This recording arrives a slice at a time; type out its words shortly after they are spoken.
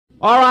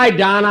All right,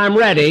 Don, I'm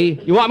ready.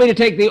 You want me to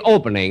take the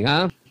opening,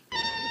 huh?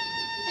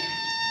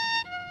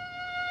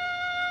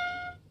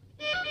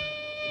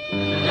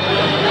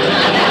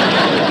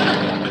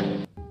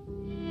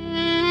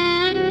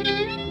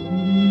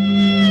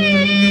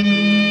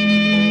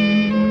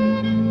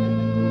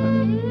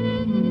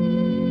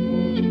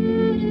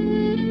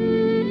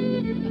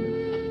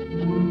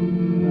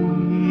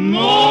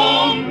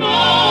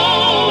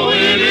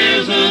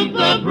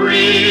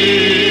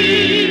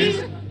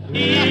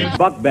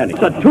 Buck Benny.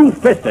 It's a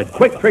two-fisted,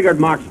 quick-triggered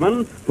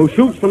marksman who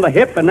shoots from the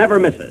hip and never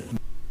misses.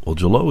 Well,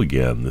 hello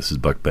again. This is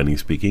Buck Benny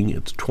speaking.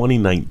 It's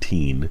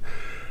 2019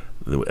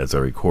 as I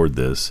record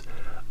this.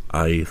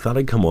 I thought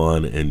I'd come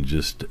on and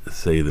just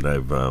say that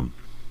I've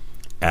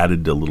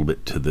added a little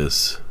bit to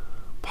this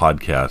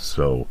podcast,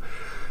 so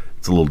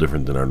it's a little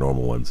different than our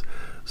normal ones.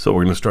 So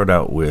we're going to start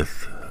out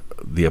with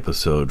the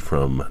episode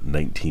from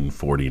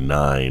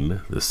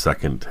 1949, the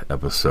second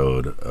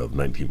episode of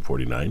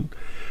 1949.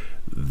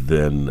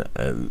 Then,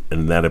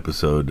 in that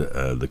episode,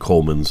 the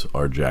Colemans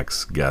are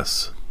Jack's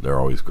guests. They're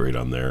always great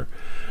on there.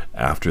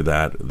 After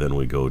that, then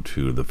we go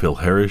to the Phil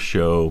Harris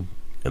Show,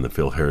 and the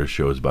Phil Harris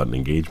Show is about an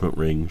engagement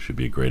ring. Should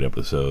be a great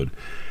episode.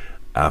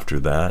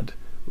 After that,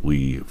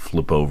 we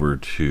flip over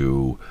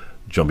to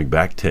jumping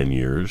back 10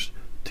 years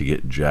to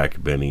get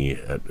Jack Benny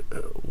at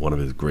one of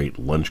his great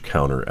lunch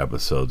counter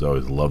episodes. I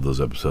always love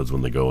those episodes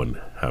when they go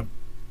and have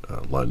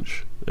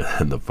lunch,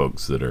 and the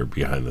folks that are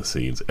behind the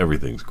scenes.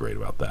 Everything's great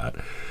about that.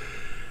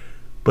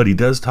 But he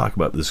does talk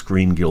about the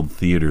Screen Guild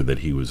Theater that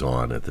he was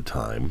on at the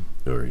time,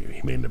 or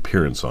he made an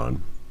appearance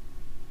on.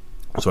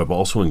 So I've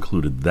also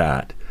included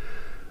that.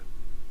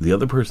 The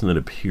other person that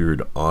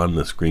appeared on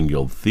the Screen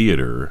Guild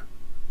Theater,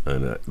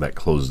 and that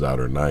closes out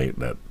our night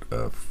that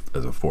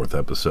as a fourth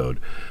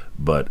episode,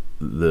 but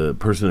the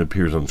person that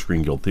appears on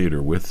Screen Guild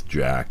Theater with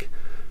Jack,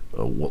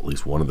 at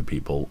least one of the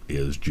people,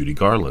 is Judy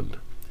Garland.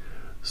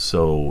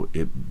 So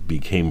it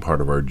became part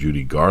of our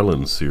Judy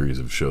Garland series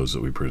of shows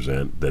that we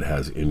present that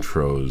has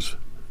intros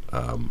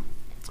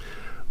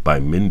by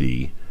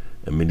Mindy,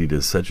 and Mindy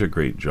does such a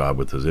great job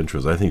with those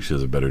intros. I think she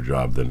does a better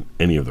job than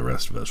any of the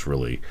rest of us,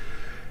 really.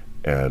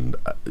 And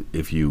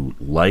if you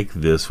like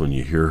this when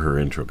you hear her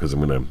intro, because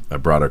I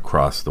brought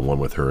across the one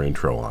with her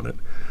intro on it.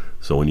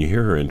 So when you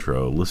hear her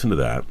intro, listen to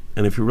that.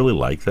 And if you really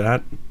like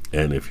that,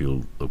 and if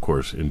you, of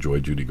course, enjoy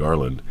Judy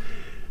Garland,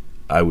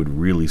 I would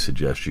really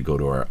suggest you go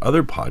to our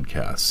other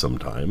podcast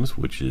sometimes,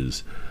 which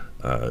is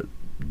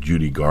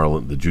Judy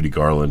Garland, the Judy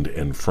Garland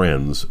and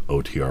Friends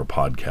OTR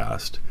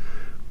podcast.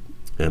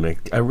 And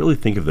I really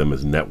think of them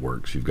as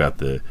networks. You've got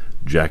the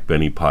Jack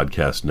Benny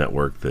podcast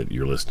network that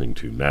you're listening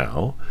to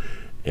now,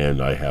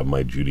 and I have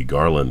my Judy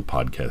Garland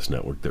podcast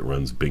network that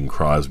runs Bing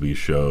Crosby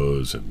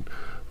shows and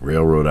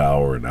Railroad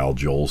Hour and Al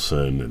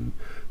Jolson and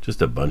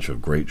just a bunch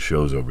of great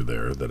shows over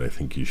there that I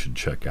think you should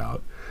check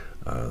out.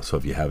 So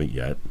if you haven't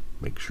yet,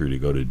 make sure to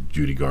go to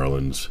Judy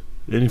Garland's,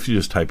 and if you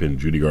just type in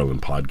Judy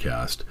Garland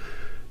podcast,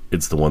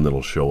 it's the one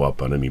that'll show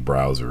up on any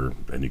browser,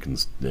 and you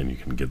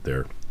can get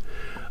there.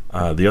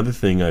 The other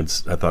thing I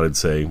thought I'd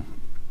say,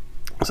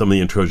 some of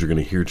the intros you're going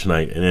to hear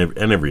tonight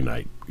and every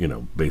night,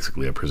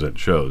 basically I present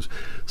shows.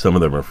 Some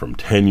of them are from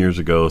 10 years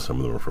ago, some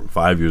of them are from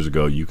 5 years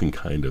ago. You can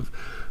kind of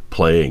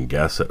play and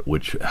guess at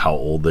how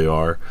old they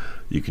are.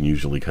 You can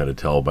usually kind of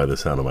tell by the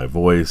sound of my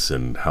voice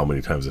and how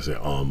many times I say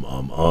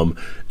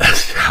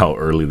how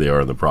early they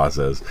are in the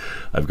process.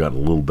 I've gotten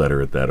a little better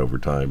at that over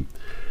time.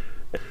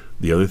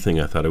 The other thing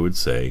I thought I would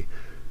say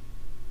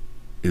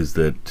is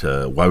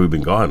that why we've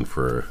been gone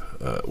for,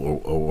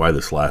 or why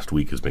this last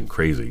week has been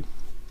crazy.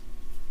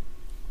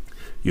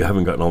 You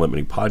haven't gotten all that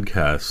many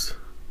podcasts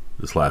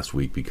this last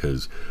week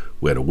because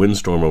we had a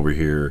windstorm over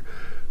here.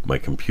 My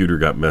computer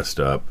got messed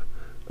up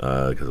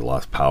because it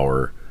lost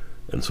power,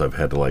 and so I've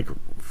had to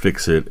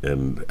fix it,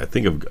 and I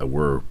think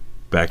we're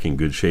back in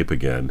good shape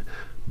again.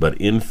 But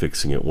in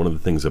fixing it, one of the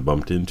things I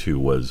bumped into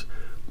was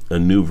a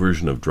new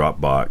version of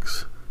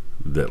Dropbox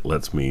that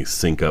lets me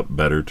sync up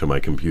better to my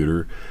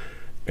computer,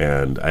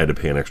 and I had to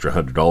pay an extra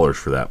 $100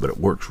 for that, but it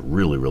works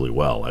really, really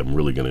well. I'm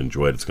really going to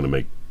enjoy it. It's going to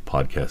make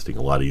podcasting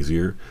a lot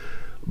easier,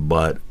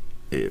 but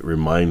it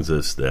reminds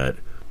us that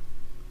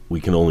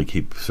we can only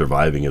keep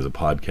surviving as a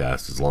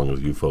podcast as long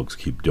as you folks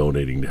keep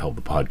donating to help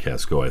the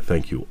podcast go. I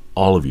thank you,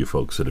 all of you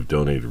folks that have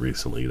donated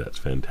recently. That's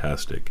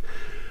fantastic.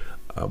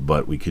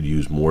 But we could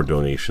use more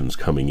donations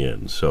coming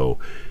in. So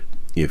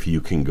if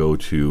you can go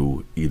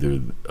to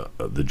either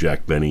the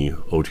Jack Benny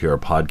OTR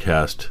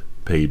podcast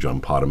page on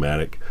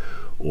Podomatic,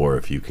 or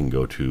if you can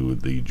go to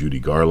the Judy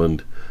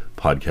Garland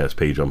podcast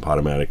page on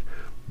Podomatic,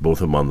 both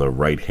of them on the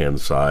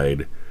right-hand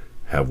side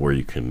have where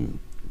you can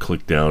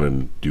click down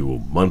and do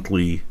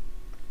monthly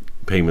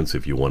payments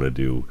if you want to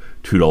do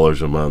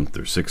 $2 a month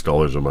or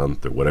 $6 a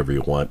month or whatever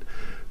you want.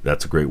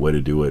 That's a great way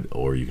to do it.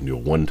 Or you can do a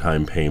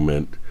one-time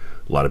payment.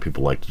 A lot of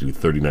people like to do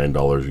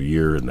 $39 a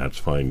year, and that's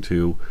fine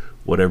too.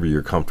 Whatever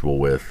you're comfortable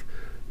with,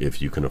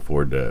 if you can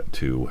afford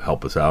to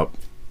help us out,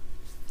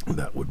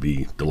 that would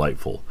be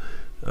delightful.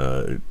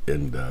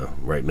 And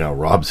right now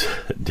Rob's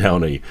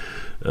down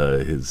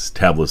his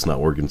tablet's not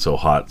working so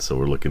hot, so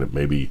we're looking at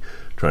maybe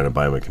trying to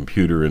buy him a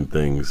computer and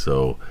things,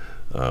 so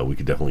we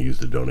could definitely use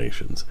the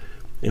donations.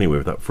 Anyway,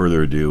 without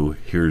further ado,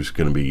 here's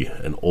going to be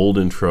an old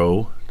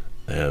intro,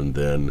 and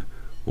then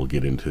we'll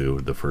get into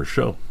the first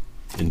show.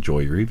 Enjoy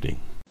your evening.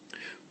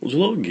 Well,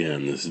 hello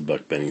again. This is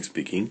Buck Benny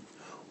speaking.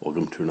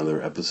 Welcome to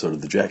another episode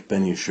of the Jack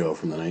Benny Show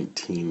from the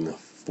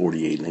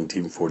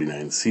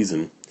 1948-1949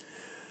 season.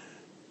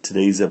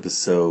 Today's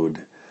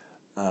episode,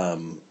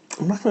 I'm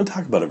not going to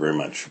talk about it very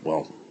much.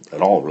 Well,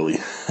 at all, really.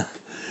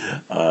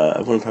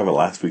 I want to talk about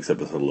last week's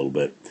episode a little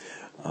bit.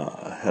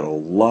 I had a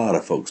lot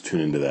of folks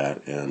tune into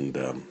that, and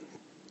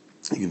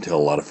you can tell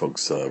a lot of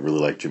folks really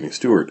like Jimmy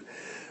Stewart.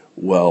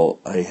 Well,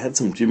 I had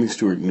some Jimmy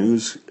Stewart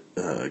news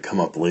come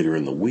up later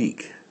in the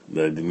week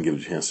that I didn't give a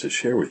chance to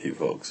share with you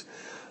folks.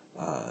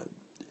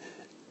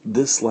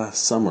 This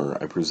last summer,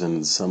 I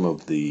presented some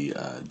of the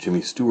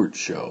Jimmy Stewart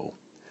show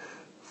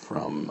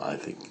from, I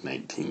think,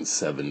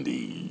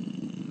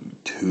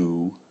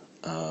 1972,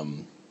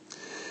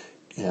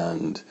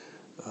 and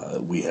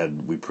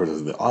we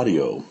printed the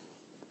audio.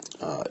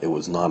 It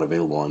was not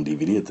available on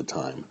DVD at the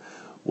time.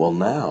 Well,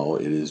 now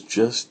it is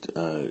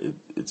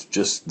it's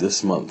just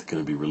this month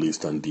going to be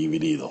released on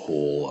DVD.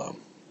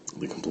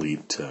 The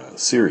complete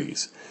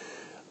series.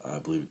 I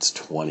believe it's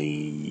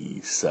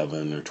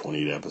 27 or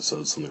 28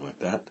 episodes, something like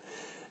that,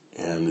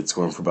 and it's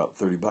going for about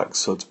 $30.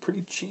 So it's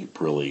pretty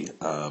cheap, really.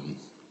 I'm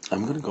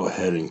going to go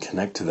ahead and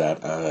connect to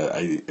that.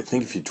 I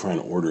think if you try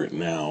and order it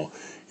now,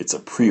 it's a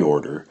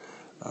pre-order,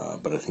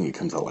 but I think it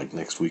comes out like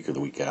next week or the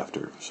week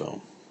after,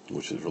 so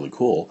which is really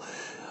cool.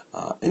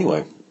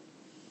 Anyway,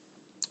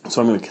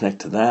 so I'm going to connect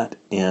to that,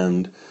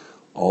 and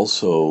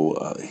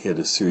also he had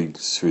a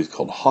series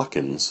called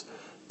Hawkins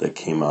that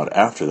came out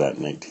after that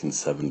in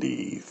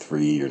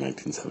 1973 or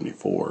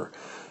 1974.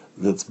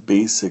 That's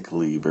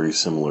basically very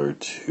similar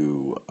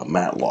to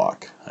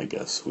Matlock, I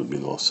guess, would be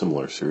the most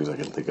similar series I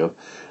can think of.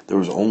 There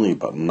was only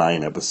about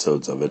 9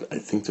 episodes of it. I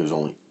think there's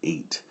only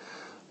 8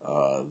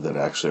 that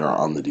actually are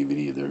on the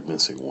DVD. They're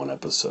missing 1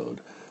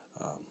 episode.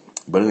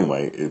 But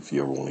anyway, if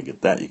you ever want to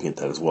get that, you can get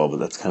that as well. But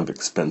that's kind of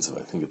expensive.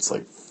 I think it's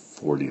like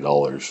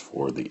 $40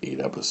 for the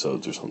 8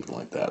 episodes or something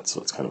like that.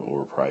 So it's kind of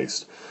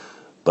overpriced.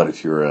 But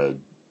if you're a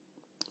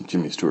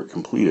Jimmy Stewart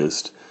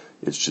completist,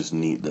 it's just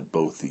neat that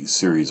both these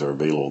series are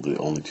available, the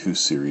only 2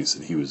 series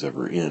that he was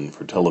ever in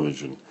for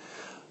television.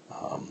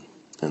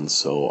 And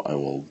so I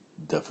will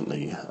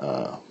definitely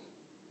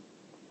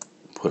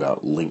put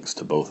out links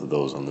to both of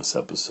those on this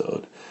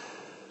episode.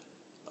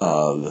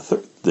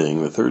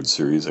 The third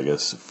series, I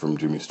guess, from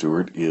Jimmy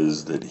Stewart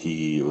is that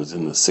he was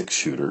in the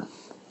 6-Shooter,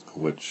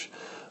 which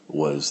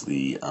was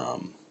the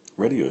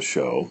radio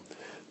show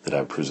that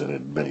I've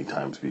presented many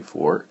times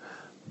before.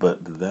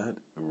 But that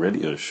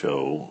radio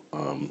show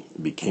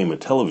became a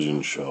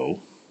television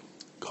show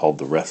called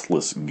The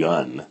Restless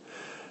Gun.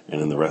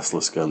 And in The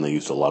Restless Gun, they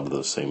used a lot of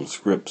those same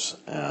scripts,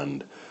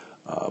 and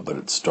but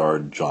it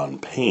starred John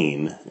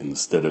Payne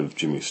instead of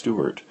Jimmy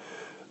Stewart.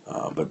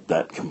 But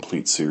that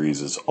complete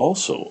series is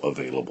also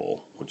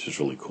available, which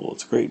is really cool.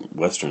 It's a great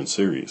Western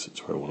series.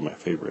 It's probably one of my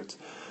favorites.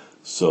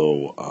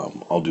 So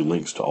I'll do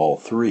links to all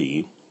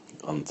 3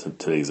 on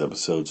today's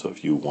episode. So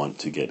if you want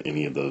to get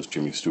any of those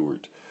Jimmy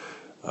Stewart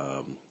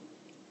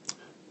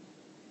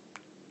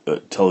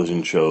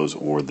television shows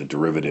or the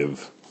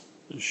derivative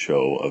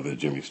show of a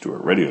Jimmy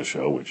Stewart radio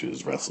show, which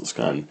is Restless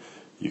Gun,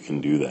 you can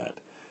do that.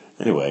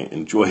 Anyway,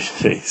 enjoy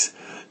today's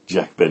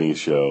Jack Benny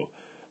show.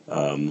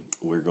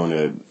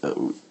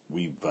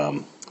 We've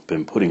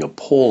been putting a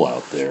poll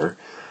out there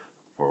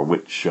for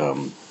which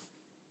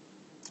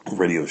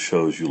radio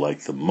shows you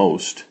like the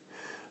most.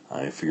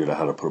 I figured out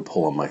how to put a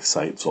poll on my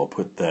site, so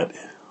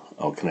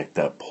I'll connect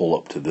that poll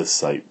up to this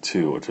site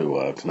too,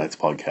 to tonight's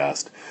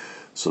podcast,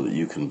 so that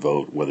you can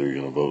vote whether you're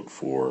going to vote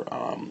for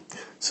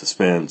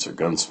Suspense or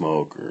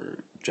Gunsmoke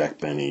or Jack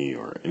Benny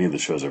or any of the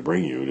shows I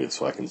bring you,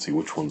 so I can see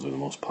which ones are the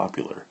most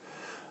popular.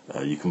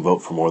 You can vote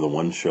for more than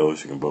one show,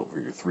 so you can vote for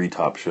your 3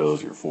 top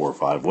shows, your 4 or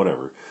 5,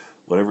 whatever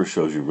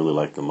shows you really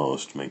like the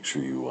most. Make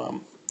sure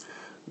you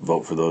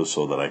vote for those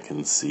so that I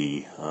can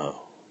see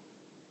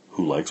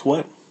who likes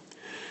what.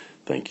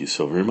 Thank you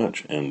so very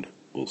much, and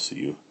we'll see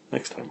you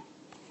next time.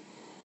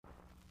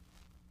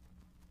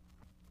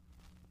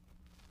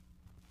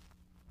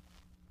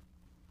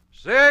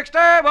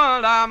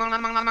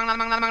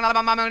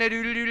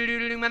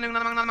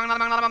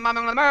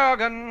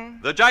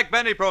 The Jack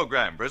Benny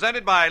Program,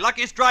 presented by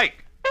Lucky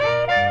Strike.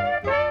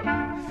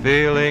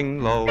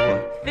 Feeling low.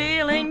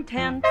 Feeling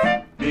tense.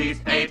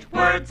 These 8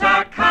 words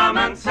are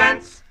common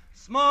sense.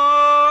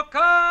 Smoke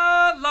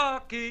a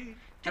Lucky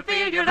to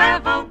feel your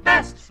level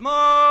best.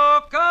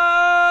 Smoke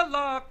a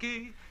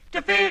Lucky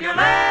to feel your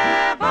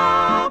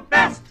level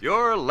best.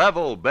 Your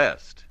level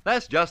best.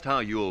 That's just how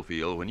you'll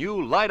feel when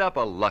you light up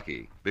a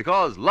Lucky.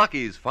 Because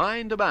Lucky's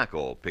fine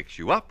tobacco picks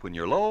you up when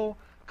you're low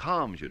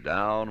calms you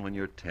down when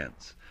you're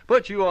tense,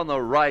 puts you on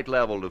the right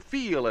level to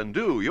feel and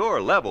do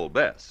your level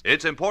best.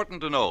 It's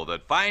important to know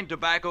that fine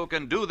tobacco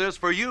can do this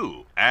for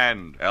you.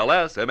 And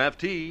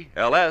LSMFT,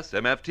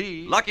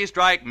 LSMFT. Lucky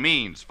Strike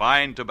means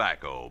fine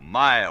tobacco,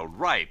 mild,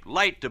 ripe,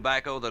 light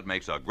tobacco that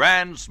makes a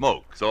grand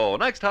smoke. So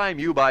next time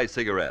you buy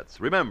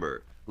cigarettes,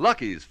 remember,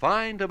 Lucky's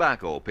fine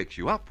tobacco picks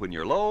you up when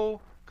you're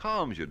low,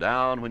 calms you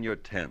down when you're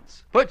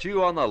tense, puts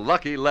you on the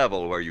lucky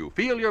level where you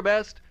feel your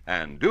best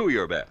and do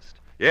your best.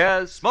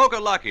 Yes, Smoke a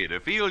Lucky to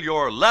feel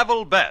your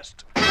level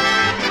best. The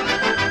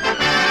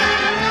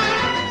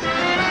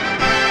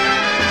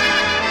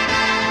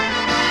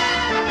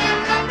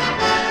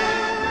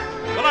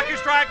Lucky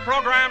Strike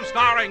program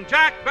starring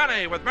Jack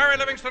Benny with Mary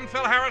Livingston,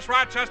 Phil Harris,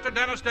 Rochester,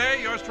 Dennis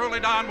Day, yours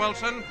truly, Don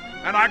Wilson,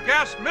 and our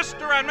guests,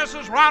 Mr. and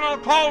Mrs.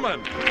 Ronald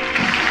Coleman.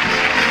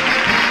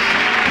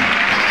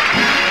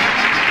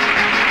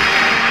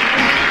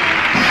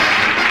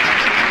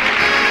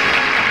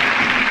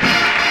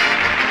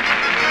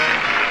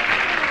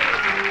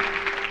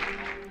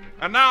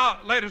 And now,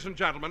 ladies and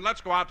gentlemen,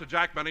 let's go out to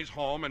Jack Benny's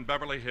home in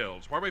Beverly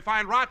Hills, where we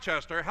find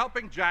Rochester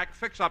helping Jack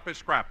fix up his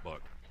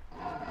scrapbook.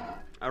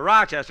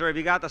 Rochester, have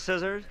you got the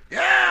scissors?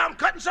 Yeah, I'm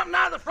cutting something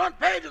out of the front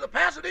page of the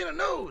Pasadena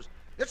News.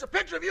 It's a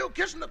picture of you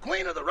kissing the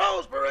Queen of the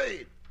Rose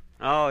Parade.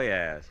 Oh,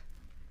 yes.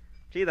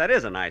 Gee, that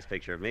is a nice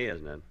picture of me,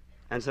 isn't it?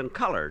 And it's in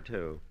color,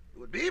 too. It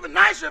would be even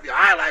nicer if your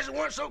eyelashes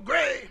weren't so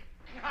gray.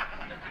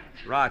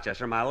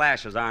 Rochester, my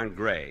lashes aren't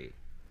gray.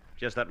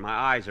 Just that my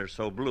eyes are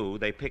so blue,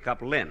 they pick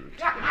up lint.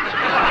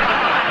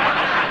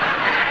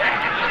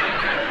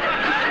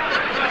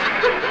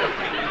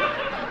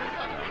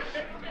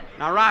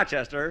 Now,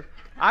 Rochester,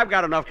 I've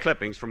got enough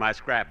clippings for my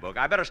scrapbook.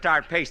 I better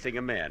start pasting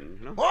them in.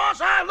 You know? Boss,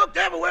 I looked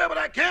everywhere, but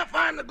I can't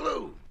find the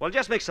glue. Well,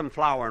 just mix some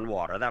flour and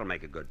water. That'll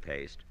make a good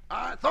paste.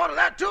 I thought of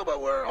that, too,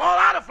 but we're all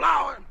out of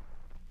flour.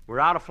 We're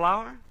out of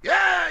flour?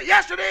 Yeah,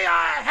 yesterday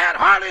I had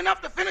hardly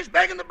enough to finish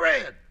baking the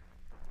bread.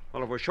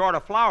 Well, if we're short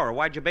of flour,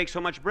 why'd you bake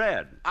so much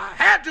bread? I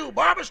had to.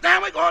 Barbara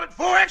Stanwyck ordered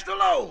 4 extra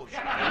loaves.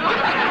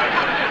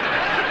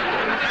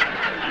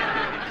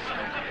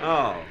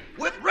 Oh.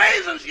 With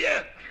raisins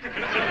yet.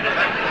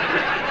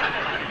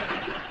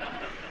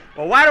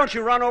 Well, why don't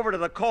you run over to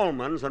the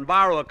Colemans and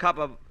borrow a cup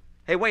of...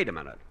 Hey, wait a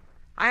minute.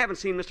 I haven't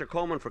seen Mr.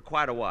 Coleman for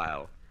quite a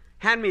while.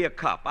 Hand me a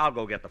cup. I'll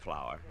go get the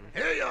flour.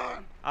 Here you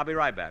are. I'll be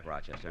right back,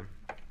 Rochester.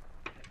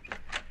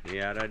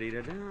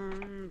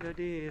 Ya-da-dee-da-dum,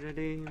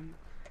 da-dee-da-dee.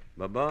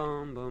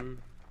 Ba-bum-bum.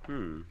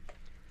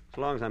 As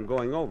long as I'm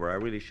going over, I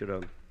really should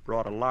have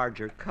brought a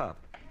larger cup.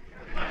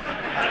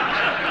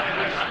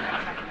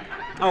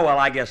 Oh, well,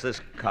 I guess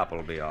this cup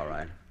will be all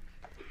right.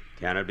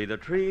 Can it be the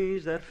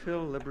trees that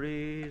fill the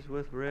breeze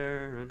with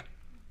rare and...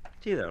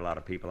 Gee, there are a lot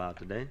of people out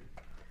today.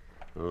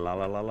 La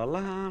la la la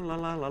la la la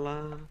la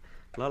la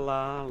la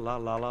la la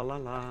la la la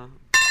la.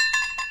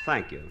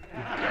 Thank you.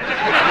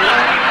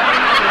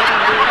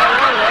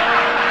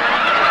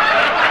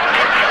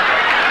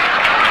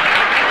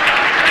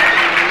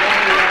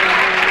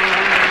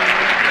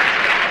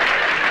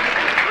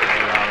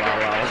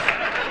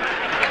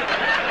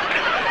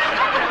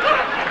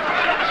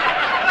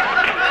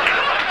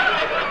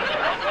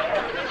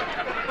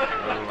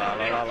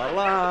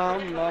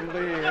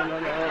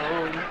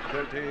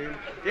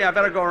 Yeah, I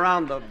better go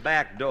around the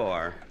back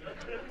door.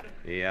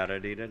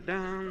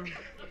 Yada-dee-da-dum.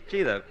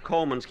 Gee, the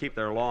Colemans keep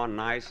their lawn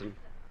nice and...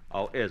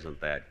 Oh, isn't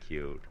that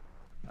cute?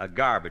 A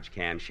garbage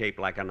can shaped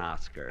like an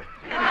Oscar.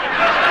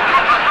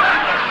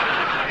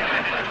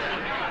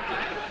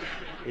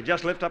 You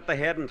just lift up the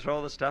head and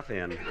throw the stuff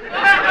in.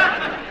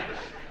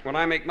 When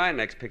I make my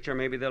next picture,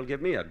 maybe they'll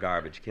give me a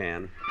garbage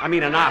can. I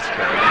mean, an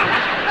Oscar.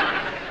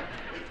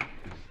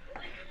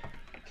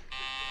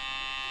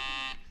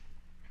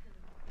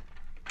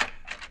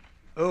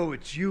 Oh,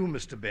 it's you,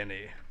 Mr.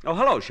 Benny. Oh,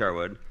 hello,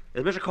 Sherwood.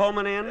 Is Mr.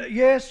 Coleman in?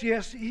 Yes,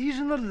 he's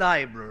in the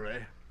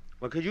library.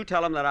 Well, could you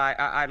tell him that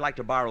I'd like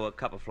to borrow a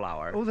cup of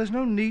flour? Oh, there's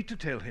no need to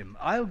tell him.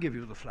 I'll give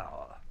you the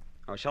flour.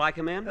 Oh, shall I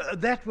come in?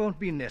 That won't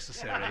be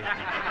necessary.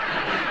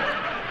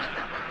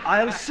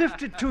 I'll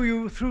sift it to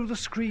you through the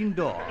screen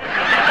door.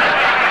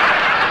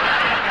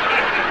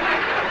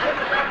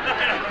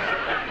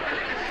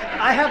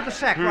 I have the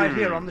sack right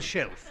here on the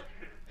shelf.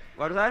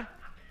 What is that?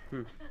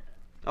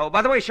 Oh,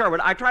 by the way, Sherwood,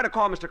 I tried to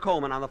call Mr.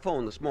 Coleman on the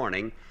phone this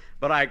morning,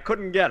 but I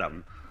couldn't get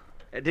him.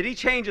 Did he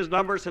change his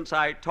number since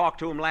I talked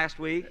to him last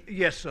week?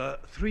 Yes, sir,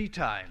 3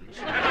 times.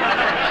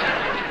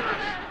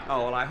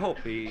 Oh, well, I hope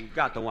he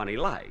got the one he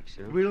likes.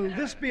 You know? Will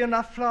this be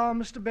enough flour,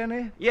 Mr.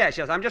 Benny? Yes,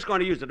 I'm just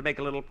going to use it to make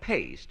a little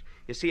paste.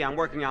 You see, I'm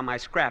working on my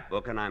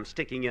scrapbook, and I'm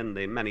sticking in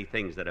the many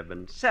things that have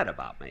been said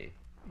about me.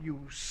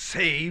 You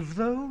save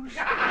those?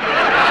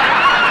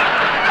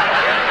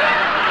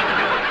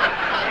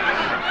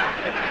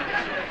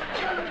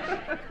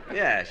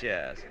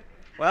 Yes.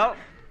 Well,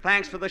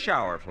 thanks for the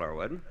shower,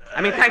 Flurwood.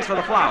 I mean, thanks for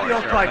the flowers. You're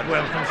Sherwood. quite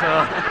welcome,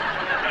 sir.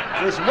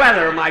 This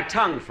weather, my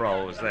tongue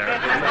froze there.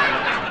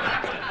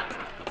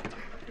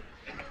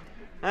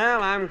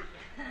 Well, I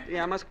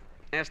must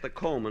ask the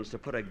Colemans to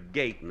put a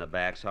gate in the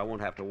back so I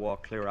won't have to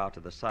walk clear out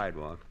to the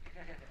sidewalk.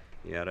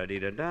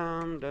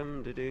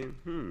 Yada-dee-da-dum-dum-da-dee.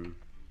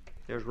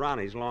 There's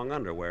Ronnie's long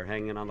underwear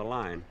hanging on the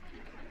line.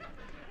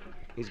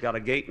 He's got a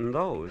gate in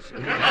those.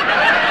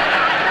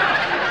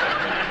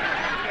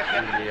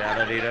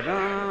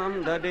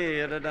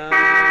 Yada-dee-da-dum-da-dee-da-dum.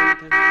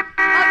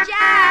 Oh,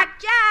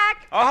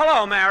 Jack! Oh,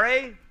 hello,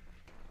 Mary.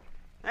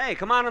 Hey,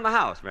 come on in the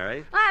house,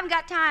 Mary. I haven't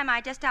got time.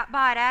 I just stopped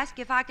by to ask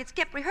if I could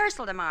skip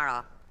rehearsal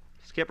tomorrow.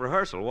 Skip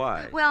rehearsal,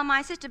 why? Well,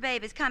 my sister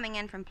Babe is coming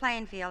in from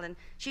Plainfield, and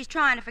she's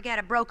trying to forget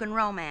a broken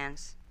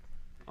romance.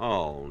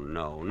 Oh,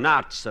 no,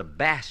 not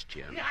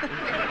Sebastian.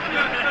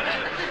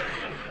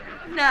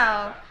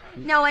 No,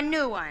 a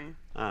new one.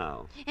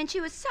 Oh. And she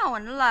was so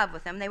in love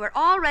with him, they were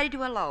all ready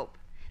to elope.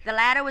 The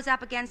ladder was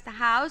up against the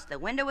house, the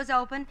window was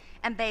open,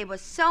 and Babe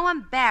was so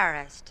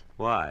embarrassed.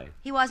 Why?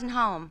 He wasn't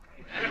home.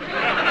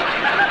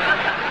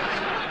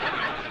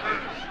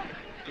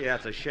 Yeah,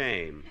 it's a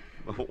shame.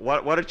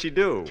 What did she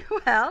do?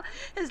 Well,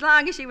 as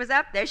long as she was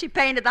up there, she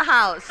painted the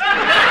house.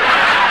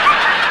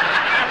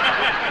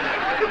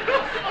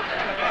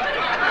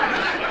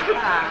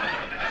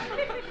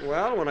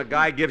 Well, when a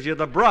guy gives you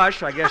the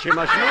brush, I guess you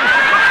must use it.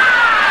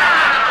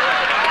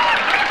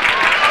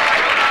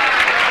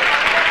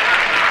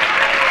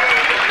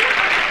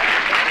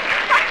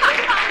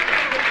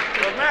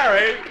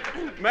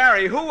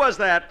 Mary, who was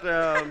that?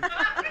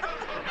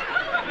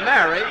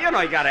 Mary, you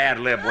know you got to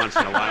ad-lib once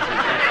in a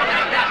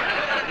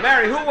while.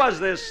 Mary, who was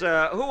this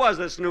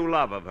new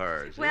love of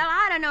hers? Well,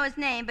 I don't know his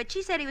name, but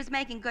she said he was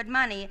making good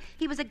money.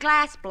 He was a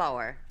glass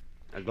blower.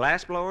 A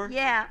glass blower?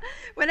 Yeah.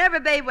 Whenever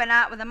Babe went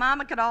out with him,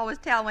 Mama could always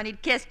tell when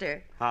he'd kissed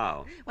her.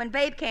 How? When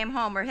Babe came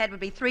home, her head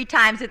would be 3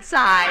 times its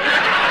size.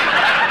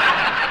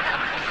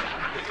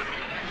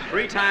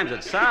 3 times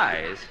its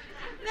size?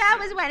 That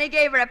was when he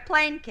gave her a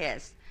plain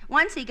kiss.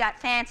 Once he got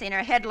fancy and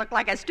her head looked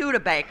like a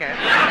Studebaker.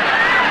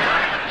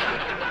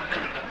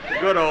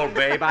 Good old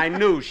Babe. I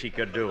knew she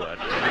could do it.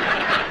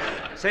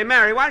 Say,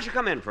 Mary, why don't you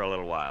come in for a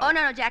little while? Oh,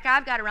 no, Jack.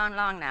 I've got to run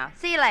along now.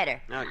 See you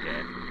later.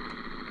 Okay.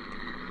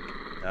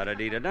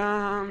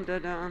 Da-da-dee-da-dum,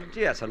 da-dum.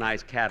 Gee, that's a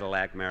nice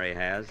Cadillac Mary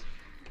has.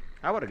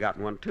 I would have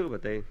gotten one, too,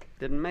 but they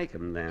didn't make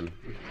them then.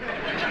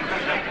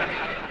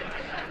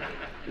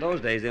 In those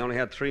days, they only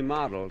had 3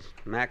 models.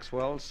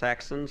 Maxwell,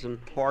 Saxons, and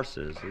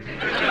horses.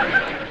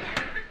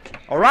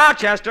 Oh,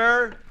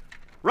 Rochester!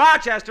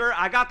 Rochester,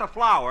 I got the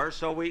flour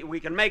so we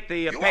can make the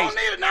You paste. won't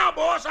need it now,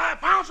 boss. I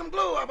found some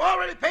glue. I've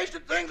already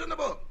pasted things in the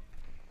book.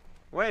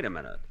 Wait a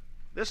minute.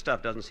 This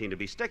stuff doesn't seem to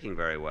be sticking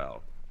very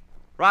well.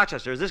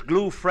 Rochester, is this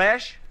glue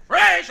fresh?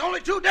 Fresh?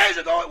 Only 2 days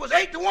ago, it was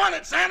 8-1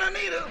 at Santa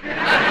Anita.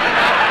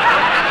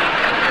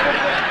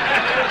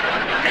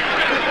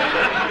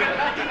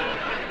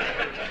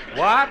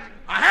 What?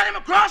 I had him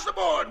across the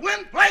board,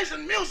 win, place,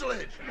 and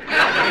mucilage.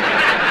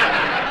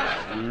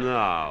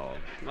 No.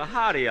 Well,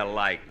 how do you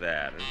like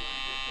that?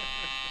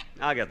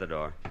 I'll get the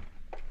door.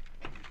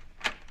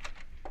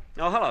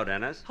 Oh, hello,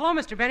 Dennis. Hello,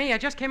 Mr. Benny. I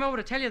just came over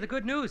to tell you the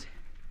good news.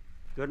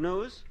 Good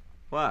news?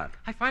 What?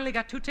 I finally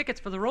got 2 tickets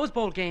for the Rose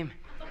Bowl game.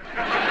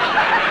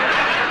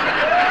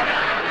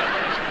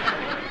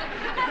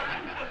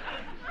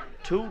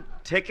 2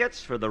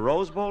 tickets for the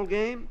Rose Bowl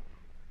game?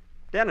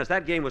 Dennis,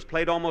 that game was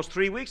played almost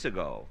 3 weeks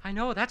ago. I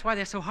know. That's why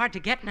they're so hard to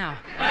get now.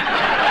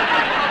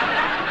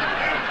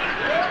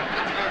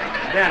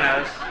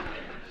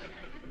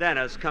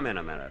 Dennis, come in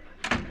a minute.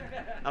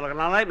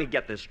 Now, let me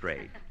get this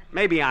straight.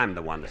 Maybe I'm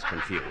the one that's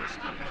confused.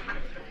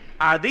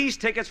 Are these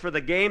tickets for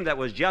the game that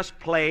was just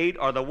played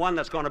or the one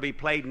that's going to be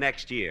played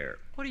next year?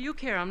 What do you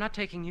care? I'm not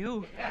taking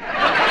you.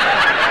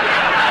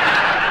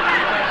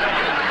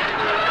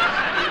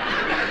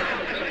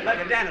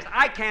 Look, Dennis,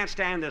 I can't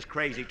stand this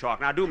crazy talk.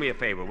 Now, do me a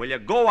favor, will you?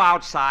 Go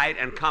outside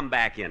and come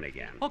back in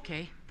again.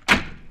 Okay.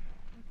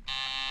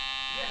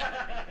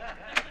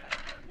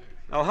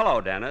 Oh,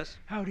 hello, Dennis.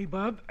 Howdy,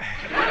 Bub.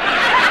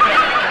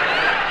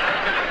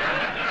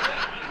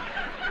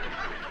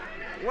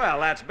 Well,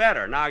 that's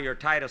better. Now you're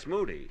Titus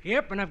Moody.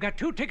 Yep, and I've got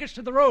 2 tickets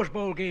to the Rose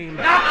Bowl game.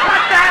 Now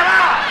put that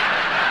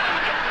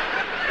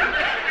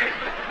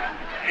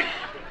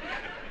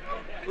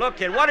out! Look,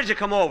 kid, what did you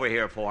come over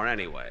here for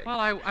anyway? Well,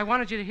 I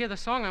wanted you to hear the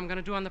song I'm going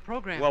to do on the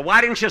program. Well,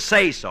 why didn't you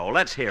say so?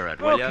 Let's hear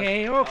it, will you?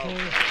 Okay.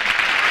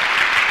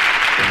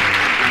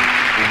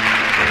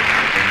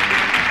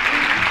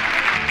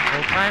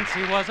 Oh,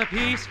 Clancy was a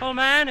peaceful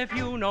man, if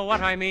you know what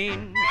I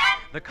mean.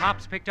 The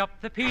cops picked up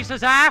the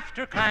pieces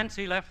after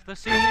Clancy left the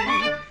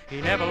scene.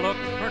 He never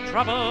looked for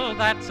trouble,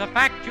 that's a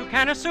fact you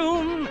can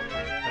assume.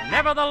 But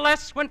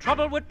nevertheless, when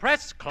trouble would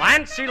press,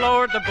 Clancy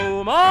lowered the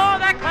boom. Oh,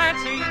 that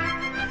Clancy!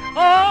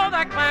 Oh,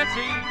 that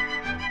Clancy!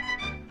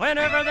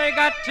 Whenever they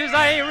got his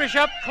Irish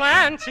up,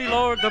 Clancy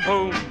lowered the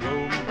boom.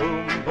 Boom,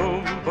 boom,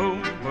 boom,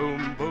 boom,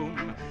 boom,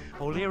 boom.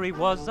 O'Leary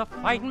was a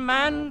fighting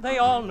man, they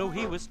all knew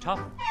he was tough.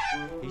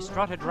 He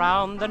strutted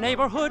round the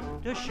neighborhood,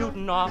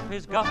 shooting off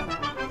his guff.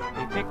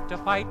 He picked a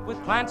fight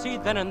with Clancy,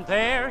 then and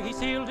there he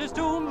sealed his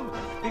doom.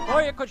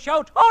 Before you could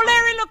shout,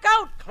 "O'Leary, look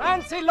out!"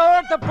 Clancy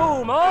lowered the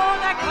boom. Oh,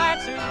 that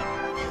Clancy!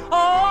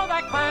 Oh,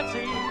 that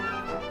Clancy!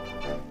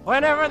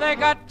 Whenever they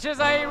got his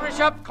Irish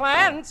up,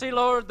 Clancy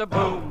lowered the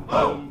boom,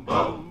 boom,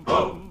 boom,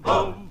 boom,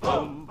 boom,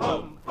 boom,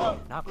 boom.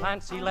 Now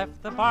Clancy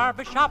left the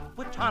barber shop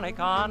with tonic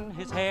on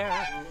his hair.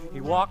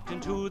 He walked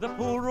into the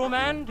pool room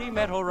and he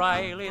met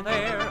O'Reilly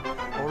there.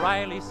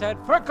 O'Reilly said,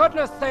 "For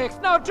goodness sakes,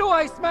 now do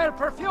I smell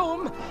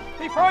perfume?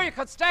 Before you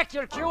could stack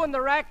your cue in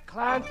the rack,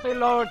 Clancy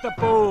lowered the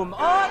boom."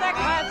 Oh, that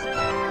Clancy!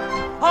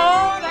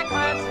 Oh, that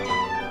Clancy!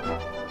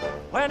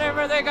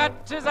 Whenever they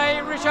got his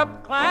Irish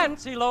up,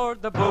 Clancy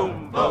lowered the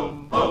boom,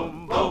 boom,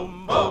 boom,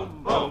 boom,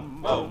 boom,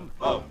 boom, boom,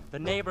 boom. The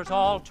neighbors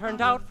all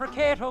turned out for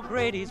Kate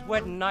O'Grady's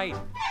wedding night.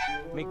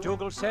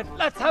 McDougal said,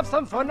 "Let's have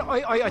some fun.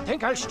 I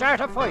think I'll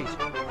start a fight."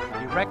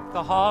 He wrecked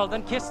the hall,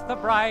 then kissed the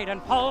bride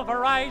and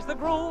pulverized the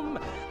groom.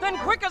 Then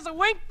quick as a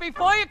wink,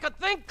 before you could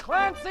think,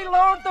 Clancy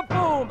lowered the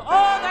boom.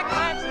 Oh, that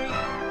Clancy!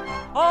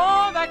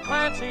 Oh, that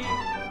Clancy!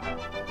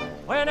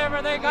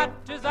 Whenever they got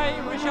his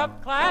Irish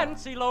up,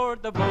 Clancy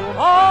lowered the boom.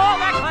 Oh,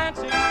 that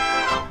Clancy!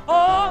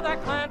 Oh,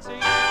 that Clancy!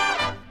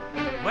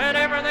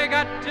 Whenever they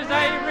got his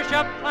Irish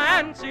up,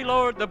 Clancy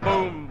lowered the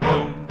boom,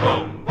 boom,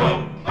 boom,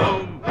 boom,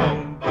 boom,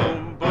 boom,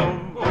 boom,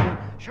 boom, boom.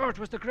 Sure, it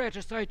was the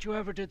greatest sight you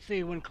ever did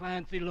see when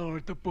Clancy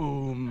lowered the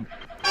boom.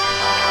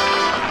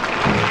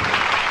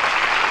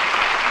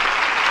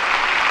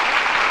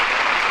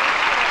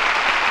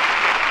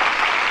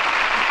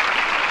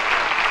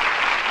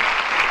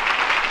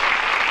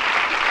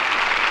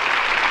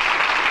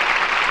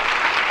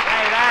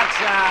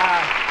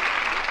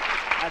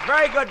 That's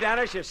very good,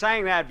 Dennis. You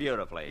sang that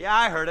beautifully. Yeah,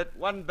 I heard it.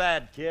 Wasn't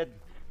bad, kid.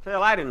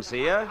 Phil, I didn't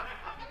see you.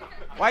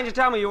 Why didn't you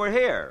tell me you were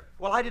here?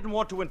 Well, I didn't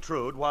want to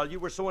intrude while you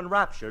were so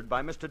enraptured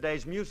by Mr.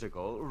 Day's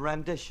musical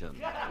rendition.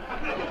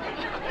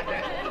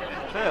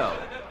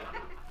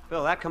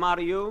 Phil, that come out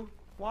of you?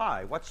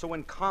 Why? What's so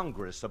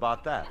incongruous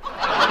about that?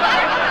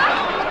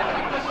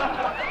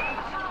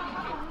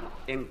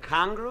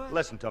 Incongruous?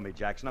 Listen to me,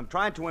 Jackson. I'm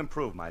trying to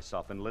improve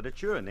myself in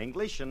literature, in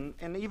English, and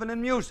even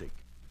in music.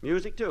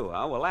 Music, too,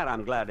 huh? Well, that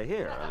I'm glad to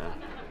hear.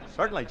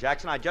 Certainly,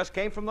 Jackson. I just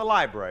came from the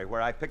library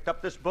where I picked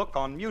up this book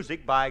on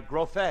music by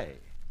Grofet.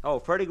 Oh,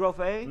 Ferdy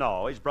Grofet?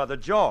 No, his brother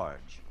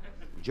George.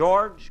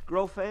 George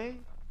Grofet?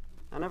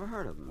 I never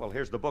heard of him. Well,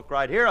 here's the book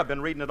right here. I've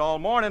been reading it all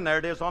morning. There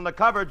it is on the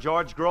cover,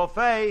 George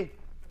Grofet.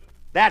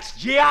 That's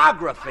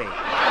geography.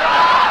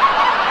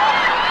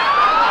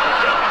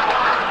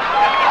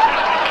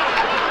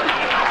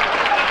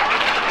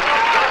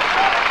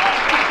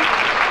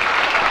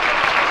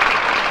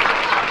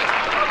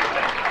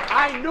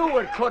 I knew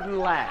it couldn't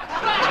last.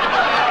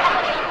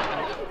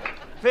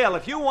 Phil,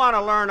 if you want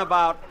to learn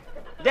about...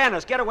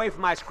 Dennis, get away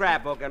from my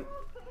scrapbook and...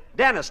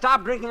 Dennis,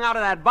 stop drinking out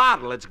of that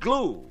bottle. It's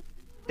glue.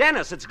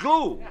 Dennis, it's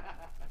glue.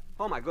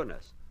 Oh, my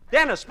goodness.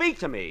 Dennis, speak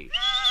to me.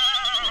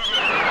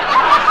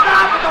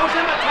 Stop with those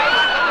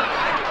imitations.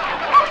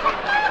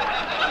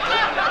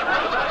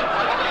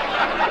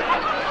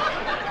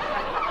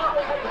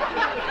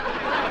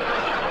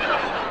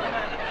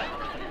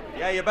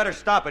 Yeah, you better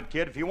stop it,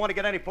 kid. If you want to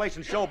get any place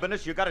in show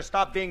business, you got to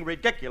stop being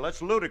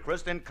ridiculous,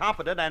 ludicrous,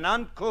 incompetent, and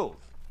uncouth.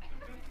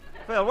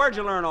 Phil, where'd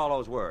you learn all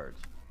those words?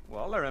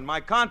 Well, they're in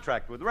my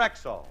contract with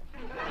Rexall.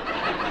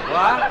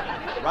 What?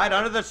 Right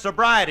under the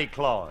sobriety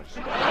clause.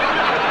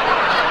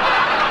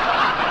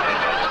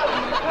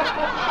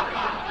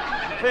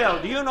 Phil,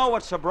 do you know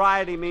what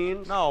sobriety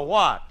means? No,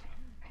 what?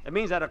 It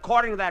means that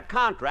according to that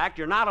contract,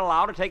 you're not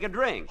allowed to take a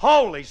drink.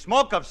 Holy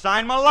smoke, I've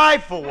signed my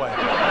life away.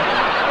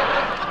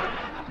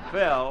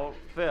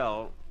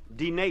 Phil,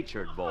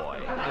 denatured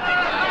boy.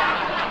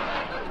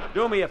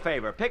 Do me a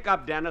favor. Pick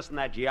up Dennis and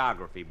that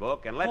geography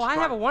book, and let's I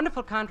have a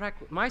wonderful contract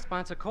with my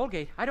sponsor,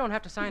 Colgate. I don't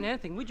have to sign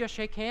anything. We just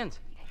shake hands.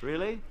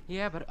 Really?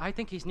 Yeah, but I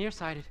think he's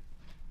nearsighted.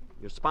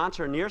 Your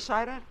sponsor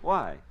nearsighted?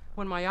 Why?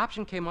 When my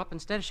option came up,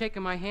 instead of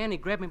shaking my hand, he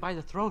grabbed me by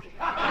the throat.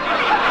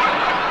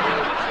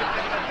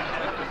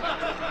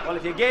 Well,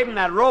 if you gave him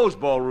that Rose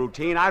Bowl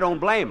routine, I don't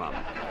blame him.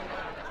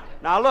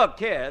 Now, look,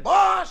 kid.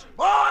 Boss!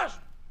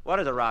 What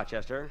is it,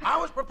 Rochester? I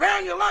was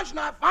preparing your lunch and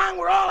I find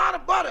we're all out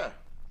of butter.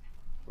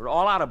 We're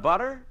all out of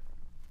butter?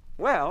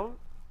 Well,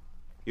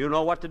 you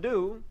know what to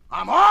do.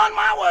 I'm on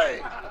my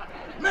way.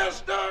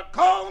 Mr.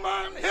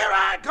 Coleman, here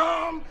I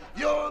come.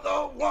 You're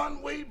the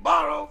one we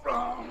borrow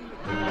from.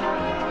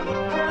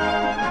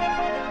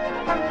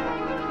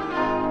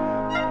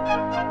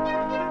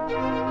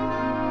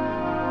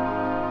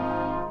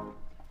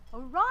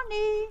 Oh,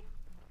 Ronnie,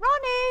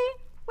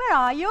 where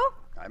are you?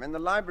 I'm in the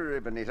library,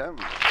 Benita.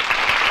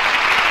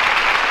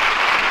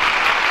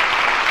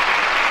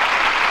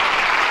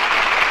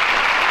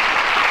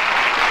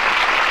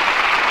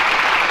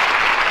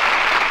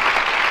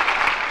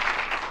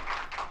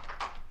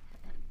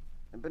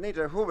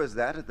 Benita, who was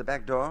that at the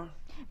back door?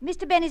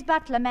 Mr. Benny's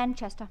butler,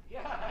 Manchester.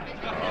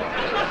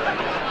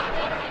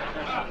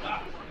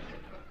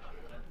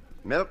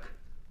 Milk?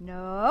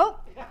 No.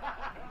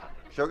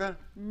 Sugar?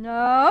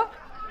 No.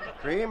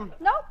 Cream?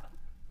 No.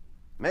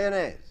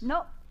 Mayonnaise?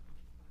 No.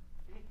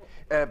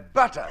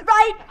 Butter?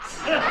 Right.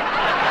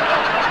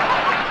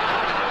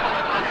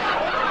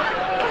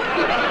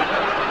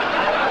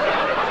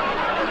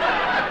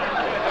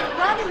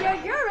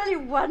 Ronnie, you're really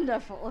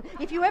Wonderful.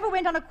 If you ever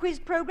went on a quiz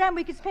program,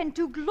 we could spend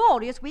 2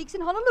 glorious weeks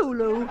in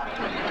Honolulu.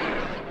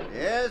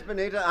 Yes,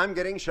 Benita, I'm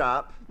getting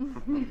sharp.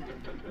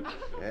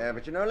 Yeah,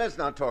 but let's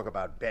not talk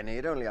about Benny.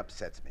 It only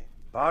upsets me.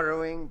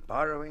 Borrowing.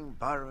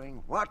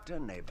 What a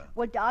neighbor.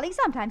 Well, darling,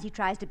 sometimes he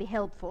tries to be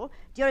helpful.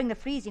 During the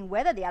freezing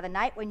weather the other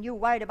night when you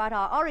worried about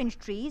our orange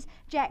trees,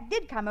 Jack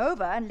did come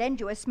over and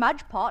lend you a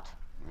smudge pot.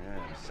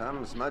 Yeah,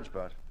 some smudge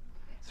pot.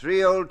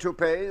 3 old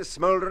toupees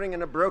smoldering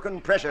in a broken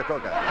pressure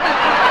cooker.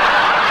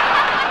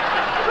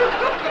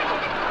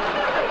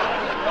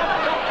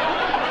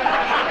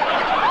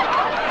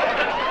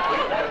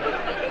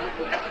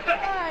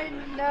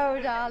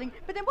 No, darling.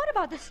 But then what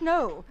about the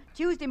snow?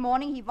 Tuesday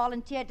morning he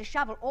volunteered to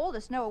shovel all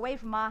the snow away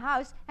from our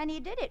house, and he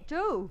did it,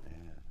 too.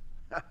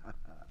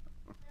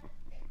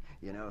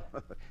 Yeah.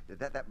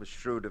 That was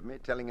shrewd of me,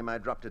 telling him I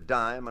dropped a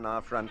dime on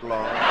our front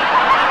lawn.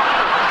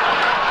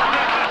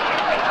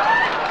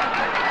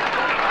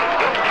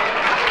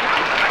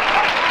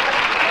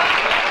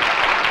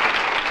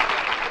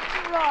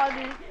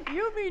 Ronnie,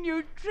 you mean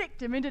you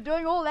tricked him into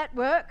doing all that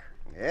work?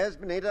 Yes,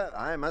 Benita,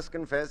 I must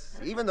confess,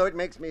 even though it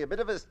makes me a bit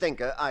of a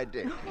stinker, I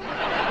did.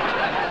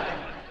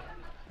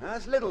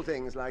 It's little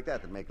things like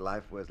that make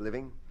life worth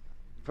living.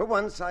 For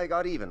once, I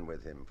got even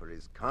with him for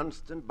his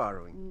constant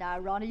borrowing. Now,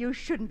 Ronnie, you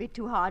shouldn't be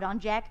too hard on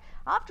Jack.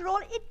 After all,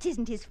 it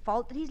isn't his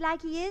fault that he's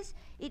like he is.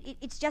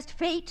 It's just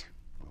fate.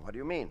 What do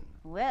you mean?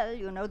 Well,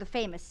 you know the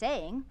famous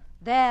saying,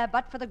 "There,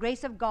 but for the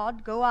grace of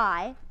God, go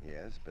I."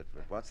 Yes, but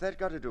what's that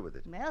got to do with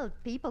it? Well,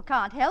 people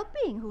can't help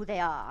being who they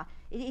are.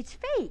 It's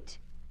fate.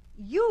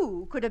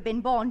 You could have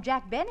been born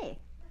Jack Benny.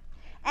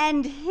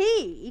 And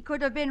he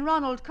could have been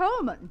Ronald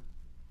Coleman.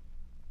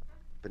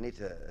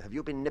 Benita, have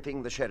you been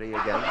nipping the sherry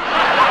again?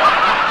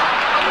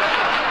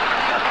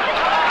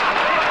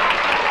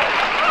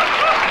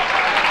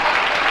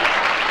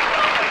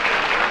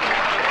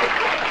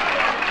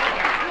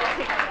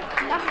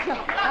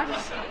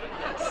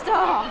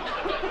 Stop.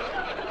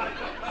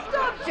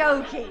 Stop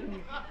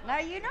joking. Now,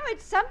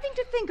 it's something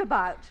to think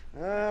about.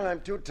 Well,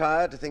 I'm too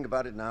tired to think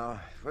about it now.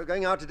 If we're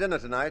going out to dinner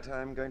tonight,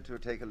 I'm going to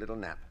take a little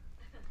nap.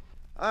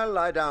 I'll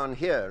lie down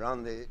here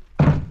on the...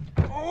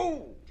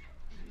 Oh!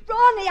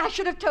 Ronnie, I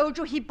should have told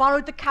you he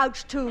borrowed the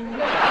couch, too.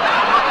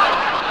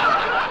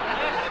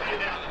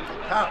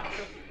 Couch?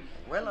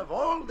 Well, of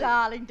all the...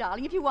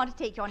 Darling, if you want to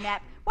take your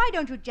nap, why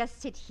don't you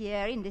just sit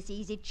here in this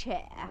easy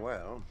chair?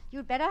 Well...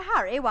 You'd better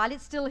hurry while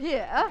it's still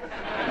here.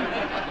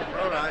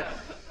 All right.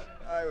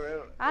 I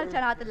will. I'll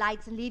turn out the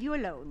lights and leave you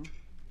alone.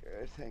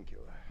 Thank you.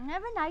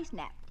 Have a nice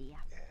nap, dear.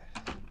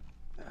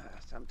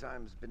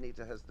 Sometimes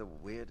Benita has the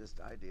weirdest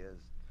ideas.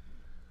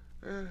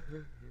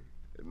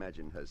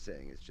 Imagine her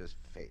saying it's just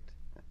fate.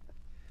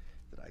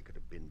 That I could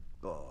have been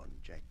born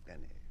Jack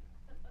Benny.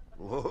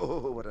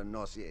 Whoa, what a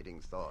nauseating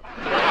thought.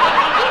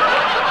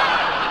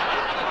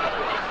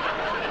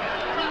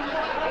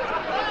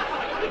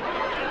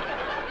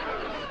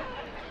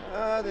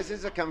 This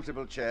is a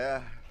comfortable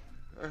chair.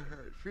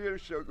 It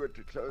feels so good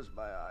to close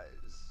my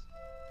eyes.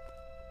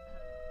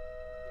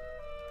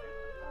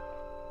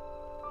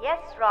 Yes,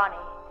 Ronnie,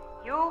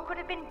 you could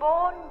have been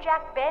born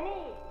Jack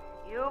Benny.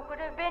 You could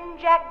have been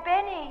Jack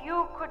Benny.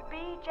 You could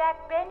be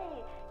Jack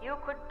Benny. You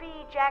could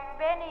be Jack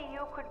Benny.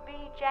 You could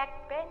be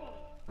Jack Benny.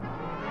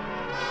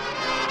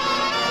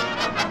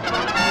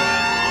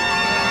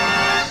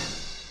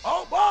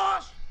 Oh,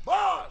 boss!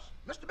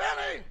 Mr.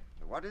 Benny!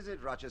 What is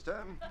it,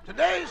 Rochester?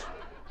 Today's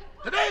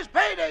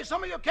payday.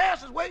 Some of your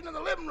cast is waiting in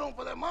the living room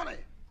for their money.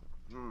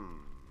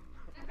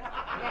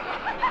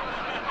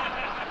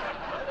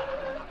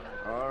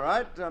 All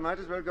right, I might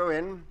as well go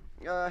in.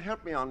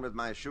 Help me on with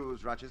my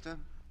shoes, Rochester.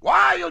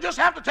 Why, you'll just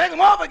have to take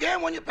them off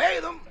again when you pay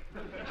them.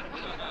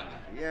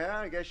 Yeah,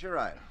 I guess you're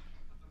right.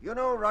 You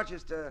know,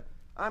 Rochester,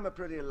 I'm a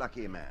pretty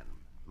lucky man.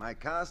 My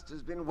cast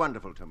has been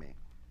wonderful to me.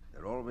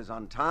 They're always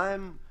on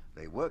time,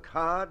 they work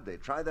hard, they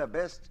try their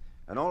best,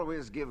 and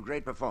always give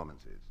great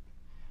performances.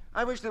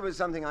 I wish there was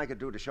something I could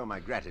do to show my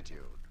gratitude.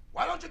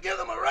 Why don't you give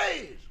them a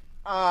raise?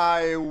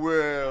 I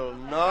will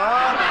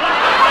not.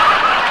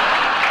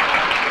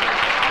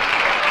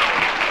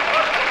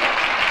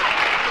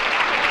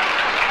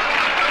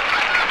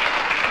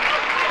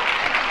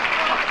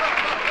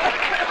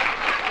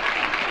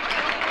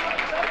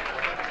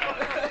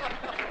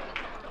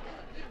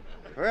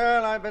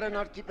 Well, I better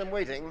not keep them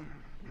waiting.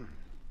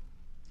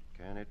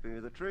 Can it be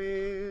the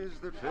trees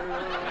that fill the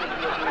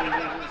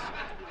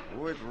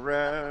breeze with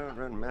rare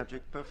and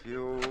magic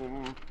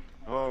perfume?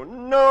 Oh,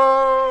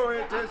 no,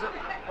 it isn't.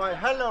 Why,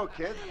 hello,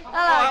 kid.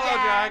 Hello,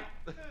 Jack.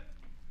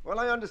 Well,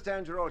 I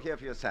understand you're all here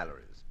for your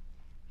salaries.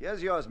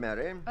 Here's yours,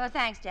 Mary. Oh,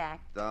 thanks,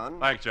 Jack.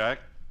 Don. Thanks, Jack.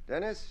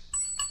 Dennis.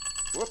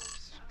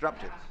 Whoops,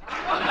 dropped it.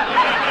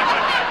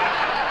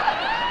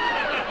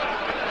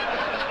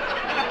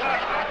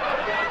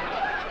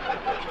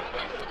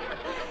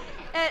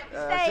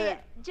 Say,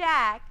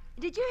 Jack,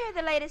 did you hear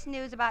the latest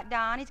news about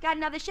Don? He's got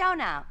another show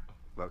now.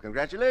 Well,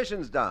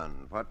 congratulations,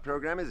 Don. What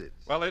program is it?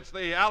 Well, it's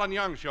the Alan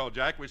Young show,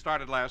 Jack. We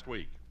started last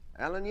week.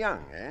 Alan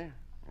Young, eh?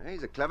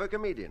 He's a clever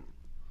comedian.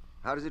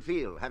 How does it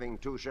feel, having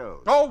 2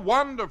 shows? Oh,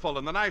 wonderful.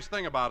 And the nice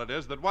thing about it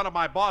is that one of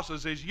my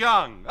bosses is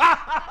young.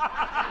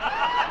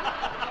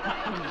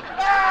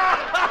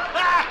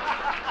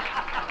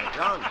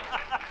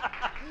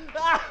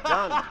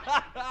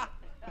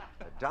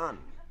 Don.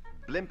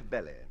 Blimp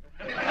belly.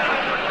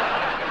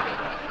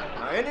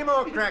 Now, any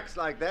more cracks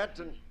like that,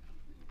 and...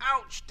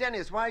 Ouch,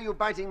 Dennis, why are you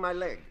biting my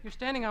leg? You're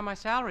standing on my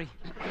salary.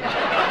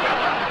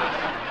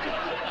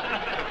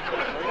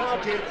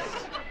 Now, kids,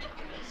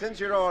 since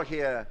you're all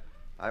here,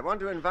 I want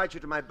to invite you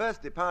to my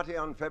birthday party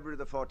on February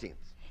the 14th.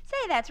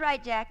 Say, that's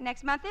right, Jack.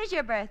 Next month is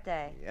your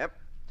birthday. Yep,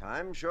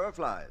 time sure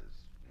flies.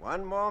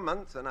 1 more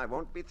month and I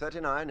won't be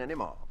 39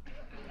 anymore.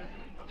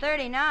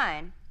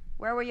 39?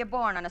 Where were you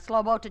born? On a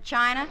slow boat to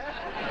China?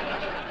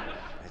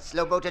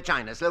 Slow boat to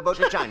China, slow boat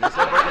to China,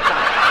 slow boat to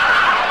China.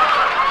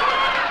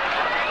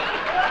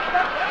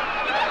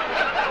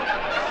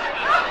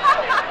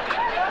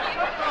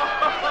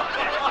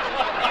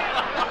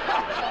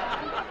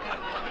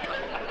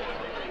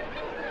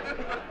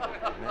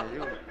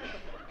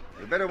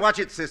 You better watch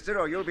it, sister,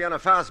 or you'll be on a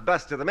fast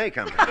bus to the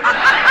Maycomb.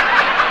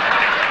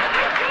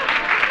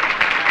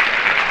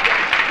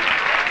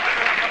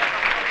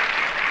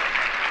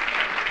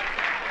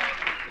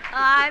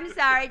 I'm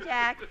sorry,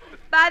 Jack.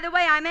 By the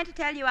way, I meant to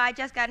tell you I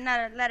just got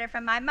another letter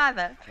from my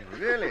mother.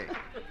 Really?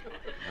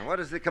 And what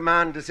does the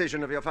command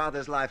decision of your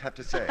father's life have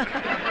to say?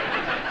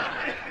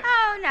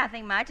 Oh,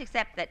 nothing much,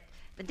 except that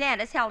the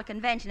dentist held a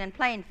convention in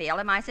Plainfield,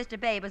 and my sister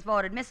Babe was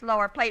voted Miss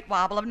Lower Plate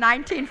Wobble of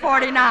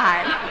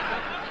 1949.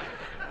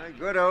 My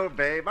good old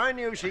Babe. I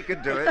knew she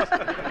could do it.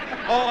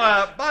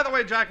 By the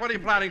way, Jack, what are you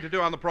planning to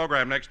do on the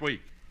program next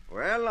week?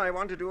 Well, I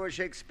want to do a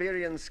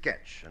Shakespearean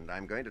sketch, and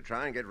I'm going to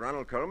try and get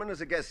Ronald Coleman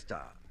as a guest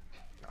star.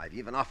 I've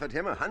even offered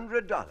him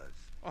 $100.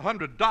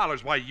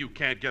 $100? Why, you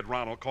can't get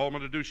Ronald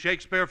Coleman to do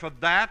Shakespeare for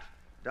that.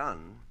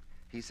 Don,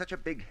 he's such a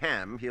big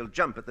ham, he'll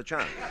jump at the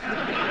chance.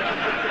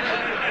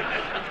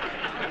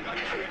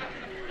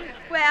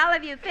 Well,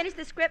 have you finished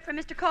the script for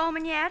Mr.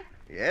 Coleman yet?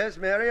 Yes,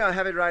 Mary, I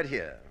have it right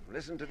here.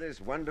 Listen to this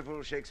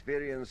wonderful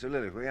Shakespearean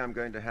soliloquy I'm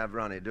going to have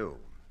Ronnie do.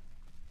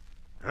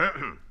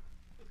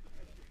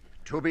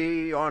 To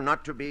be or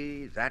not to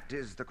be, that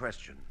is the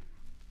question.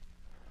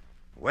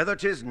 Whether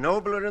 'tis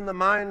nobler in the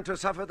mind to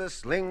suffer the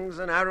slings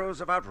and arrows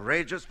of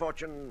outrageous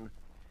fortune,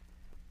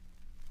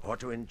 or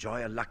to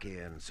enjoy a lucky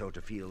and so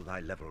to feel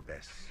thy level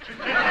best.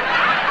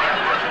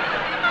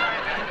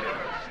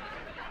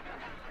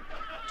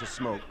 To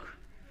smoke,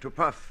 to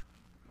puff,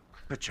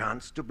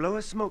 perchance to blow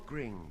a smoke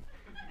ring.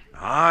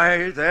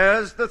 Aye,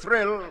 there's the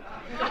thrill.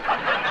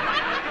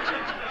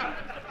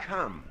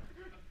 Come,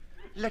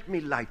 let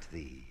me light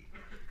thee.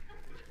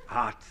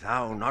 Art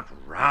thou not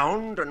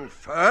round and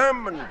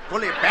firm and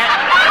fully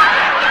backed?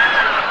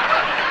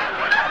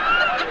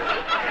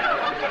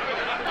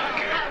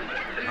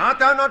 Art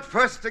thou not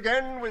first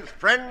again with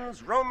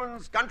friends,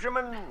 Romans,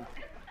 countrymen?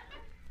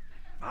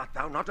 Art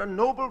thou not a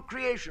noble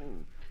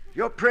creation?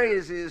 Your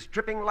praise is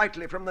tripping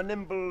lightly from the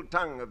nimble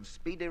tongue of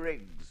speedy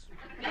rigs.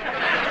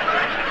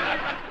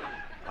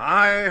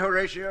 Aye,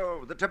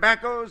 Horatio, the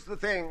tobacco's the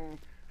thing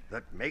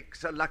that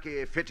makes a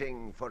lucky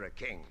fitting for a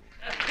king.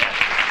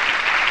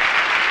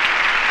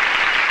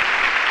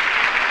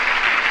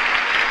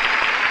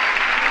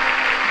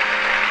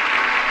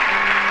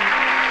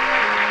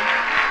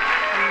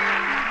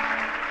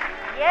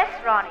 Yes,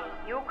 Ronnie,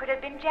 you could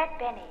have been Jack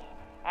Benny.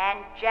 And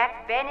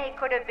Jack Benny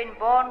could have been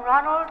born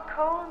Ronald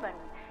Coleman.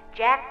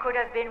 Jack could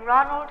have been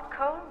Ronald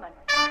Coleman.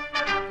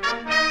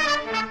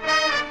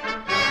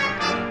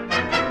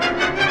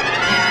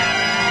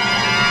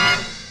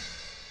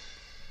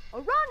 Oh,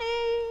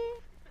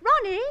 Ronnie!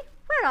 Ronnie,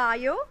 where are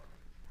you?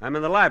 I'm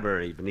in the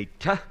library,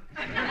 Benita.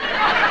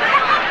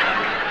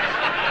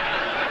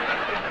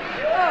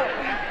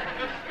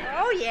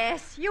 Oh,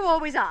 yes, you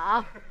always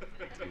are.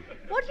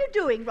 What are you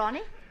doing,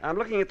 Ronnie? I'm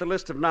looking at the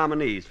list of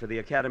nominees for the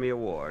Academy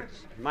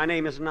Awards. My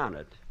name isn't on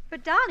it.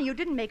 But, darling, you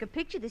didn't make a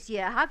picture this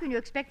year. How can you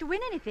expect to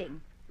win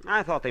anything?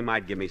 I thought they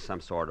might give me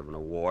some sort of an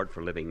award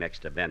for living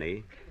next to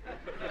Benny.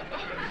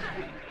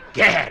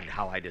 Gad,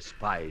 how I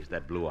despise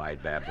that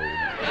blue-eyed baboon.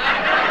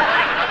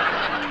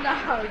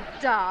 No,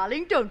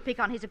 darling, don't pick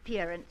on his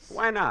appearance.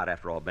 Why not?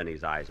 After all,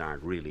 Benny's eyes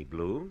aren't really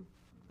blue.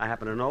 I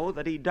happen to know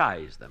that he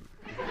dyes them.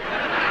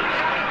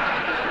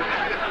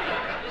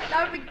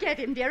 Don't forget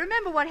him, dear.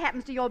 Remember what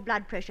happens to your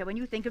blood pressure when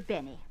you think of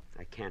Benny.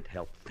 I can't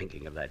help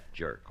thinking of that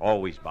jerk,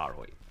 always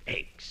borrowing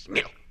eggs,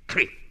 milk,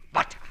 cream,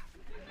 butter.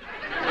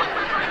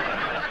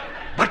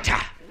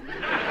 Butter!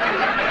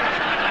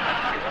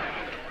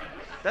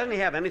 Doesn't he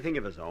have anything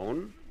of his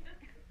own?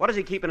 What does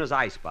he keep in his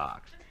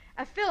icebox?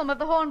 A film of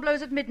The Horn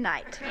Blows at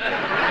Midnight. Oh,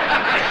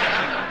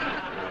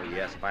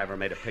 yes, if I ever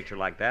made a picture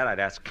like that, I'd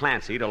ask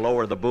Clancy to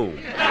lower the boom.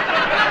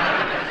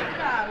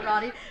 Oh,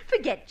 Ronnie,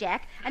 forget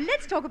Jack, and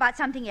let's talk about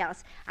something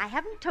else. I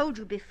haven't told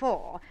you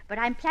before, but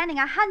I'm planning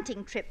a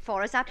hunting trip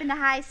for us up in the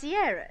High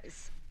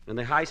Sierras. In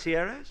the High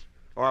Sierras?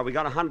 Or are we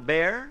going to hunt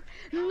bear?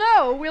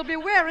 No, we'll be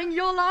wearing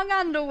your long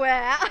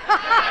underwear.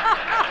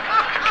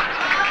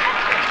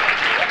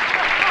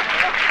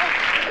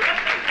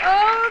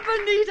 Oh,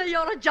 Benita,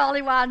 you're a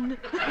jolly one.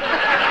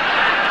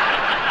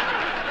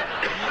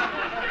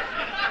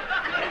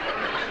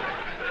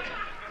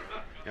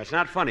 That's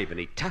not funny,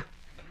 Benita.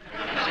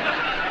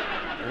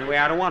 Anyway,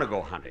 I don't want to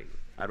go hunting.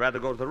 I'd rather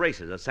go to the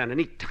races at Santa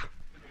Anita.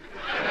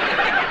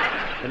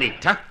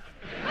 Benita.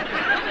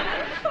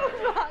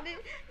 Oh, Ronnie,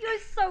 you're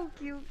so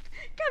cute.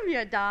 Come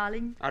here,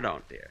 darling. Oh,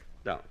 don't, dear.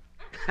 Don't.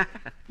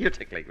 You're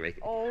tickling me.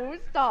 Oh,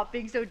 stop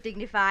being so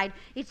dignified.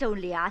 It's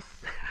only us.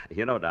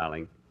 You know,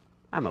 darling,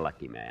 I'm a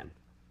lucky man,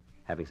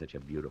 having such a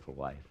beautiful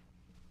wife.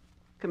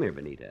 Come here,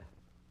 Benita.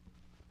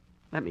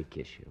 Let me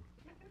kiss you.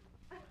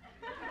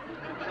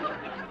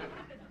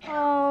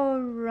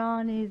 Oh,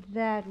 Ronnie,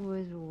 that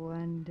was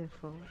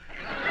wonderful.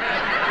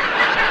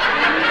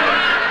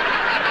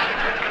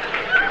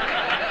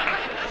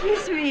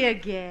 Kiss me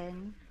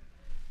again.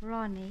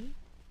 Ronnie,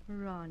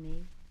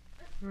 Ronnie,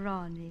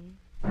 Ronnie.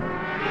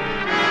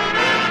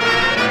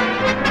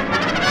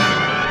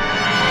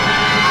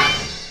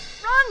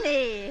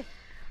 Ronnie!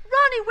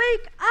 Ronnie,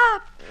 wake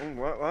up!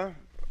 What?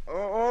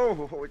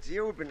 Oh, it's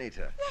you,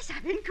 Benita. Yes,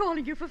 I've been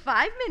calling you for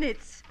 5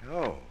 minutes.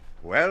 Oh,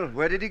 well,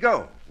 where did he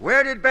go?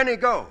 Where did Benny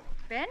go?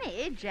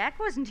 Benny, Jack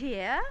wasn't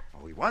here.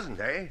 Oh, he wasn't,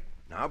 eh?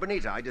 Now,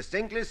 Benita, I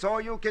distinctly saw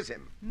you kiss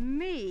him.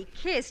 Me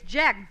kiss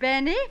Jack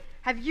Benny?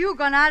 Have you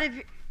gone out of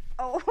your...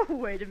 Oh,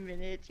 wait a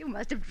minute. You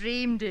must have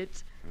dreamed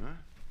it. Huh?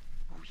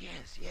 Oh,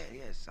 yes.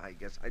 I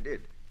guess I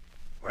did.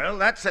 Well,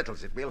 that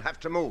settles it. We'll have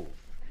to move.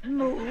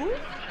 Move?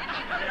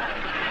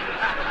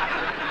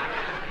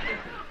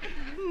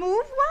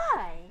 Move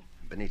why?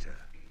 Benita,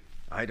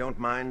 I don't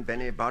mind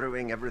Benny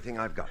borrowing everything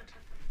I've got.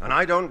 And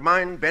I don't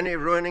mind Benny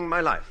ruining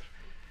my life.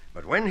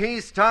 But when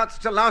he starts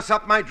to louse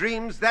up my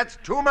dreams, that's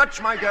too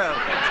much, my girl.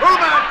 Too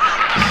much!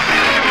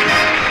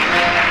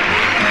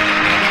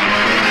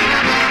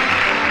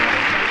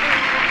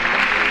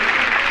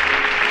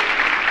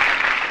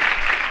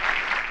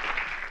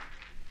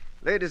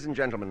 Ladies and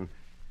gentlemen,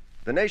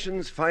 the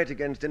nation's fight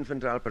against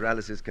infantile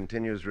paralysis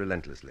continues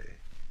relentlessly.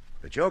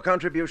 But your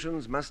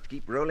contributions must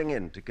keep rolling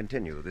in to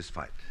continue this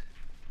fight.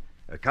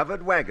 A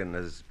covered wagon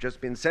has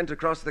just been sent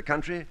across the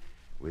country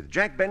with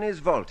Jack Benny's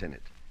vault in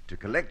it to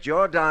collect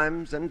your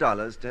dimes and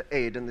dollars to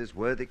aid in this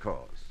worthy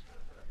cause.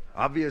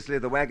 Obviously,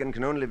 the wagon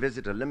can only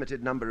visit a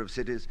limited number of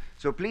cities,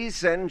 so please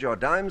send your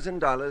dimes and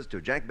dollars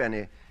to Jack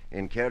Benny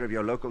in care of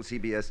your local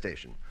CBS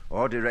station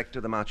or direct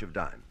to the March of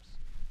Dimes.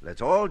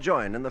 Let's all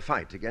join in the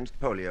fight against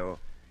polio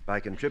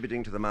by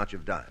contributing to the March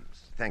of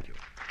Dimes. Thank you.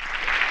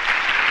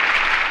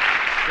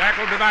 Jack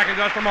will be back in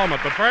just a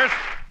moment, but first...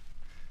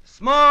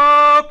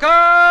 Smoke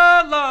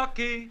a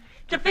lucky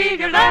to feel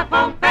your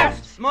level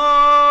best.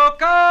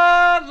 Smoke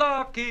a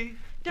lucky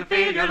to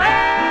feel your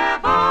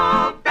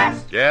level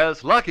best.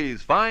 Yes,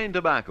 Lucky's fine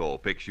tobacco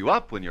picks you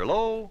up when you're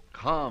low,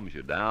 calms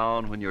you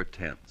down when you're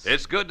tense.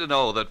 It's good to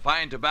know that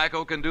fine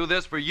tobacco can do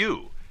this for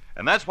you.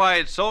 And that's why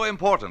it's so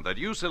important that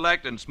you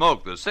select and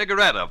smoke the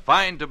cigarette of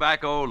fine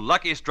tobacco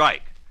Lucky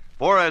Strike.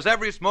 For as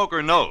every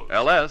smoker knows,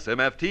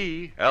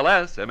 LSMFT,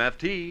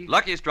 LSMFT.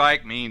 Lucky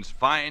Strike means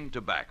fine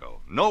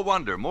tobacco. No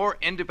wonder more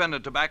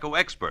independent tobacco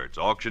experts,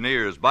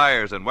 auctioneers,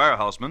 buyers, and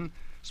warehousemen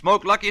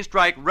smoke Lucky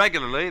Strike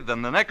regularly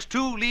than the next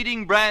two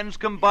leading brands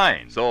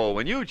combined. So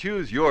when you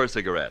choose your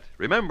cigarette,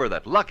 remember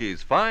that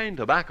Lucky's fine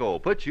tobacco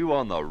puts you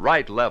on the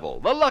right level,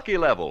 the lucky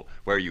level,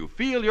 where you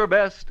feel your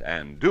best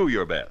and do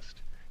your best.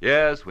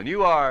 Yes, when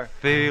you are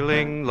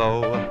feeling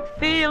low,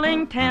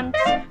 feeling tense,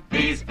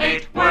 these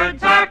 8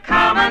 words are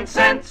common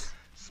sense.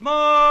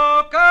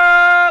 Smoke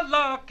a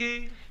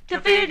lucky to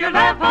feel your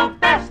level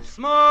best.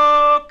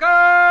 Smoke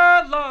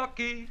a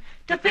lucky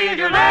to feel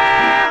your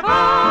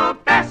level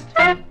best.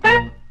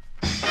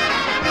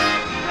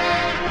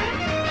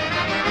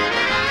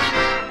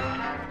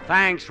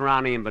 Thanks,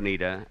 Ronnie and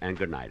Benita, and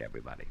good night,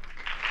 everybody.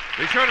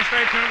 Be sure to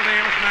stay tuned to the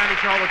Amos and Andy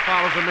Show, which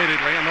follows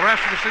immediately, and the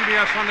rest of the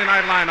CBS Sunday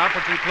night lineup,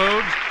 which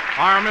includes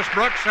our Miss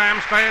Brooks, Sam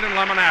Spade, and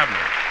Lemon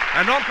Abner.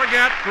 And don't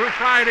forget, through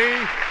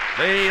Friday,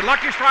 the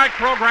Lucky Strike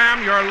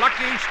program, Your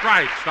Lucky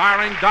Strike,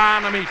 starring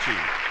Don Amici.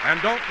 And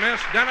don't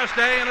miss Dennis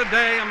Day and a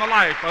Day in the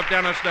Life of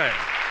Dennis Day.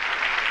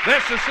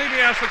 This is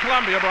CBS, the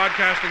Columbia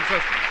Broadcasting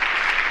System.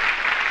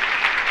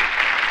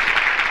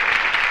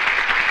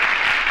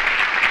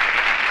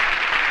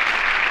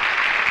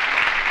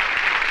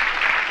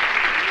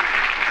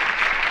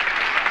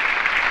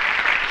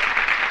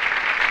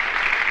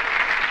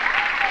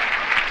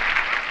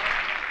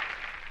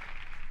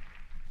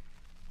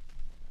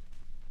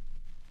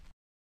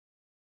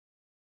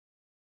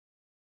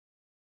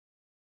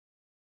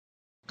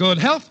 Good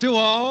health to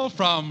all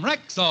from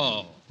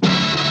Rexall.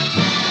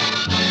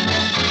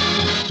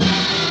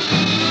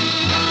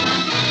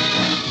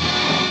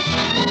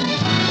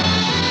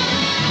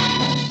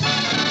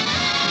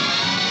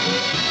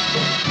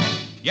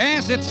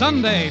 Yes, it's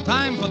Sunday,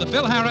 time for the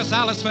Phil Harris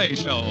Alice Faye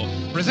Show,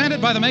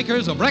 presented by the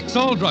makers of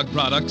Rexall Drug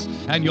Products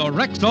and your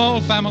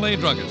Rexall family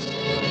druggist.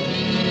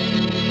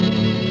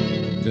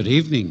 Good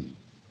evening.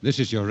 This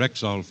is your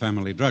Rexall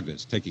family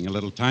druggist, taking a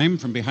little time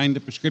from behind the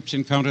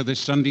prescription counter this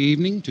Sunday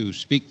evening to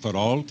speak for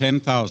all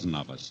 10,000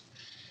 of us.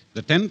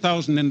 the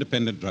 10,000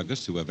 independent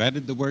druggists who have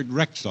added the word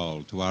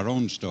Rexall to our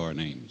own store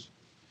names.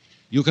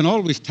 You can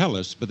always tell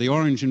us by the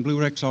orange and blue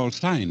Rexall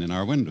sign in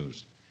our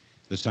windows.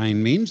 The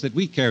sign means that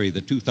we carry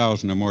the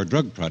 2,000 or more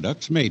drug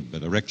products made by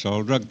the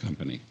Rexall Drug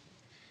Company.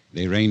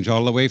 They range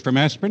all the way from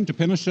aspirin to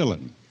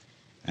penicillin,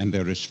 and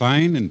they're as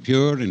fine and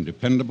pure and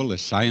dependable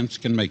as science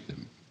can make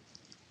them.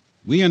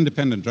 We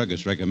independent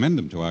druggists recommend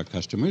them to our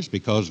customers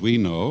because we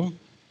know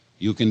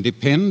you can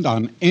depend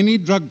on any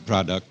drug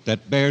product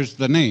that bears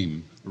the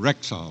name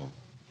Rexall.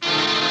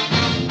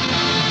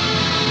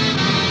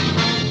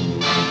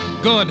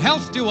 Good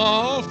health to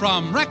all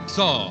from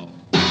Rexall.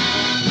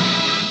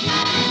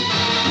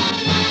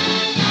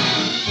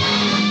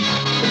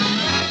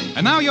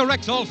 And now your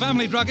Rexall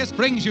family druggist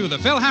brings you the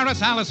Phil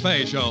Harris Alice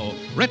Faye Show,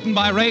 written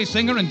by Ray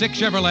Singer and Dick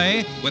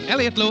Chevrolet, with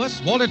Elliot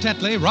Lewis, Walter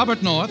Tetley,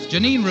 Robert North,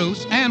 Janine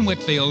Roos, Ann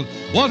Whitfield,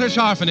 Walter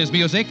Scharf in his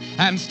music,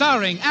 and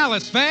starring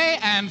Alice Faye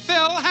and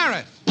Phil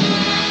Harris.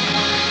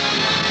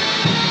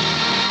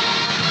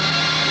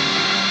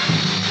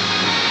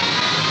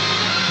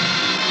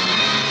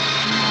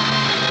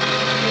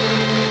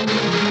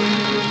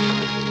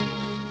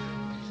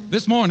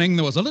 This morning,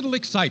 there was a little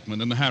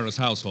excitement in the Harris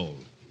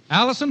household.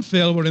 Alice and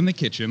Phil were in the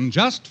kitchen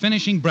just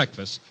finishing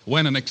breakfast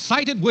when an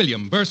excited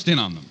William burst in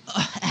on them.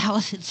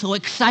 Alice, it's so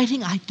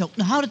exciting, I don't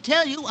know how to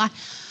tell you.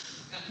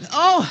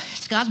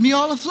 It's got me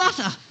all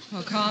aflutter.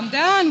 Well, calm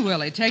down,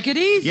 Willie. Take it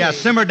easy. Yeah,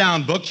 simmer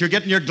down, Books. You're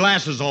getting your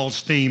glasses all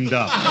steamed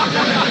up.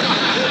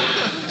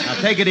 Now,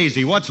 take it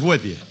easy. What's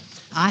with you?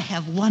 I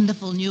have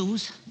wonderful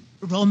news.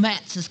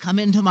 Romance has come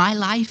into my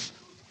life.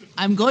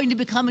 I'm going to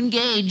become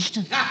engaged.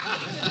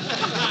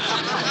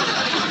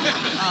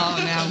 Oh,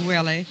 now,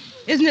 Willie,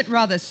 isn't it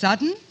rather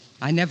sudden?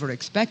 I never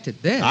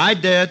expected this. I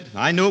did.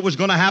 I knew it was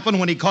going to happen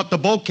when he caught the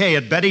bouquet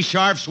at Betty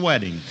Sharp's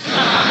wedding.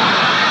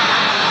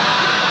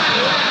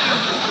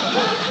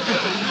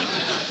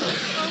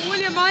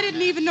 William, I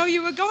didn't even know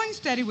you were going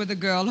steady with a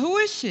girl. Who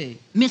is she?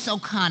 Miss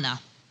O'Connor.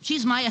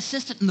 She's my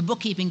assistant in the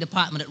bookkeeping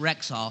department at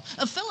Rexall.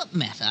 Philip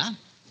met her.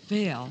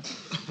 Phil?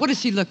 What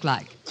does she look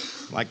like?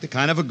 Like the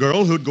kind of a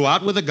girl who'd go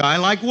out with a guy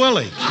like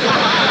Willie.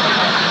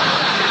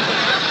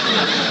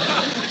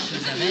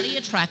 She's a very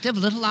attractive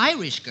little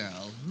Irish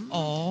girl.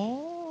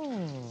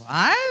 Oh,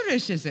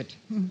 Irish, is it?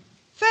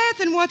 Faith,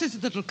 and what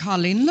does little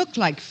Colleen look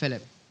like,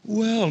 Philip?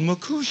 Well,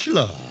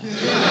 Makushla.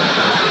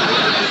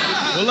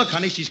 Well, look,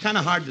 honey, she's kind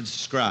of hard to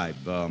describe.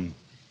 Do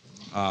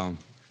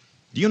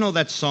you know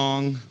that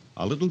song,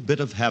 A Little Bit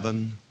of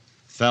Heaven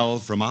Fell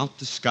From Out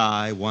the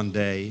Sky One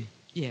Day?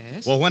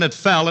 Yes. Well, when it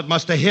fell, it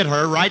must have hit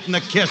her right in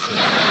the kisses.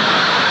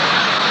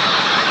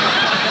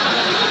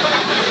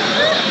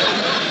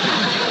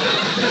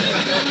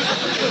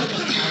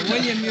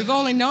 William, you've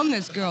only known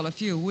this girl a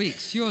few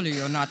weeks. Surely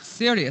you're not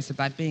serious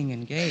about being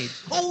engaged.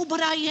 Oh, but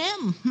I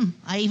am.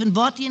 I even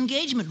bought the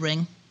engagement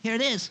ring. Here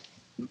it is.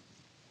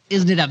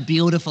 Isn't it a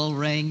beautiful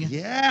ring?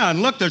 Yeah,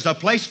 and look, there's a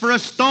place for a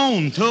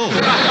stone, too.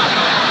 It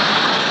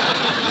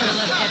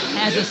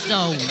has a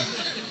stone.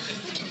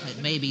 It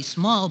may be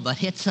small,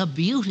 but it's a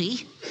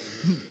beauty.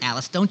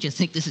 Alice, don't you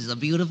think this is a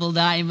beautiful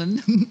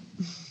diamond?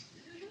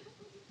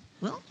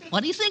 Well,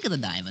 what do you think of the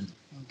diamond?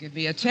 Well, give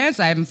me a chance.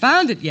 I haven't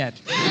found it yet.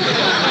 Do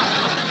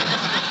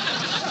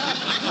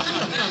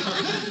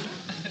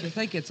you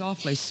think it's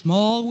awfully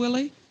small,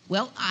 Willie?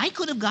 Well, I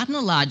could have gotten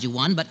a larger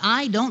one, but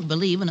I don't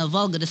believe in a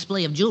vulgar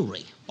display of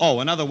jewelry.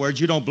 Oh, in other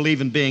words, you don't believe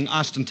in being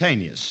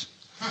ostentatious.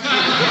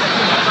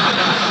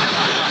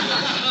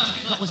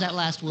 What was that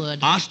last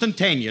word?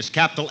 Ostentatious,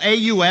 capital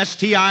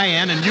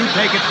A-U-S-T-I-N, and you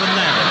take it from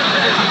there.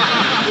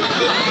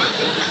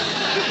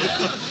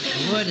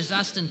 The word is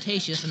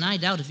ostentatious, and I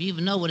doubt if you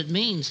even know what it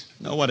means.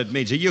 Know what it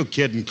means? Are you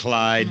kidding,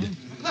 Clyde?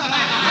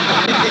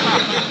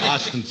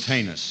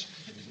 Ostentatious.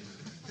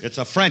 It's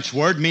a French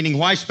word meaning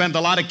why spend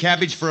a lot of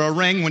cabbage for a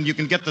ring when you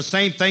can get the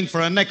same thing for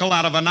a nickel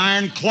out of an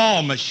iron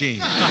claw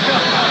machine?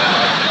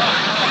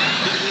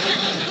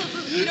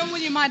 You know,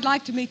 William, I'd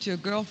like to meet your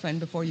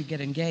girlfriend before you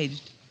get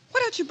engaged. Why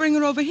don't you bring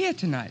her over here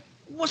tonight?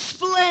 Well,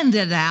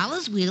 splendid,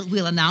 Alice.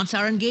 We'll announce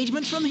our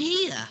engagement from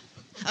here.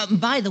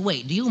 By the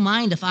way, do you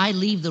mind if I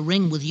leave the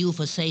ring with you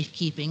for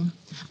safekeeping?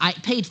 I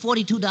paid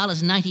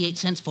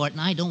 $42.98 for it,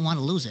 and I don't want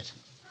to lose it.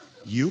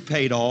 You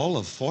paid all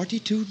of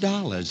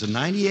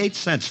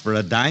 $42.98 for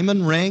a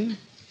diamond ring?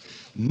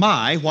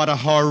 My, what a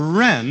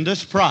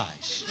horrendous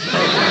price.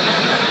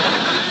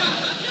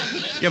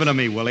 Give it to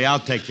me, Willie. I'll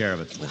take care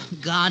of it for you.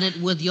 Guard it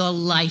with your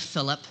life,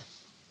 Philip.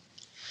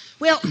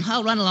 Well,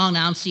 I'll run along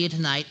now and see you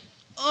tonight.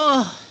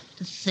 Oh,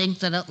 to think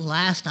that at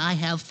last I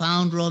have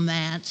found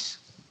romance.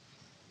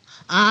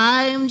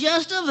 I'm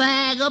just a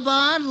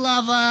vagabond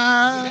lover.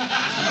 And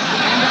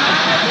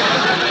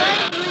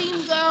I'm a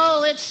dream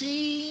girl, it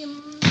seems.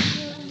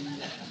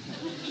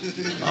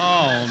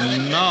 Oh,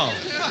 no.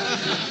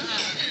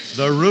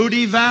 The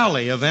Rudy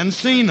Valley of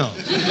Encino.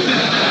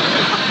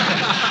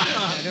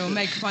 Don't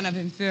make fun of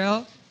him,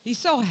 Phil. He's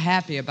so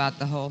happy about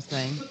the whole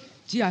thing.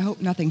 Gee, I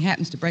hope nothing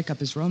happens to break up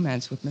his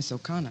romance with Miss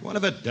O'Connor. What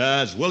if it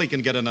does? Willie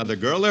can get another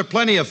girl. There are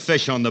plenty of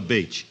fish on the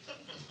beach.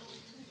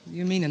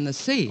 You mean in the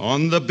sea?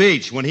 On the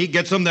beach. When he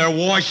gets them, they're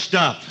washed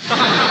up.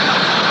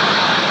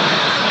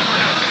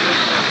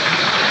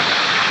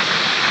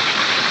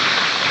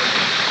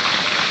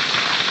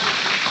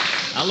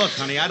 Now, look,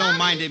 honey, I don't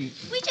mind him.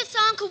 We just saw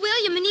Uncle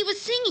William and he was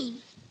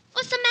singing.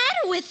 What's the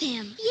matter with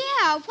him?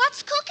 Yeah,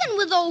 what's cooking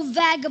with old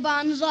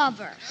vagabond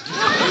lover?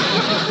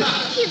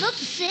 He looks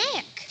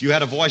sick. If you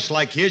had a voice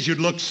like his, you'd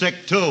look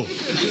sick, too.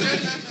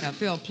 Now,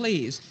 Phil,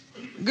 please.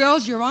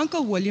 Girls, your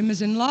Uncle William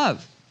is in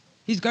love.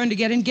 He's going to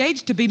get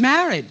engaged to be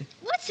married.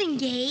 What's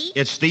engaged?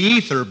 It's the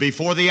ether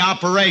before the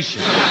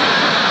operation.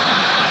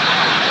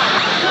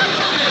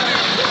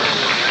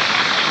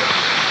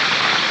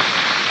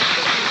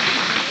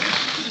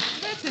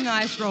 That's a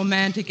nice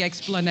romantic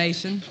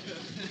explanation.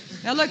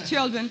 Now, look,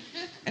 children,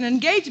 an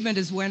engagement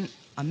is when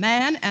a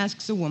man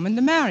asks a woman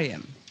to marry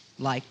him.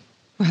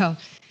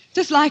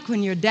 Just like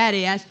when your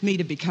daddy asked me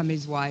to become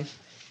his wife.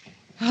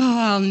 Oh,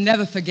 I'll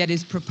never forget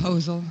his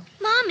proposal.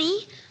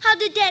 Mommy, how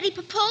did Daddy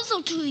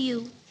proposal to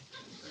you?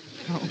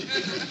 Oh.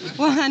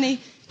 Well, honey,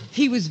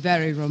 he was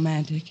very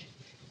romantic.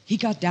 He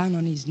got down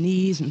on his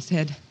knees and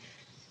said,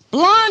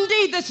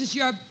 "Blondie, this is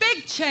your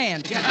big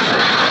chance." Can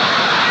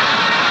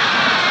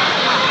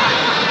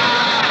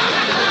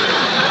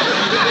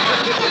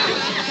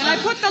I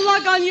put the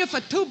lug on you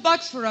for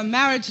 $2 for a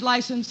marriage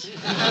license?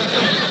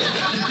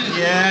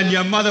 Yeah, and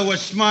your mother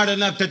was smart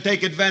enough to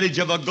take advantage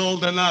of a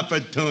golden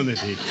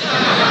opportunity.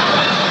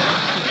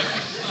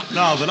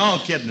 No, but all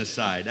kidding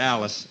aside,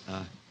 Alice,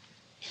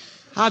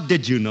 how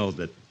did you know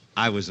that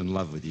I was in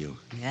love with you?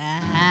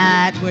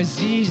 That was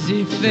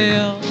easy,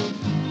 Phil.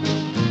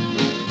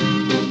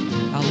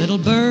 A little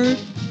bird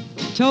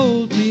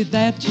told me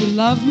that you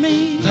love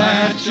me.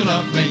 That you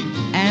love me.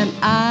 And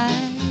I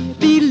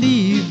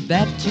believe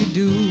that you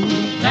do.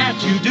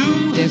 That you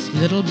do. This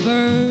little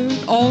bird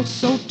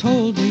also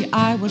told me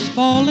I was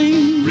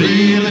falling.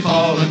 Really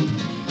falling.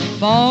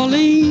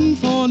 Falling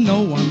for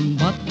no one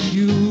but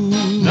you.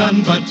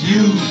 None but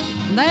you.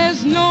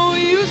 There's no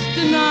use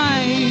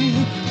denying,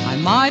 I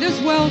might as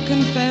well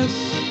confess.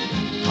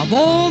 Of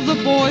all the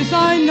boys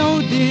I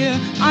know, dear,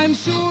 I'm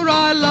sure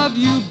I love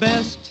you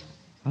best.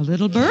 A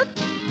little bird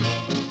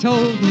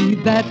told me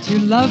that you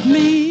love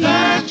me.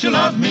 That you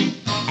love me.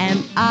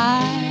 And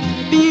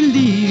I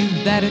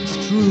believe that it's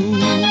true.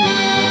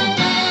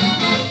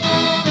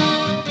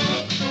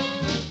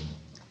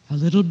 A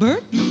little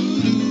bird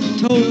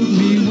told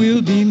me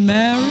we'll be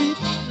married.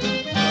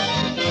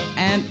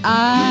 And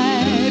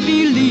I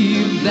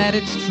believe that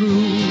it's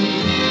true.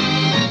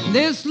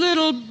 This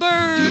little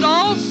bird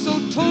also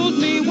told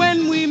me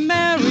when we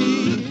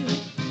marry,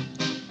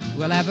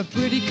 we'll have a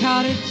pretty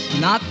cottage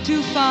not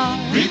too far,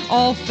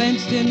 all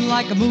fenced in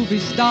like a movie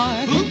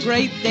star.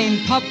 Great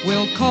Dane pup,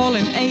 we'll call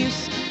him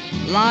Ace,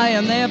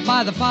 lying there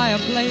by the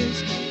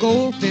fireplace.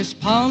 Goldfish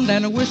pond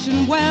and a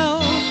wishing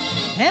well.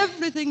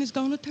 Everything is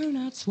gonna turn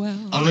out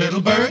swell. A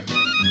little bird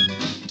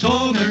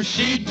told her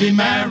she'd be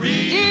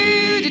married.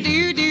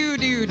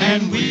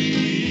 And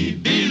we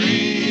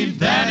believe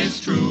that it's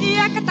true.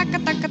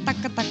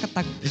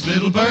 This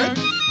little bird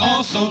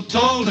also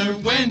told her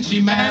when she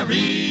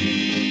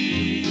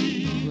married,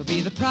 we'll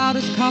be the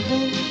proudest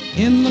couple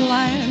in the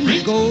land.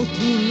 We go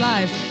through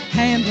life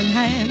hand in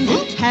hand.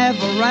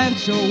 Have a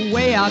rancho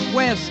way out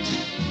west.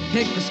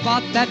 Pick the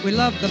spot that we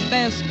love the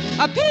best.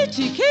 A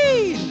peachy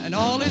keen and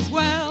all is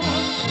well.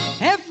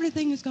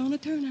 Everything is gonna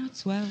turn out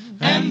swell.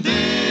 And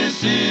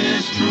this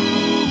is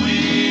true,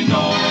 we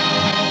know.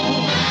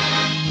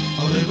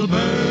 A little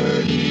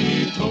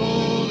birdie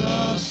told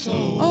us so.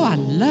 Oh, I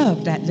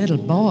love that little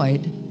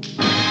Boyd.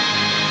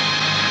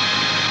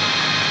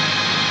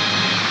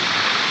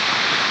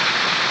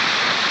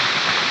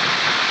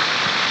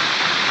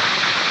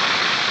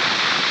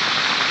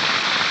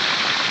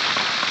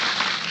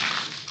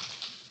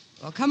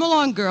 Well, come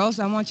along, girls.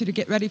 I want you to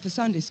get ready for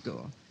Sunday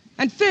school.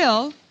 And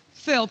Phil,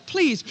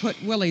 please put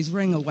Willie's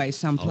ring away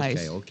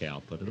someplace. Okay,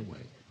 I'll put it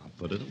away.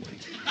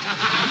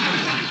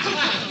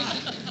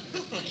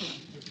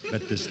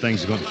 Bet this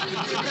thing's going to...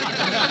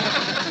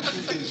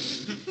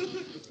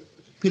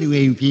 Put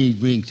away his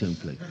ring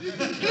someplace.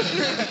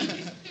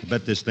 I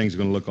bet this thing's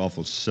going to look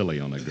awful silly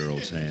on a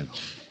girl's hand.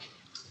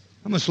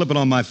 I'm going to slip it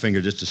on my finger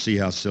just to see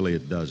how silly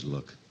it does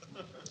look.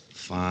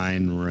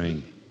 Fine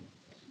ring.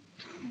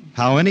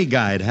 How any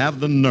guy'd have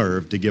the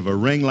nerve to give a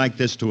ring like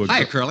this to a girl.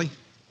 Hiya, Curly.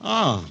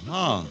 Oh.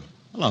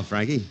 Hello,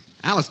 Frankie.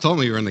 Alice told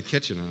me you were in the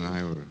kitchen, and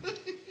I...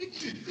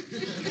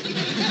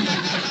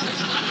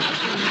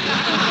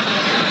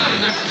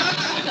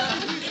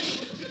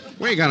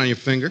 What you got on your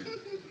finger?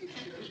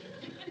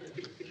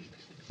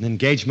 An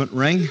engagement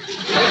ring?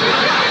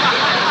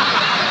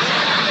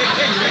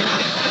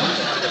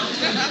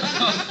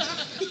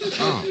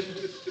 Oh.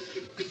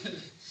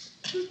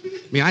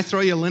 May I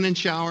throw you a linen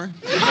shower?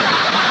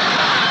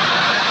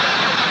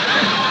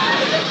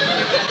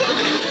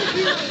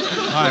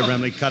 All right,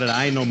 Remley, cut it out.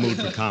 I ain't no mood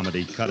for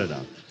comedy. Cut it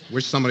out.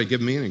 Wish somebody give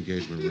me an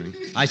engagement ring.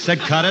 I said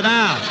cut it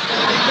out.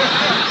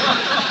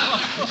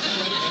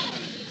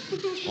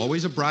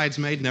 Always a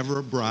bridesmaid, never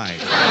a bride.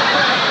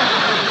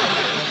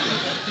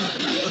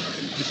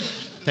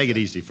 Take it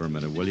easy for a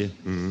minute, will you?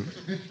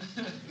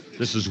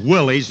 This is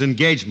Willie's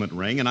engagement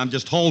ring, and I'm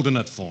just holding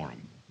it for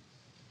him.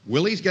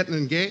 Willie's getting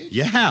engaged?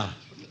 Yeah.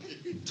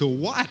 To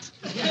what?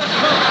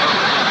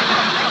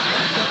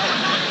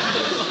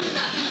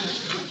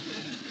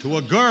 To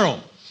a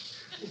girl.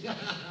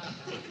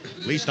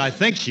 At least I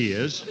think she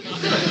is.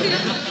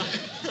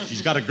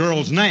 She's got a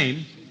girl's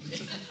name.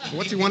 So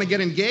what's he want to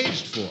get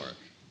engaged for?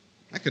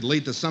 That could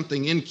lead to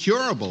something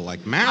incurable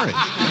like marriage.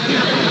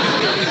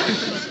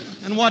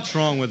 And what's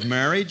wrong with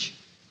marriage?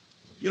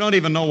 You don't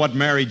even know what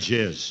marriage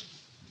is.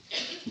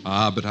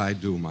 Ah, but I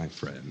do, my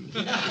friend.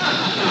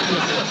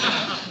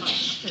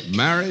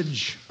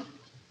 Marriage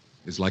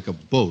is like a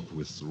boat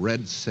with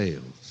red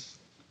sails.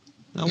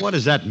 Now, what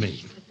does that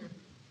mean?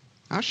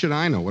 How should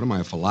I know? What am I,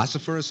 a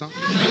philosopher or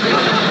something?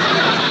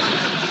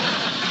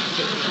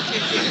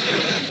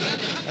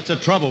 That's the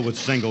trouble with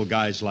single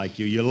guys like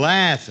you. You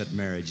laugh at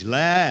marriage.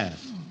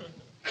 Laugh.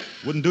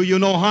 Wouldn't do you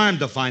no harm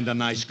to find a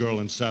nice girl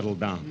and settle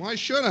down. Why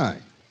should I?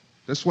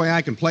 This way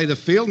I can play the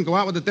field and go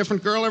out with a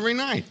different girl every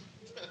night.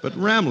 But,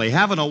 Remley,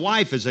 having a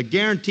wife is a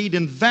guaranteed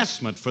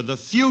investment for the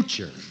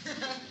future.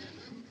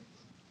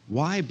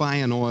 Why buy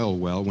an oil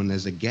well when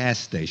there's a gas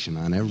station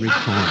on every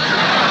corner?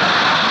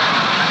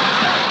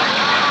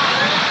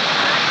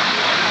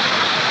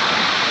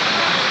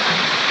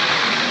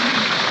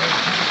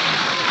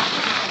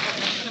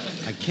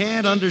 I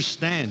can't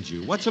understand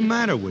you. What's the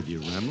matter with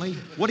you, Remley?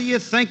 What are you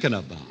thinking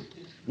about?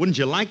 Wouldn't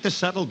you like to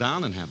settle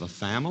down and have a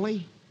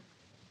family?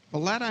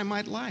 Well, that I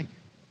might like.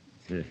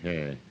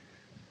 I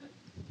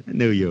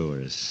knew you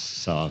were a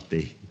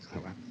softy.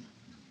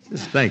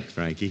 Just think,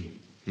 Frankie.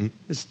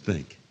 Just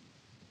think.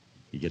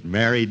 You get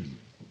married,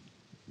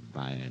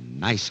 buy a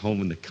nice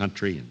home in the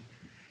country, and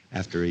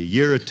after a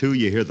year or two,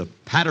 you hear the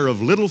patter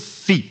of little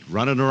feet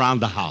running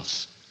around the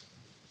house.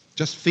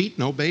 Just feet,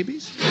 no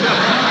babies?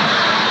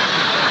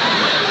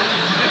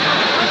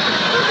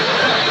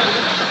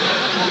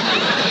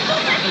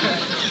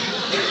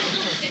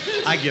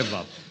 I give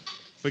up.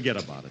 Forget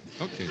about it.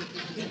 Okay.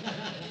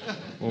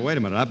 Well, wait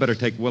a minute. I better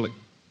take Willie.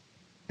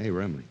 Hey,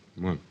 Remley.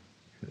 Come on.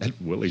 That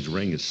Willie's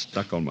ring is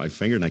stuck on my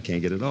finger, and I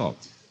can't get it off.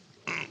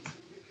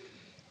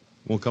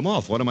 Won't come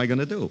off. What am I going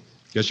to do?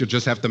 Guess you'll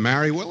just have to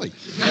marry Willie.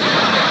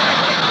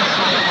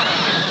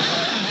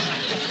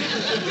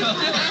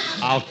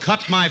 I'll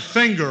cut my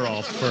finger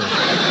off first.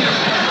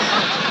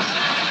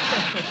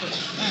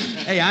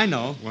 Hey, I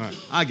know. What?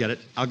 I'll get it.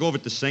 I'll go over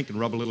to the sink and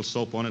rub a little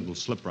soap on it, and it'll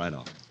slip right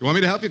off. You want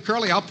me to help you,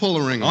 Curly? I'll pull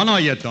the ring off. Oh, no,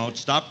 you don't.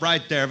 Stop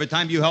right there. Every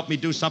time you help me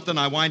do something,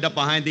 I wind up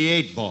behind the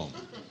 8-ball.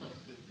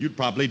 You'd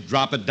probably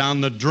drop it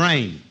down the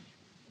drain.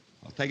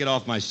 I'll take it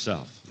off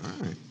myself. All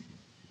right.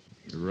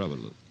 You rub it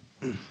a little.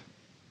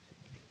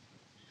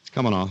 It's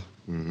coming off.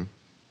 Mm-hmm.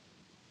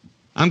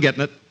 I'm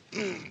getting it.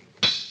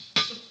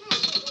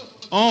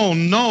 Oh,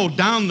 no,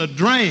 down the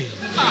drain.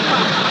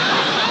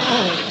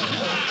 Oh.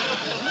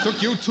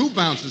 Took you 2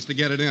 bounces to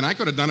get it in. I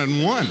could have done it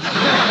in 1.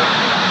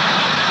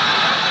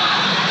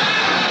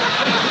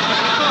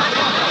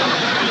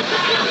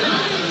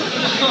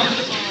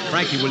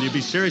 Frankie, will you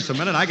be serious a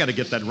minute? I got to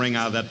get that ring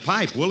out of that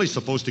pipe. Willie's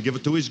supposed to give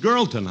it to his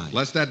girl tonight.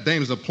 Unless that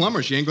dame's a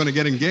plumber, she ain't going to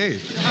get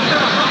engaged. You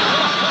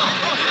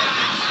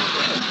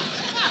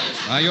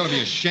ought to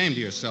be ashamed of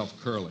yourself,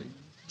 Curly.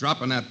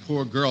 Dropping that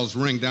poor girl's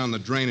ring down the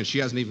drain and she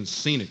hasn't even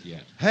seen it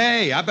yet.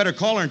 Hey, I better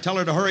call her and tell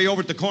her to hurry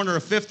over at the corner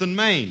of 5th and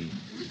Main.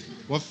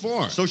 What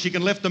for? So she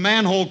can lift the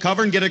manhole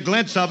cover and get a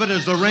glimpse of it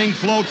as the ring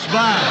floats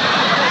by.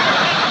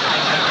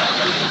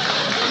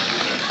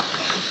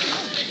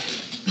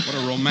 What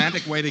a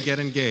romantic way to get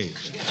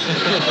engaged.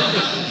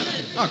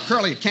 Oh,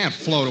 Curly, it can't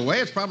float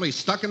away. It's probably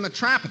stuck in the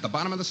trap at the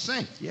bottom of the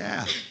sink.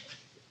 Yeah.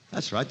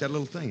 That's right, that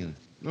little thing.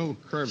 No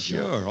curves.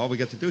 Sure, all we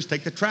got to do is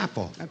take the trap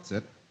off. That's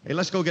it. Hey,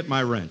 let's go get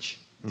my wrench.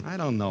 I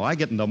don't know. I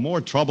get into more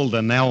trouble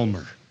than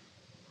Elmer.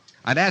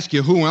 I'd ask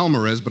you who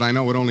Elmer is, but I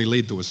know it would only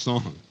lead to a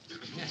song.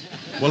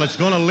 Well, it's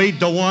going to lead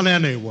to one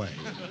anyway.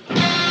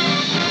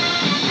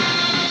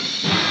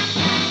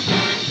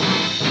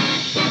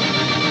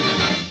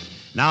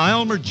 Now,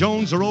 Elmer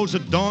Jones arose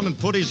at dawn and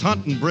put his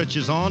hunting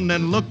breeches on,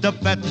 then looked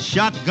up at the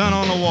shotgun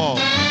on the wall.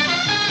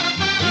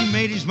 He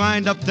made his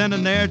mind up then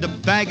and there to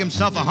bag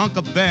himself a hunk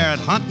of bear. At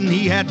hunting,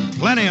 he had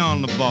plenty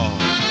on the ball.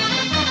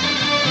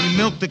 He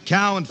milked the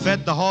cow and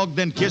fed the hog,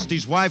 then kissed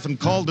his wife and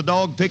called the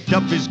dog, picked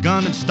up his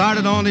gun and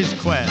started on his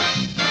quest.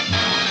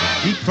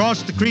 He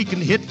crossed the creek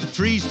and hit the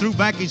trees, threw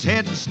back his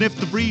head and sniffed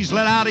the breeze,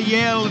 let out a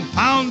yell and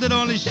pounded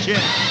on his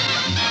chest.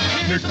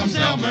 Here comes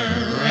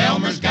Elmer,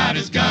 Elmer's got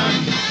his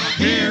gun.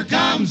 Here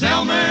comes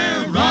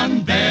Elmer,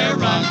 run, bear,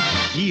 run.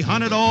 He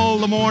hunted all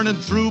the morning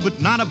through, but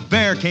not a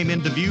bear came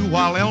into view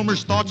while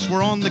Elmer's thoughts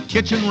were on the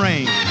kitchen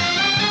range.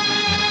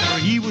 For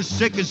he was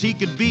sick as he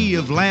could be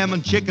of lamb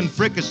and chicken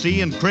fricassee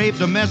and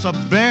craved a mess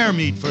of bear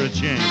meat for a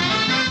change.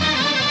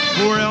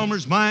 Poor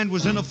Elmer's mind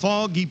was in a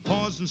fog. He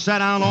paused and sat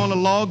down on a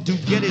log to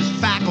get his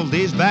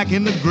faculties back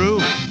in the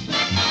groove.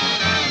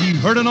 He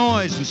heard a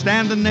noise, and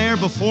standing there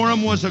before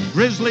him was a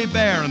grizzly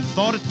bear, and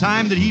thought it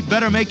time that he'd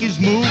better make his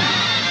move.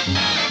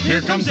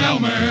 Here comes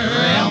Elmer,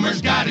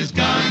 Elmer's got his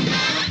gun.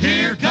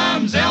 Here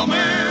comes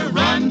Elmer,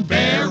 run,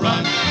 bear,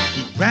 run.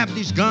 He grabbed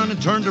his gun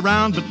and turned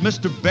around, but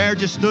Mr. Bear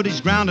just stood his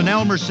ground, and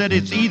Elmer said,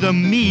 it's either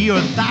me or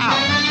thou.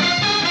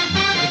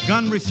 The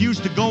gun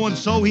refused to go, and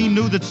so he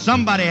knew that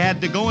somebody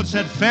had to go and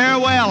said,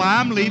 farewell,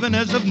 I'm leaving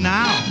as of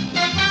now.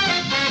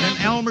 Then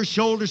Elmer's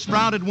shoulders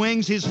sprouted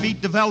wings, his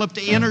feet developed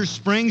inner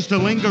springs. To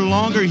linger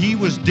longer, he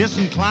was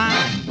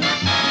disinclined.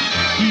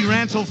 He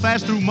ran so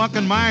fast through muck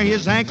and mire,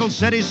 his ankles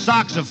set his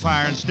socks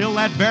afire, and still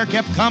that bear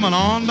kept coming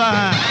on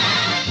behind.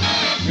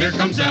 Here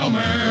comes Elmer,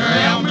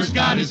 Elmer's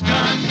got his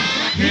gun.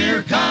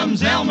 Here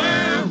comes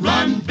Elmer,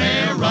 run,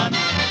 bear, run.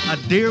 A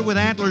deer with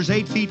antlers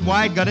 8 feet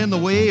wide got in the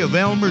way of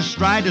Elmer's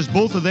stride as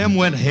both of them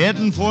went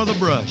heading for the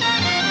brush.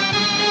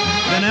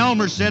 Then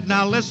Elmer said,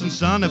 now listen,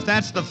 son, if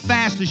that's the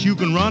fastest you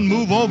can run,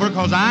 move over,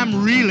 'cause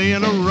I'm really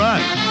in a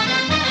rush.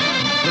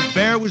 The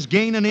bear was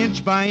gaining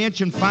inch by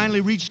inch and finally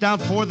reached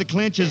out for the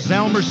clinch as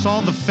Elmer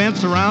saw the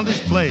fence around his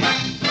place.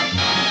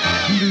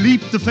 He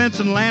leaped the fence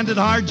and landed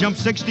hard, jumped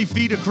 60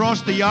 feet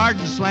across the yard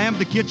and slammed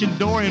the kitchen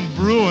door in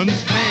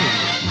Bruin's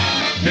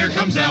face. Here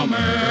comes Elmer,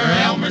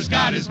 Elmer's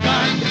got his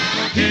gun.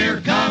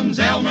 Here comes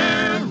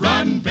Elmer,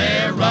 run,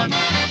 bear, run.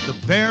 The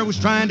bear was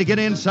trying to get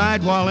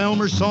inside while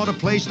Elmer sought a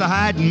place to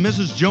hide, and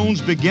Mrs.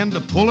 Jones began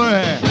to pull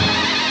her hair.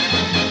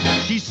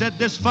 She said,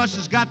 this fuss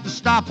has got to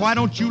stop. Why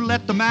don't you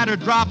let the matter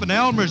drop? And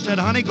Elmer said,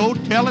 honey, go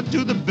tell it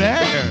to the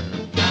bear.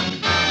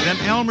 Then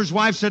Elmer's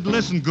wife said,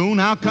 listen, goon,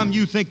 how come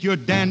you think you're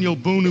Daniel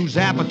Boone, whose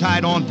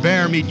appetite on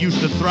bear meat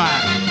used to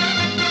thrive?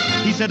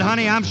 He said,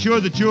 honey, I'm sure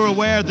that you're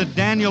aware that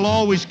Daniel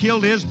always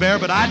killed his bear,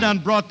 but I done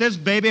brought this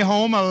baby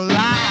home alive.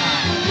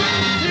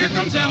 Here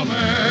comes Elmer,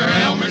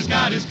 Elmer's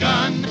got his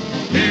gun.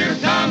 Here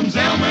comes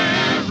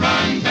Elmer,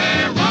 run,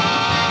 bear, run.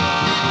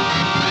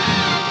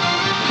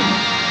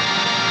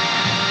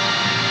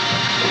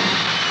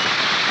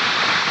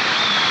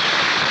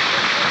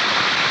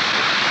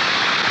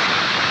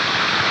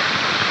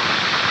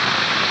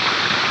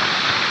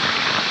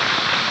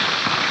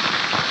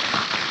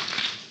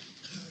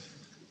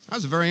 That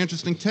was a very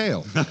interesting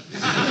tale.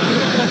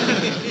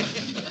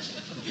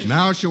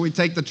 Now, shall we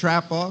take the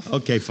trap off?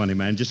 Okay, funny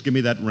man, just give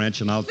me that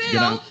wrench and I'll get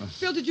out.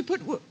 Phil, did you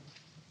put...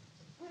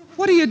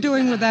 What are you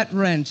doing with that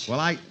wrench? Well,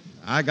 I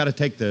got to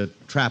take the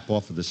trap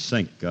off of the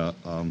sink.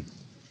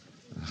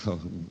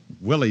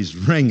 Willie's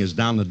ring is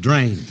down the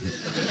drain.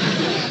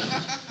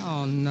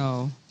 Oh,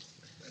 no.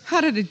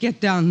 How did it get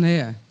down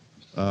there?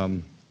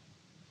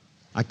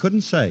 I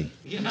couldn't say.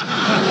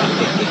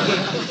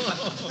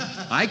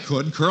 I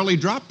could. Curly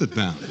dropped it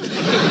down.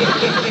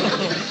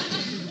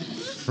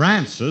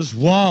 Francis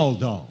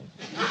Waldo.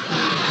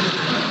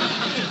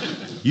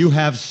 You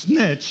have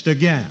snitched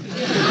again.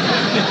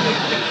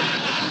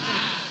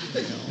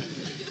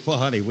 Well,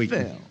 honey, we...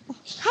 Phil,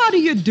 how do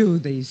you do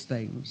these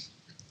things?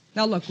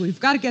 Now, look, we've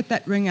got to get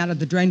that ring out of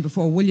the drain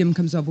before William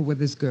comes over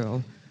with his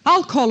girl.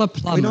 I'll call a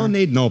plumber. We don't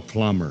need no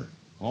plumber.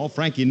 All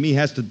Frankie and me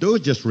has to do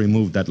is just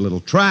remove that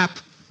little trap.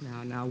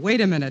 Now, wait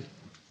a minute.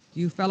 Do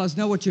you fellas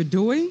know what you're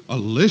doing?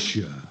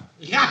 Alicia.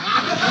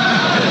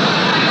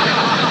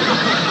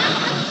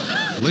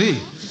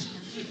 Please.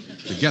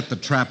 To get the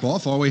trap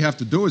off, all we have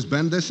to do is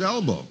bend this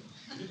elbow.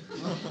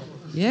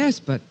 Yes,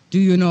 but do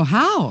you know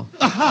how?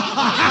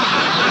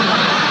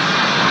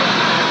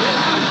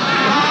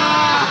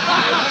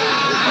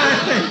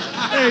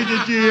 Hey,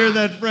 did you hear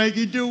that,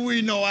 Frankie? Do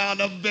we know how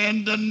to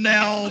bend an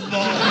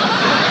elbow?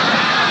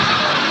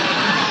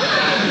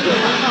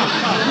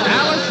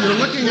 Alice, you're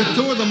looking at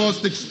two of the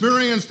most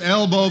experienced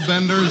elbow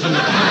benders in the...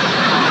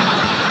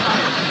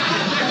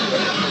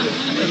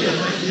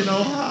 You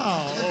know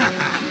how?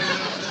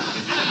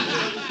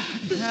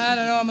 I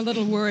don't know, I'm a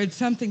little worried.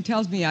 Something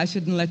tells me I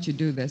shouldn't let you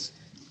do this.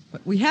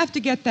 But we have to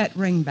get that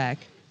ring back.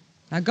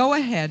 Now go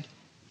ahead,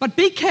 but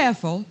be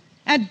careful,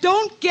 and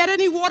don't get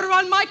any water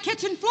on my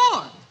kitchen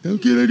floor.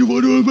 Don't get any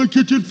water on my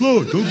kitchen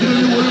floor. Don't get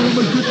any water on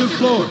my kitchen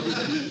floor.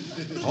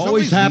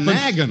 Always happens.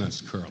 Nagging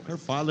us, Curly. Her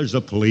father's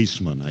a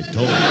policeman, I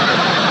told her.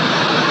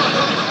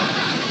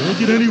 Don't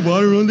get any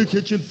water on the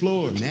kitchen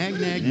floor. Nag.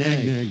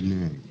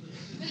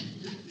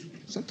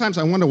 Sometimes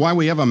I wonder why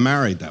we ever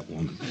married that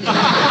woman.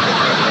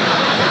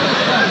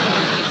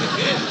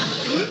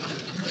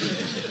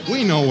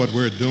 We know what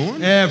we're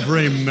doing.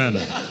 Every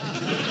minute.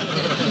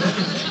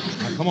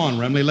 Now, come on,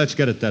 Remley, let's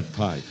get at that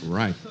pipe.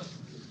 Right.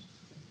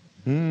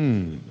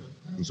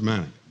 What's the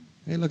matter?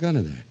 Hey, look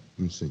under there.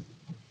 Let me see.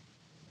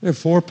 There are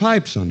 4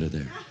 pipes under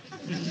there.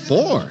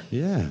 4?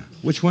 Yeah.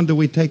 Which one do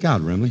we take out,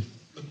 Remley?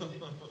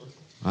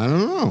 I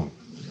don't know.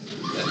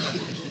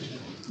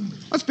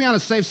 Let's be on the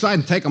safe side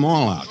and take them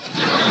all out.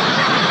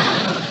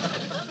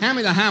 Hand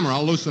me the hammer.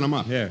 I'll loosen them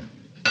up. Here.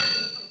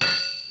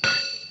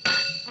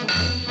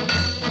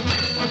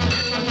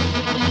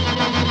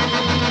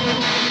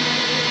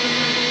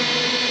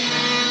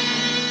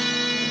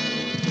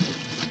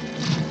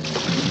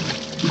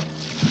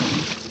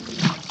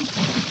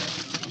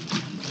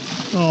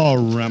 Oh,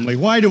 Remley,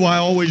 why do I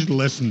always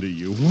listen to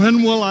you?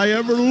 When will I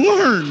ever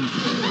learn?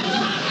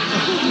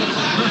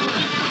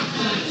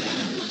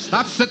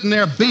 Stop sitting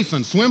there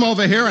beefing. Swim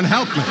over here and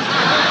help me.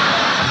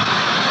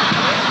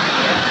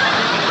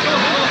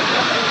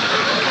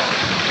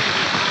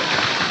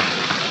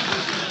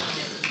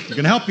 You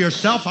can help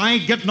yourself. I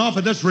ain't getting off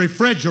of this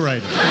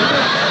refrigerator.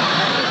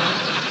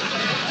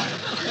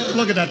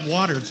 Look at that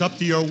water. It's up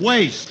to your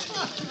waist.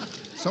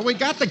 So we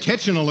got the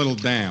kitchen a little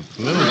damp.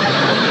 We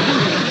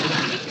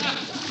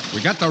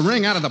got the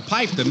ring out of the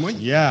pipe, didn't we?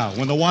 Yeah.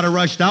 When the water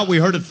rushed out, we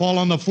heard it fall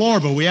on the floor,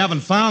 but we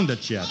haven't found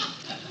it yet.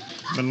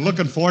 Been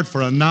looking for it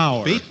for an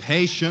hour. Be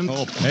patient.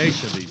 Oh,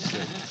 patient, he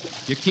said.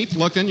 You keep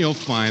looking, you'll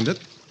find it.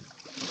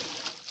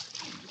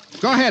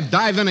 Go ahead,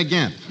 dive in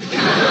again.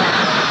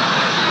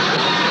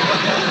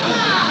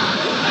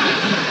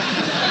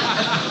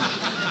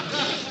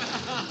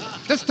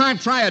 This time,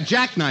 try a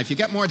jackknife. You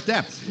get more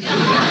depth.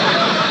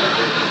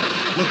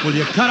 Look, will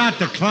you cut out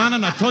the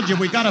clowning? I told you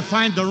we got to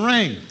find the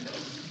ring.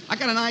 I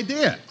got an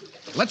idea.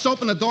 Let's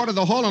open the door to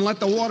the hole and let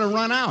the water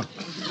run out.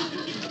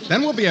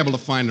 Then we'll be able to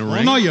find the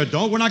ring. Oh, no, you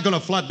don't. We're not going to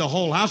flood the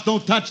whole house.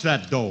 Don't touch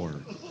that door.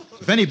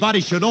 If anybody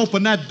should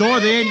open that door,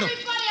 they ain't no...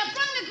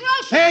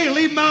 Hey,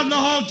 leave them out in the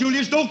hall,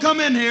 Julius. Don't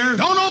come in here.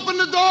 Don't open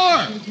the door.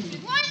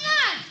 Why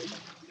not?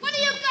 What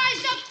are you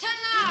guys up to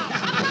now?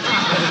 I'm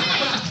coming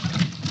in.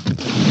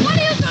 What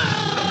are you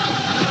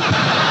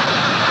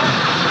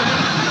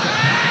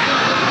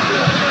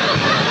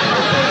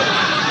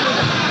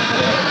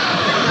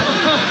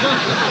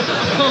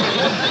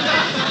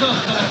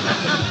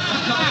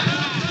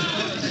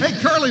Hey,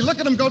 Curly, look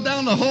at him go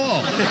down the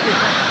hall.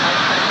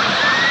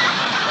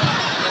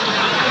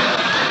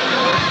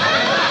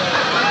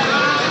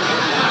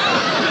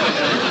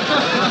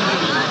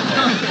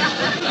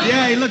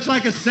 Yeah, he looks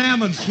like a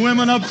salmon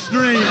swimming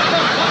upstream. Help!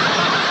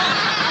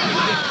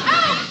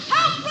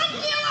 Run for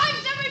your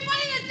lives,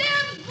 everybody! The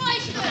dam's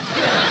busted!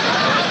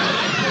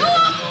 Who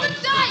opened the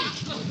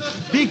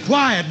dike? Be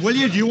quiet, will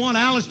you? Do you want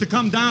Alice to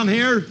come down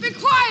here? Be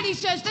quiet, he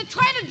says. They're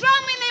trying to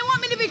drown me and they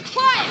want me to be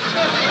quiet.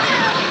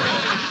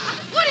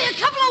 What are you, a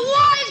couple of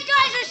wise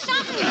guys or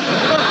something?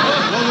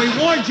 Well, we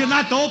warned you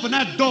not to open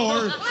that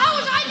door. How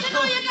was I to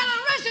know you got a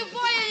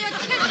reservoir in your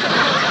kitchen?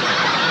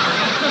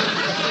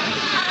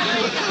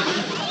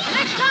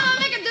 Next time I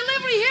make a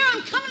delivery here,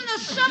 I'm coming in a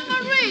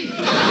submarine.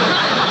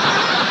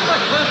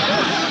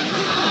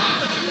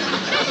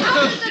 This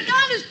house is the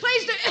darndest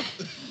place to...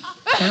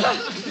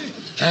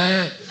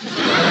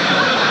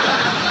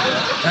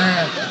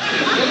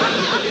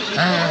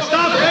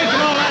 Stop making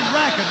all that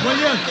racket, will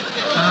you?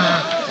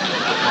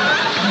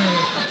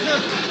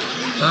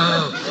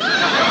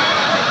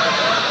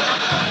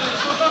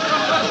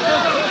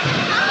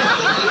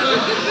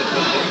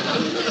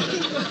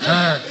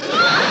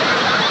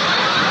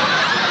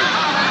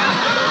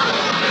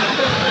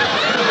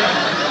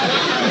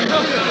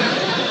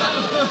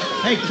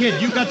 Hey,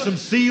 kid, you got some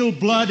seal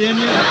blood in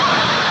you?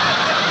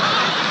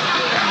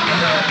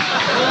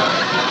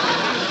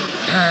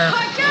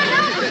 I can't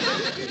help it.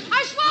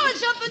 I swallowed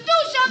something. Do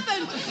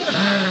something.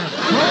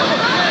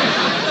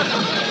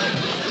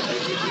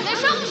 There's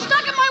something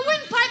stuck in my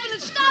windpipe and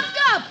it stopped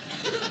up.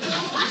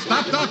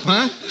 Stopped up,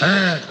 huh?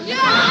 Yeah.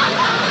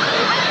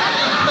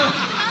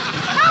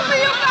 Help me,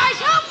 you guys.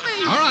 Help me.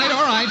 All right,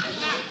 all right.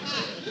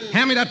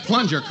 Hand me that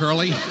plunger,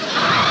 Curly.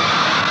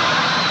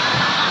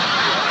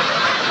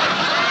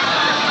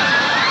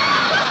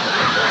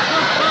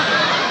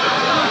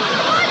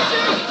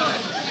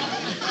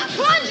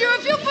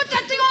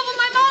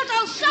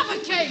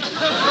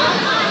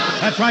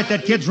 That's right,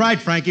 that kid's right,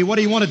 Frankie. What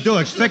do you want to do,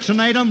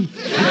 asphyxiate him? You can't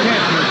do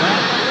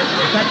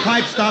that. If that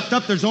pipe stopped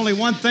up, there's only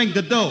one thing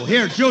to do.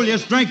 Here,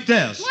 Julius, drink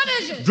this. What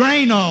is it?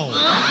 Drano. Now,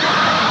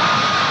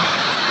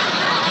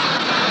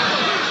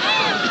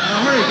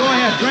 hurry, go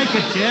ahead, drink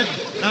it, kid.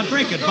 Now,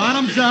 drink it,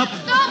 bottoms up.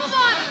 No, come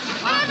on.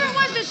 Whatever it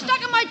was that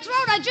stuck in my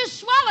throat, I just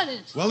swallowed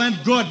it. Well, then,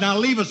 good. Now,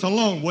 leave us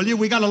alone, will you?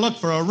 We got to look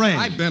for a ring.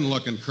 I've been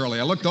looking, Curly.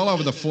 I looked all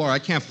over the floor. I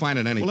can't find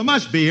it anywhere. Well, it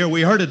must be here.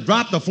 We heard it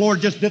drop. The floor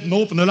just didn't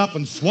open it up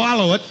and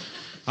swallow it.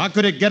 How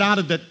could it get out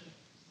of the...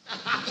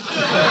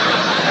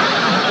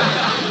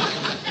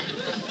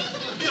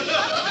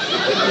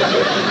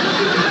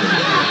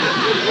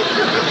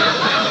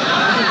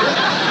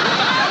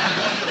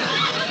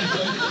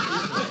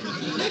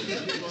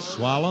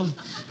 Swallow?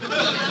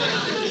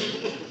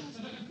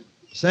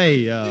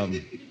 Say,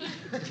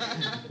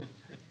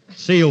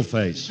 seal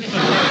face.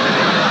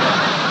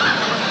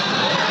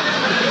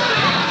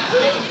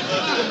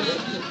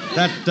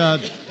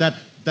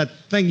 That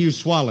thing you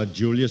swallowed,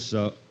 Julius,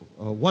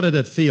 what did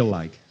it feel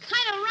like?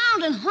 Kind of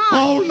round and hard.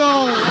 Oh,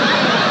 no.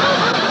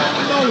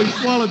 Oh, no, he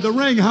swallowed the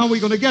ring. How are we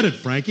going to get it,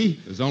 Frankie?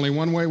 There's only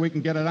one way we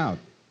can get it out.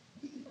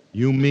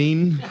 You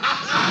mean?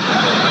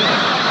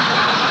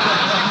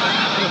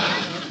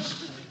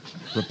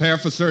 Prepare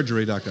for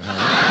surgery, Dr.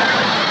 Harris.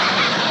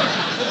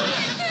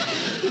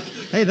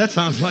 Hey, that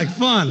sounds like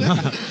fun,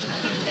 huh?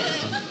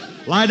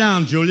 Lie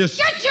down, Julius.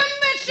 Get your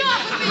mitts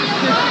off of me,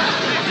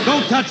 you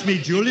Don't touch me,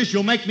 Julius.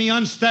 You'll make me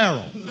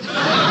unsterile.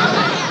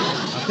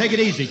 Now, take it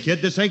easy,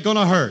 kid. This ain't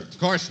gonna hurt. Of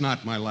course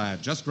not, my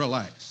lad. Just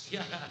relax.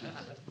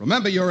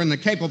 Remember, you're in the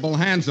capable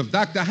hands of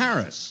Dr.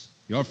 Harris,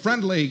 your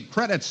friendly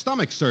credit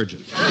stomach surgeon.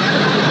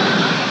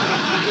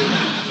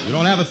 You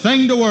don't have a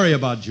thing to worry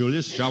about,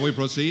 Julius. Shall we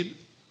proceed?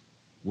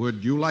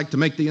 Would you like to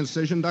make the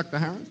incision, Dr.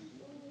 Harris?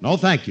 No,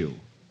 thank you.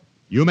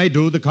 You may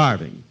do the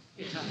carving.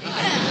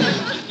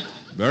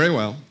 Very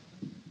well.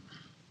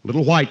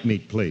 Little white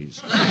meat,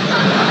 please.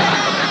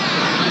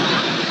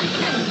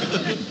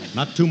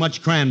 Not too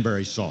much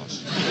cranberry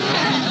sauce.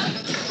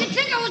 You'd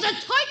think I was a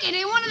turkey.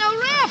 They wanted a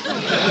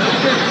raffle.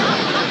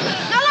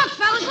 Now, look,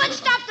 fellas, let's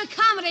stop the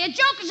comedy. A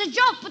joke is a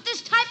joke, but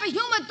this type of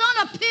humor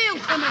don't appeal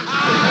to me.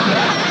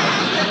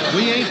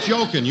 We ain't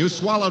joking. You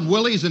swallowed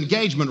Willie's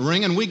engagement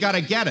ring, and we got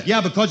to get it.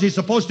 Yeah, because he's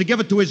supposed to give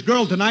it to his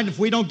girl tonight. If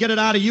we don't get it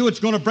out of you, it's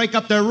going to break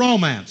up their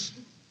romance.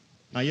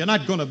 Now, you're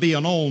not going to be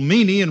an old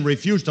meanie and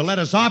refuse to let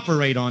us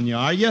operate on you,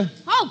 are you?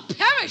 Oh,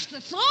 perish the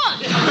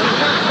thought.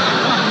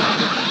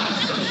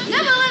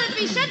 Never let it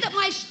be said that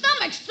my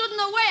stomach stood in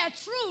the way of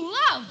true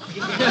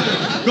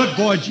love. Good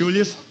boy,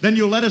 Julius. Then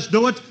you let us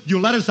do it? You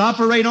let us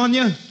operate on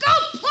you? Go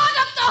plug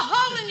up the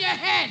hole in your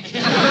head.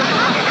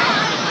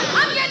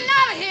 I'm getting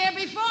out of here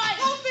before I...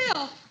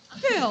 Oh,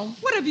 Bill,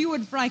 what have you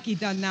and Frankie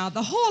done now?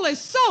 The hole is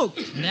soaked.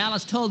 And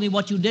Alice told me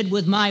what you did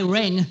with my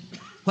ring.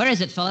 Where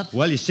is it, Philip?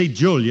 Well, you see,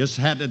 Julius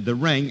had the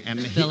ring,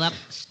 and Philip,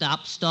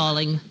 stop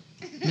stalling.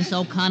 Miss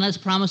O'Connor's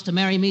promised to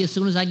marry me as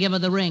soon as I give her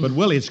the ring. But,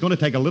 Willie, it's going to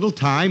take a little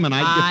time, and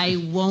I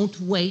won't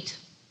wait.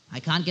 I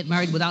can't get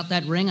married without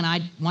that ring, and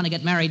I want to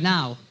get married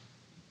now.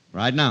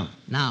 Right now?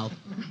 Now.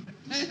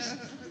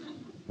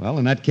 Well,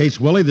 in that case,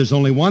 Willie, there's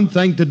only one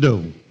thing to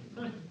do.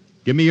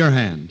 Give me your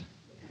hand.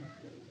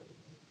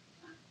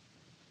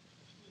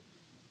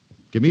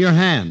 Give me your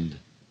hand.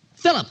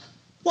 Philip,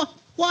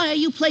 why are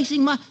you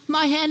placing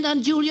my hand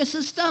on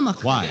Julius's stomach?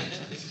 Quiet.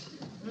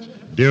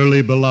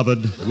 Dearly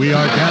beloved, we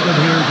are gathered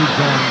here to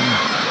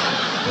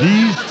join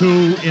these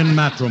two in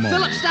matrimony.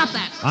 Philip, stop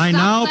that. I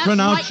now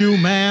pronounce you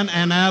man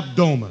and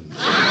abdomen.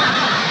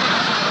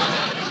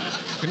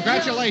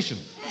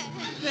 Congratulations.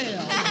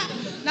 Phil.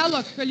 Now,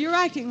 look, Phil, you're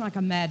acting like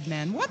a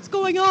madman. What's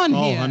going on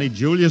here? Oh, honey,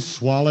 Julius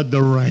swallowed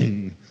the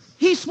ring.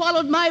 He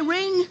swallowed my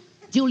ring?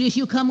 Julius,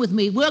 you come with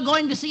me. We're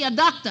going to see a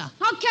doctor.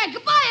 Okay,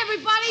 goodbye,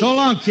 everybody. So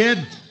long,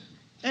 kid.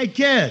 Hey,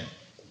 kid,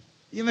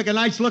 you make a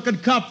nice-looking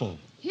couple.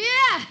 Yeah.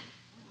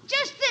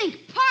 Just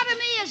think, part of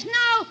me is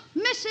now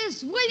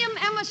Mrs. William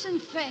Emerson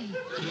Fay.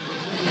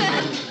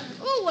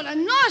 Ooh, what a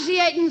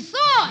nauseating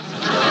thought.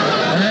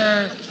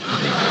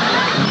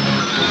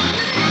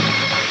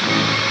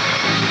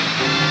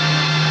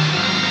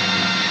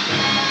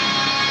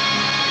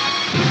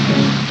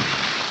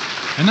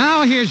 And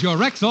now here's your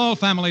Rexall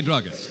family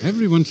druggist.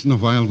 Every once in a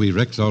while, we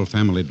Rexall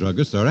family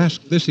druggists are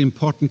asked this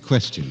important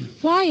question.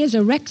 Why is a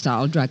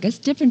Rexall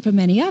druggist different from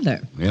any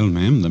other? Well,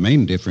 ma'am, the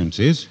main difference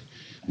is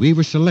we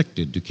were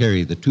selected to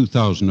carry the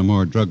 2,000 or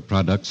more drug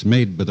products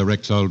made by the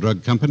Rexall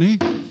Drug Company,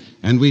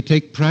 and we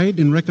take pride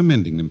in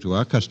recommending them to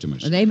our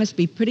customers. Well, they must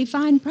be pretty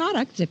fine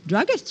products if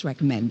druggists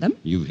recommend them.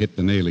 You've hit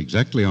the nail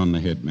exactly on the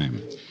head, ma'am.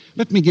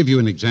 Let me give you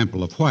an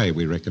example of why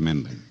we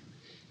recommend them.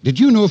 Did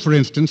you know, for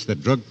instance,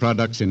 that drug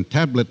products in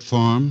tablet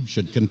form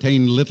should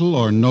contain little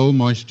or no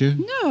moisture?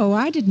 No,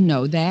 I didn't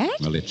know that.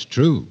 Well, it's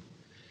true.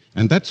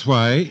 And that's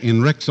why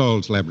in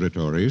Rexall's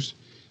laboratories,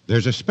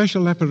 there's a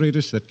special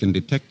apparatus that can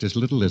detect as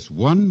little as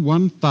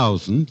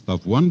 1/1000th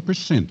of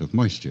 1% of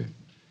moisture.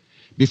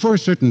 Before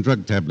certain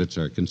drug tablets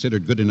are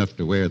considered good enough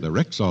to wear the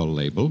Rexall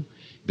label,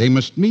 they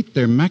must meet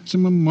their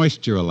maximum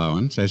moisture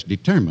allowance as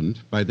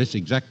determined by this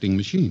exacting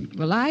machine.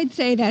 Well, I'd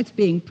say that's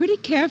being pretty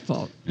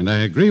careful. And I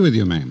agree with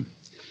you, ma'am.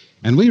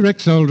 And we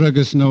Rexall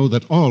druggists know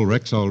that all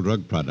Rexall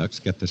drug products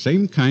get the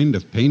same kind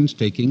of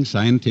painstaking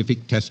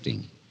scientific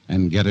testing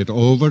and get it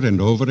over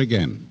and over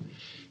again.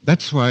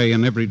 That's why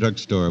in every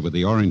drugstore with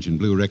the orange and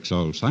blue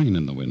Rexall sign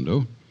in the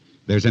window,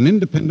 there's an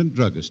independent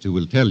druggist who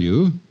will tell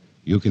you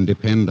you can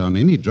depend on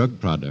any drug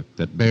product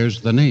that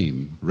bears the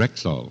name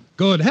Rexall.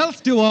 Good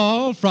health to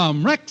all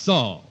from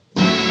Rexall.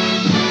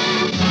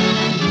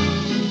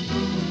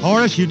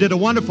 Horace, you did a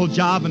wonderful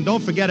job, and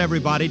don't forget,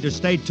 everybody, to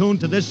stay tuned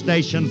to this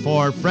station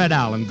for Fred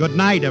Allen. Good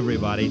night,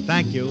 everybody.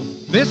 Thank you.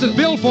 This is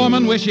Bill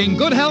Foreman wishing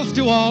good health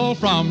to all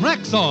from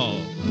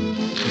Rexall.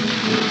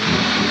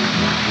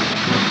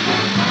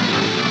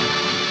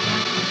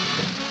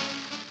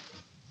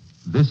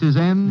 This is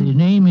M. His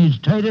name is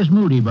Titus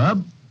Moody,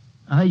 Bub.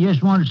 I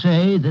just want to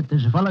say that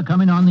there's a fella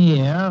coming on the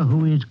air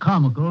who is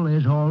comical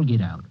as all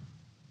get out.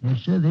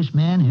 Yes, sir, this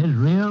man has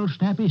real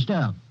snappy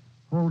stuff,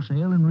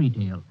 wholesale and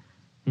retail.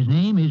 His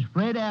name is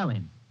Fred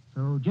Allen.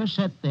 So just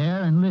sit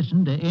there and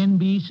listen to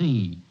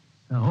NBC,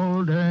 the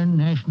whole darn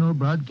National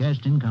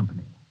Broadcasting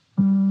Company.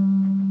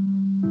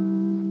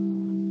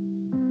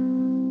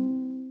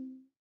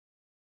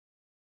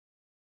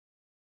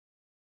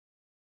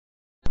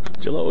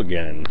 Hello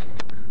again.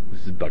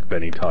 This is Buck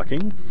Benny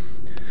talking.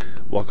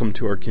 Welcome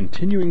to our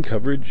continuing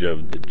coverage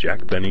of the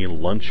Jack Benny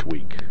Lunch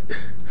Week.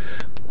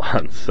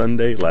 On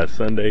Sunday, last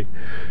Sunday,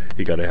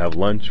 he got to have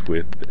lunch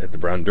at the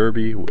Brown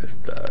Derby with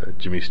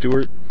Jimmy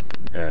Stewart,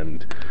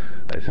 and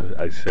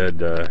I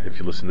said, if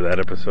you listen to that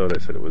episode, I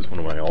said it was one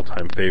of my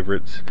all-time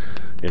favorites,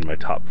 in my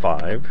top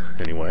 5,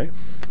 anyway.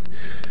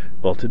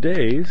 Well,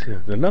 today's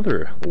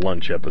another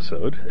lunch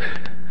episode.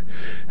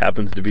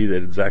 Happens to be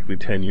that exactly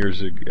 10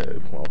 years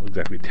ago,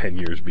 exactly 10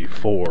 years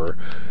before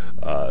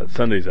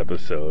Sunday's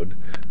episode,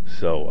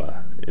 So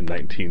in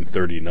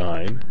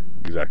 1939,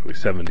 exactly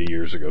 70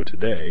 years ago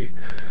today,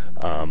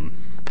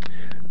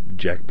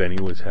 Jack Benny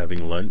was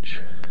having lunch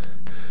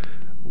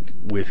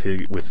with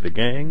the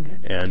gang,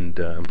 and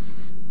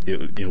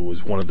it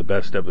was one of the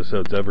best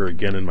episodes ever,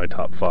 again in my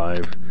top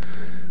 5.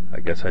 I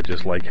guess I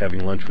just like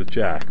having lunch with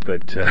Jack.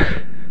 But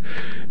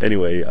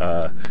anyway,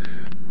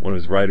 one of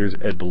his writers,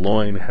 Ed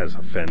Beloin, has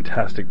a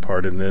fantastic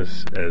part in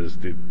this as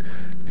the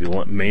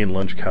main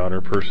lunch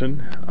counter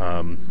person.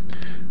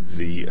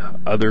 The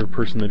other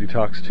person that he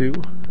talks to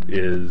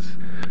is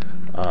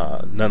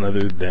none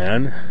other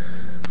than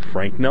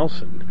Frank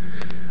Nelson,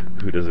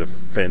 who does a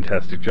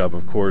fantastic job,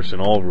 of course, in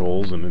all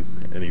roles, and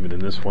even in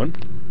this one.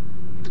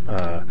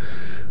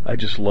 I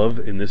just love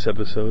in this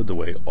episode the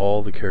way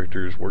all the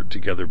characters work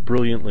together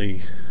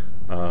brilliantly.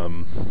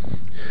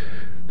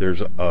 There's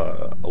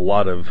a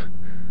lot of,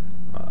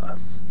 I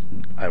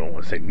don't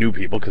want to say new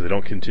people because they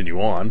don't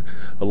continue on,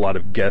 a lot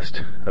of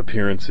guest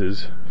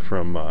appearances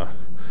from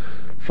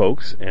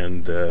folks,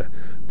 and the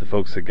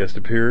folks that guest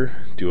appear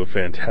do a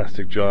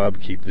fantastic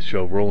job, keep the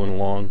show rolling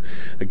along.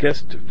 A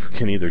guest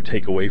can either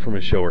take away from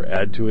a show or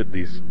add to it.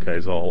 These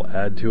guys all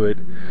add to it.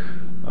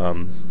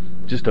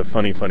 Just a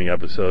funny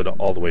episode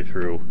all the way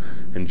through.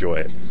 Enjoy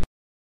it.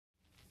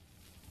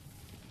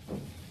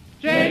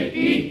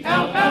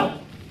 J-E-L-L-O.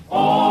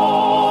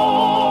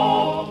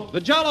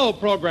 The Jell-O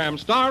program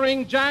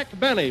starring Jack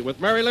Benny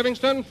with Mary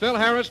Livingston, Phil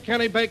Harris,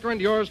 Kenny Baker,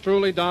 and yours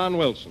truly, Don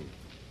Wilson.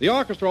 The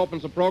orchestra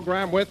opens the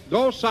program with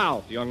Go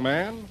South, Young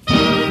Man.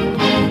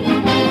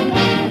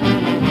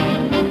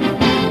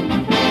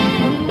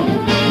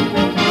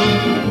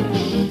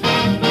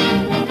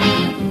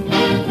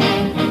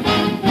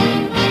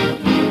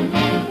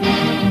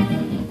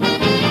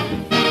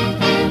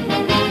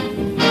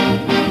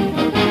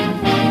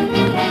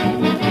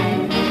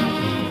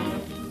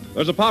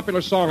 There's a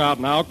popular song out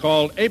now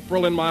called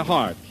April in My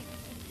Heart,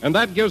 and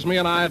that gives me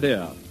an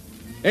idea.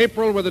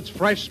 April with its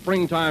fresh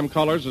springtime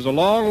colors is a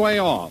long way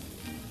off,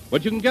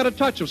 but you can get a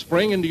touch of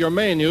spring into your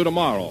menu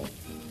tomorrow.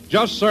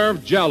 Just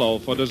serve Jell-O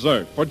for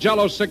dessert, for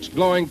Jell-O's 6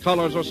 glowing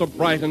colors are so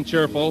bright and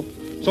cheerful,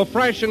 so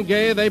fresh and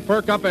gay they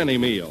perk up any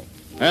meal.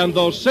 And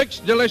those 6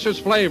 delicious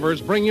flavors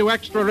bring you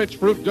extra rich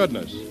fruit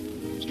goodness.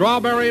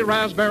 Strawberry,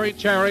 raspberry,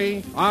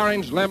 cherry,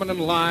 orange, lemon,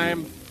 and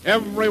lime,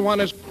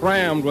 everyone is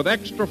crammed with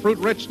extra fruit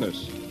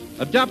richness,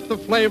 a depth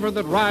of flavor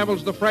that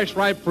rivals the fresh,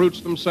 ripe fruits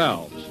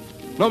themselves.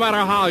 No matter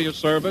how you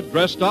serve it,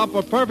 dressed up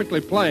or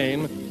perfectly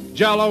plain,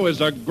 Jell-O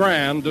is a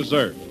grand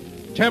dessert.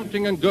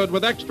 Tempting and good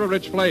with extra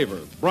rich flavor,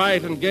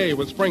 bright and gay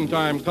with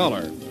springtime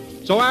color.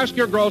 So ask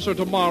your grocer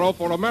tomorrow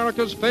for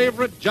America's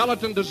favorite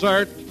gelatin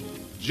dessert,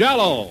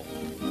 Jell-O.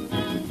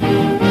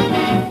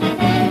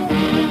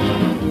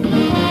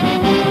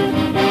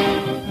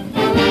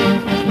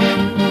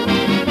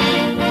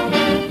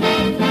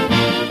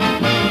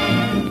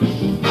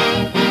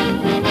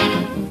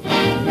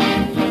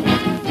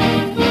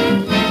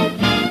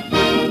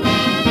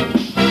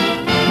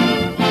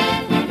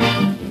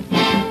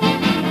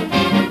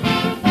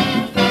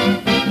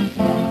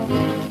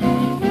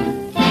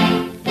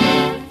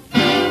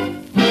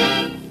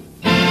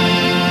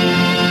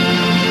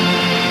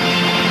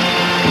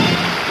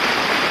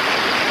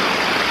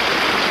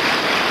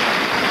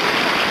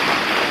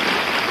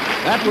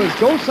 That was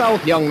Go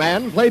South, Young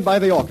Man, played by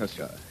the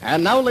orchestra.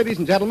 And now, ladies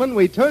and gentlemen,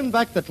 we turn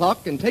back the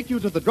clock and take you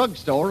to the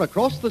drugstore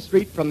across the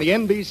street from the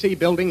NBC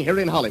building here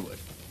in Hollywood.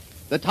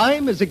 The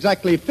time is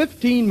exactly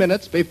 15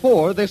 minutes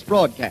before this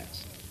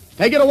broadcast.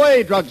 Take it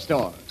away,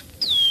 drugstore.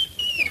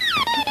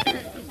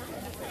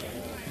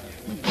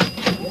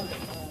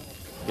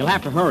 You'll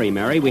have to hurry,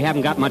 Mary. We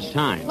haven't got much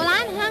time. Well,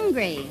 I'm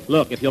hungry.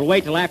 Look, if you'll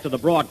wait till after the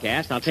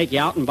broadcast, I'll take you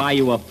out and buy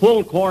you a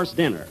full-course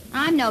dinner.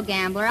 I'm no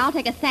gambler. I'll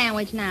take a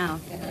sandwich now.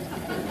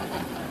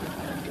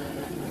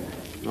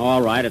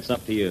 All right, it's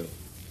up to you.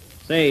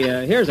 Say,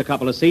 here's a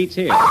couple of seats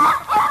here.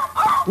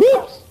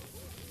 Whoops!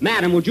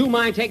 Madam, would you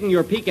mind taking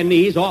your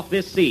Pekingese off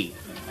this seat?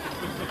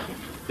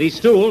 These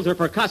stools are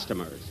for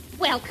customers.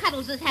 Well,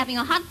 Cuddles is having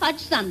a hot fudge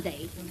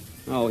sundae.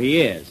 Oh,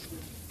 he is.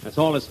 That's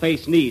all his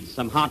face needs,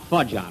 some hot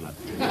fudge on it.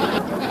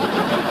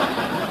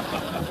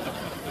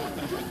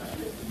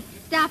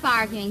 Stop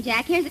arguing,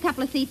 Jack. Here's a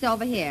couple of seats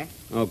over here.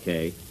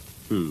 Okay.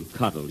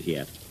 Cuddled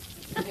yet.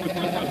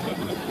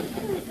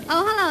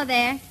 Oh, hello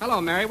there.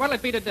 Hello, Mary. What'll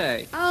it be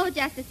today? Oh,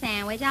 just a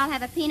sandwich. I'll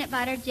have a peanut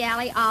butter,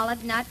 jelly,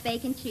 olive, nut,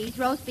 bacon, cheese,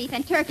 roast beef,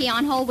 and turkey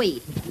on whole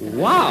wheat.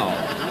 Wow.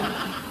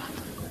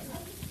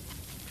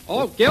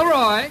 Oh,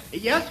 Gilroy.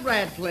 Yes,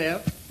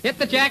 Radcliffe. Hit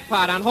the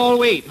jackpot on whole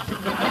wheat.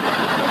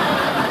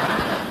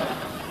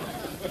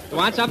 You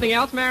want something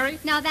else, Mary?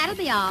 No, that'll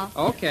be all.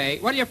 Okay.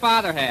 What do your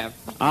father have?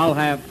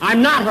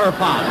 I'm not her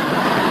father.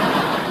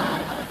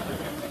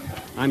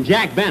 I'm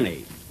Jack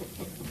Benny.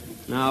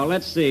 Now,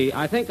 let's see.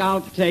 I think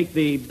I'll take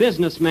the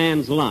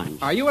businessman's lunch.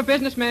 Are you a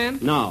businessman?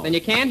 No. Then you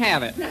can't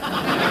have it.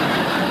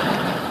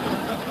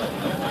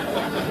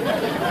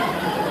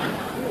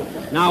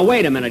 Now,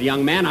 wait a minute,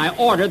 young man. I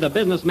ordered the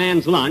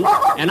businessman's lunch,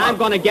 and I'm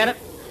going to get it...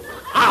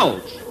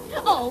 Ouch!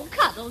 Oh,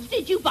 Cuddles,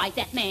 did you bite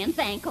that man's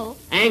ankle?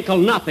 Ankle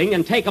nothing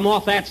and take him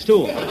off that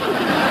stool.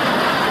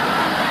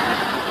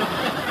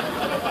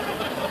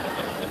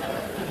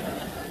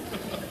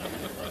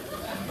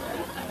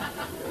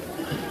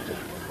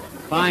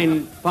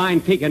 Fine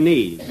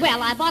Pekingese.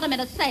 Well, I bought him at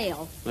a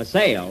sale. A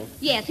sale?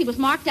 Yes, he was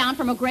marked down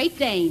from a Great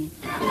Dane.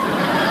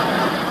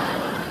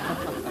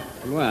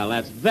 Well,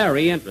 that's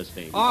very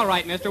interesting. All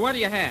right, mister, what do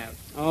you have?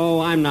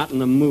 Oh, I'm not in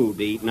the mood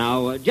to eat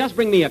now. Just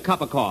bring me a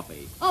cup of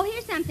coffee. Oh,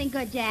 here's something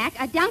good, Jack.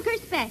 A Dunker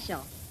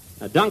special.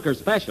 A Dunker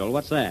special?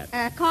 What's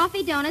that?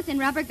 Coffee, donuts, and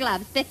rubber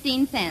gloves,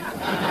 15 cents.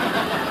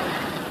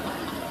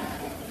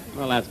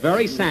 Well, that's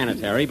very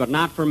sanitary, but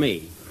not for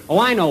me. Oh,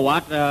 I know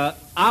what.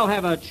 I'll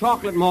have a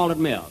chocolate malted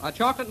milk. A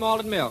chocolate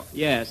malted milk.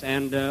 Yes,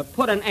 and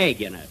put an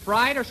egg in it.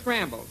 Fried or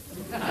scrambled?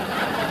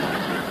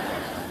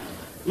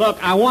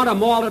 Look, I want a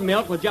malted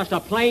milk with just a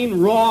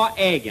plain raw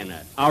egg in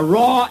it. A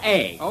raw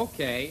egg.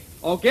 Okay.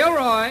 Oh,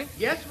 Gilroy.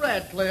 Yes,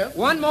 Radcliffe.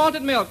 One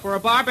malted milk for a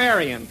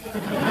barbarian.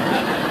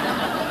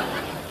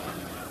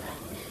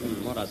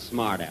 What a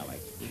smart aleck.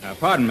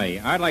 Pardon me.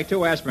 I'd like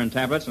 2 aspirin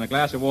tablets and a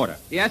glass of water.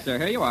 Yes, sir.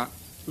 Here you are.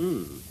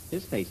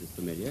 His face is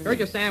familiar. Here's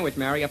your sandwich,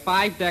 Mary. A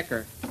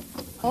 5-decker.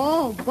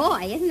 Oh,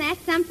 boy, isn't that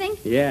something?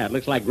 Yeah, it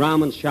looks like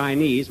Grauman's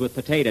Chinese with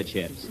potato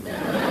chips.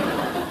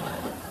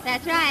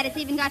 That's right. It's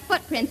even got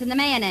footprints in the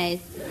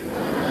mayonnaise.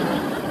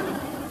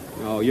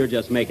 Oh, you're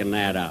just making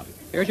that up.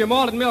 Here's your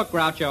malted milk,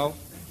 Groucho.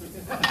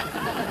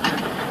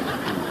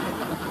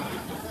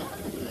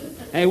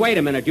 Hey, wait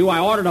a minute. I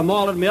ordered a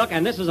malted milk,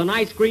 and this is an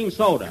ice cream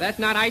soda. That's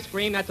not ice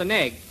cream. That's an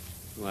egg.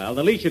 Well,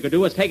 the least you could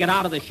do is take it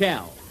out of the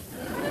shell.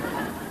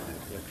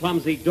 You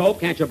clumsy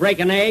dope. Can't you break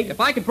an egg? If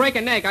I could break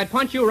an egg, I'd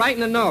punch you right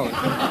in the nose.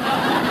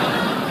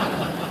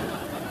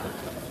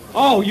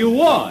 Oh, you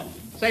would?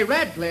 Say,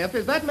 Radcliffe,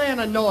 is that man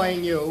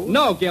annoying you?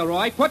 No,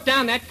 Gilroy. Put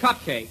down that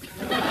cupcake.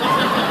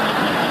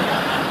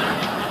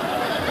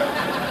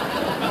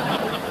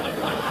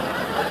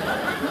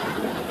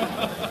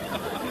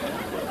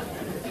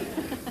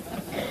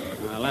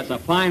 Well, that's a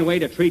fine way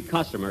to treat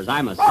customers,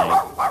 I must say.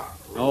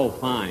 Oh,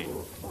 fine.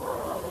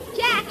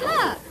 Jack,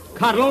 look.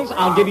 Cuddles,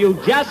 I'll give you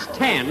just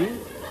 10.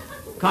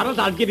 Cuddles,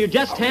 I'll give you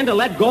just 10 to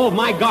let go of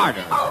my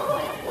garter.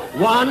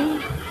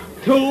 1,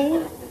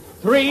 2,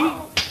 3.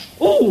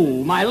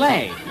 Ooh, my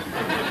leg.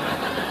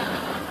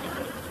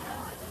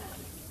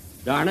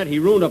 Darn it, he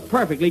ruined a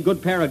perfectly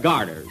good pair of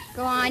garters.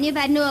 Go on, you've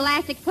had new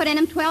elastic put in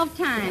them 12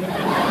 times.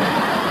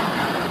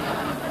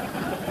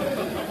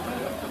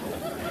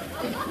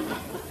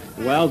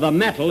 Well, the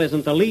metal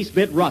isn't the least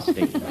bit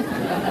rusty.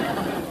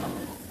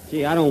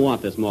 Gee, I don't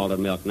want this malted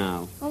milk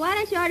now. Well, why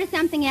don't you order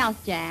something else,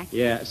 Jack?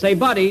 Yeah. Say,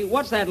 Buddy,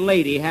 what's that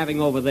lady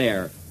having over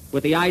there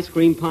with the ice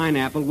cream,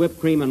 pineapple, whipped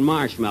cream, and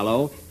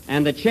marshmallow,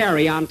 and the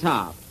cherry on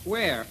top?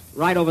 Where?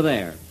 Right over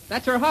there.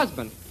 That's her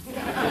husband.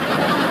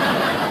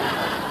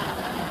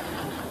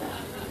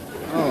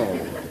 Oh.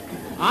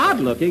 Odd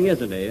looking,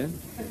 isn't he?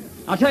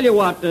 I'll tell you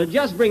what,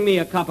 just bring me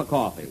a cup of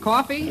coffee.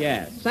 Coffee?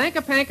 Yes.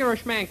 Sanka, panka, or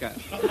schmanka?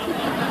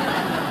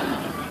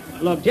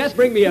 Look, just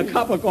bring me a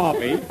cup of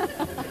coffee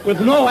with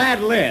no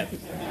ad-libs.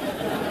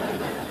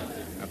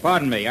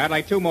 Pardon me. I'd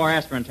like 2 more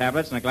aspirin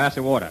tablets and a glass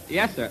of water.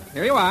 Yes, sir.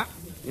 Here you are.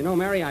 You know,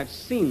 Mary, I've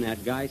seen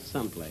that guy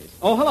someplace.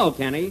 Oh, hello,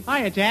 Kenny.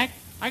 Hiya, Jack.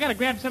 I gotta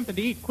grab something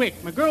to eat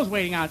quick. My girl's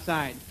waiting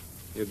outside.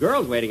 Your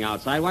girl's waiting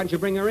outside. Why don't you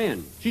bring her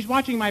in? She's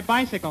watching my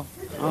bicycle.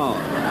 Oh.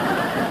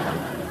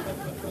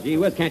 Gee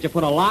whiz, can't you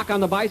put a lock on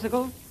the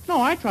bicycle?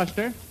 No, I trust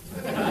her.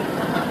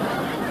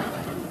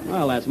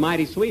 Well, that's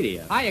mighty sweet of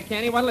you. Hiya,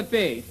 Kenny. What'll it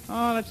be?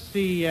 Oh, let's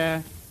see.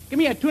 Give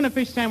me a tuna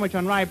fish sandwich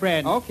on rye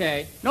bread.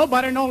 Okay. No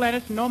butter, no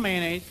lettuce, no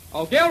mayonnaise.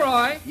 Oh,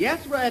 Gilroy.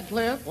 Yes,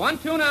 Radcliffe. 1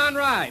 tuna on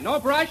rye. No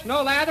brush,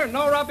 no lather,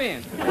 no rub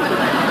in.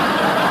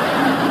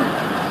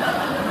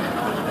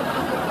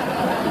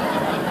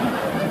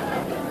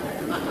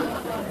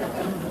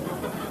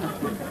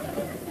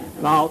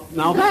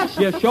 Now that's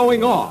just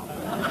showing off.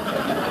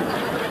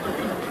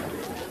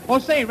 Oh,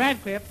 say,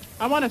 Radcliffe,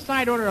 I want a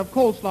side order of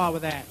coleslaw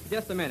with that.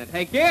 Just a minute.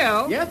 Hey,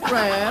 Gil. Yes,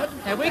 Brad.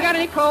 Have we got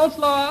any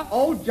coleslaw?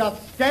 Oh,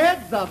 just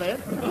scads of it.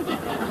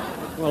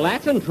 Well,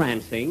 that's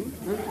entrancing.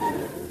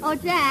 Oh,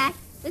 Jack,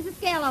 there's a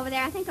scale over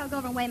there. I think I'll go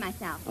over and weigh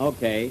myself.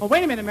 Okay. Oh,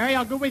 wait a minute, Mary.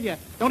 I'll go with you.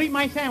 Don't eat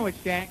my sandwich,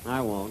 Jack.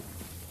 I won't.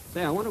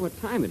 Say, I wonder what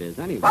time it is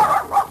anyway.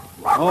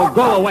 Oh,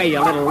 go away,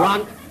 you little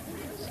runt.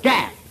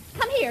 Scat.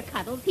 Come here,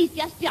 Cuddles. He's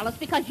just jealous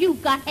because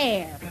you've got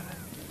hair.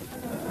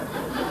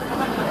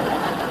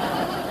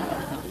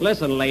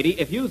 Listen, lady,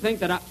 if you think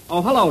that I...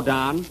 Oh, hello,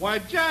 Don. Why,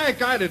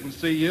 Jack, I didn't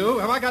see you.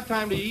 Have I got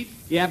time to eat?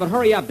 Yeah, but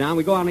hurry up, Don.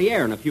 We go on the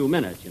air in a few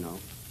minutes, you know.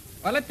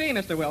 What'll it be,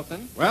 Mr.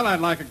 Wilson? Well, I'd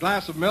like a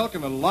glass of milk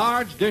and a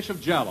large dish of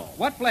Jell-O.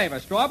 What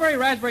flavor? Strawberry,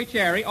 raspberry,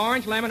 cherry,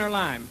 orange, lemon, or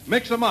lime?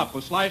 Mix them up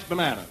with sliced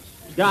bananas.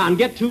 Don,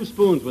 get 2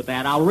 spoons with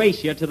that. I'll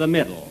race you to the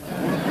middle.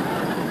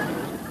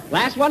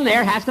 Last one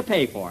there has to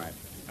pay for it.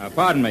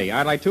 Pardon me.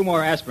 I'd like 2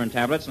 more aspirin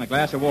tablets and a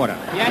glass of water.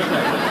 Yes,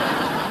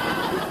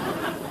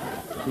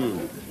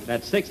 sir.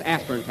 That's 6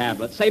 aspirin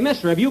tablets. Say,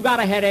 mister, have you got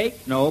a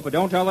headache? No, but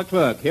don't tell the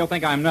clerk. He'll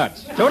think I'm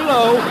nuts.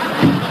 Toodaloo.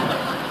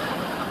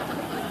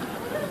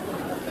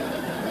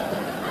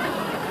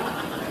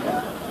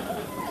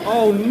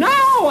 Oh,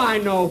 now I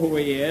know who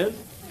he is.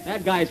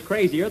 That guy's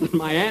crazier than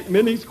my Aunt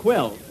Minnie's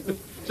quilt.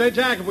 Say,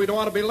 Jack, if we don't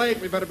want to be late,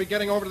 we better be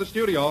getting over to the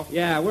studio.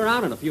 Yeah, we're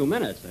out in a few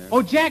minutes there.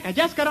 Oh, Jack, I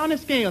just got on the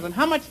scales, and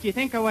how much do you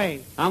think I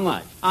weigh? How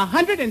much?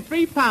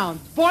 103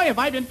 pounds. Boy, have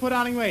I been put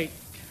on weight.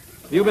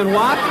 You been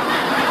what?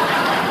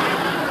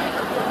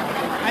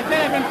 I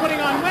said I've been putting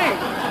on weight.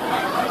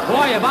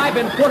 Boy, have I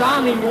been put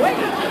on weight.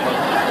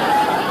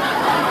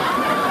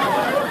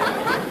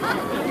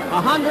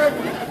 100.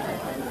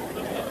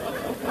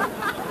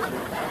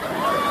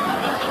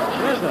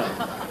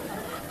 Listen.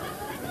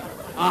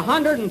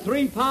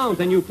 103 pounds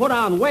and you put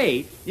on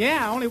weight?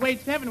 Yeah, I only weighed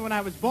 7 when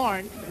I was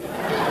born.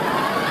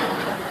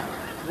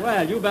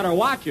 Well, you better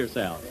watch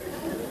yourself.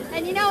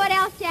 And you know what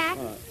else, Jack?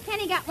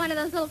 Kenny got one of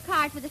those little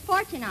cards with his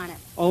fortune on it.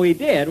 Oh, he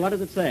did? What does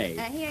it say?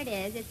 Here it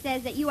is. It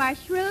says that you are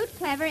shrewd,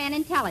 clever, and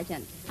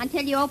intelligent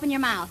until you open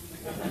your mouth.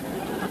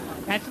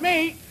 That's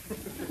me.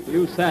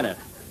 You said it.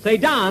 Say,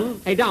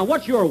 Don. Hey, Don,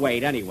 what's your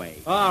weight anyway?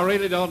 Oh, I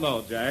really don't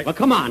know, Jack. Well,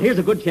 come on. Here's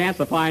a good chance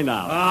to find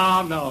out.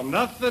 Oh, no,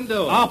 nothing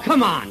doing. Oh,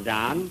 come on,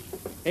 Don.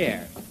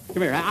 Here.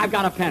 Come here. I've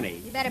got a penny.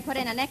 You better put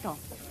in a nickel.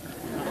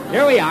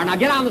 Here we are. Now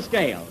get on the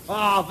scales.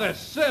 Oh, they're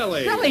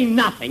silly. Silly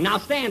nothing. Now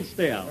stand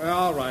still. Well,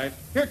 all right.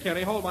 Here,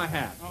 Kenny, hold my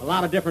hat. A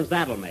lot of difference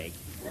that'll make.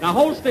 Now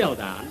hold still,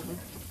 Don.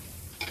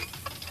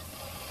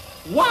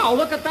 Wow,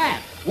 look at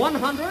that.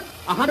 100,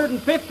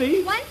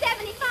 150,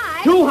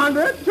 175,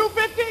 200,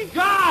 250,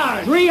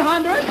 God!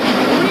 300,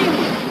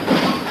 300.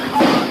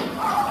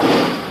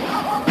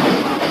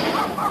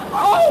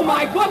 Oh,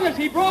 my goodness,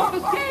 he broke the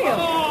scale.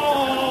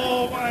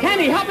 Oh, my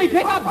Kenny, help me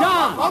pick up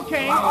Don.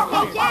 Okay.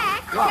 Hey,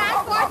 Jack,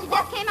 John's fortune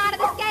just came out of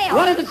the scale.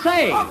 What does it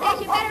say? It says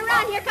you better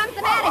run. Here comes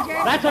the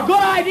manager. That's a good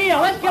idea.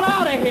 Let's get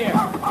out of here.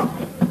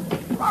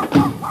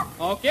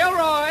 Oh,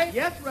 Gilroy.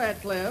 Yes,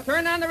 Radcliffe.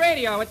 Turn on the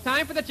radio. It's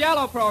time for the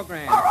Jell-O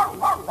program.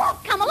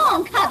 Come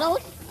along,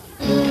 Cuddles.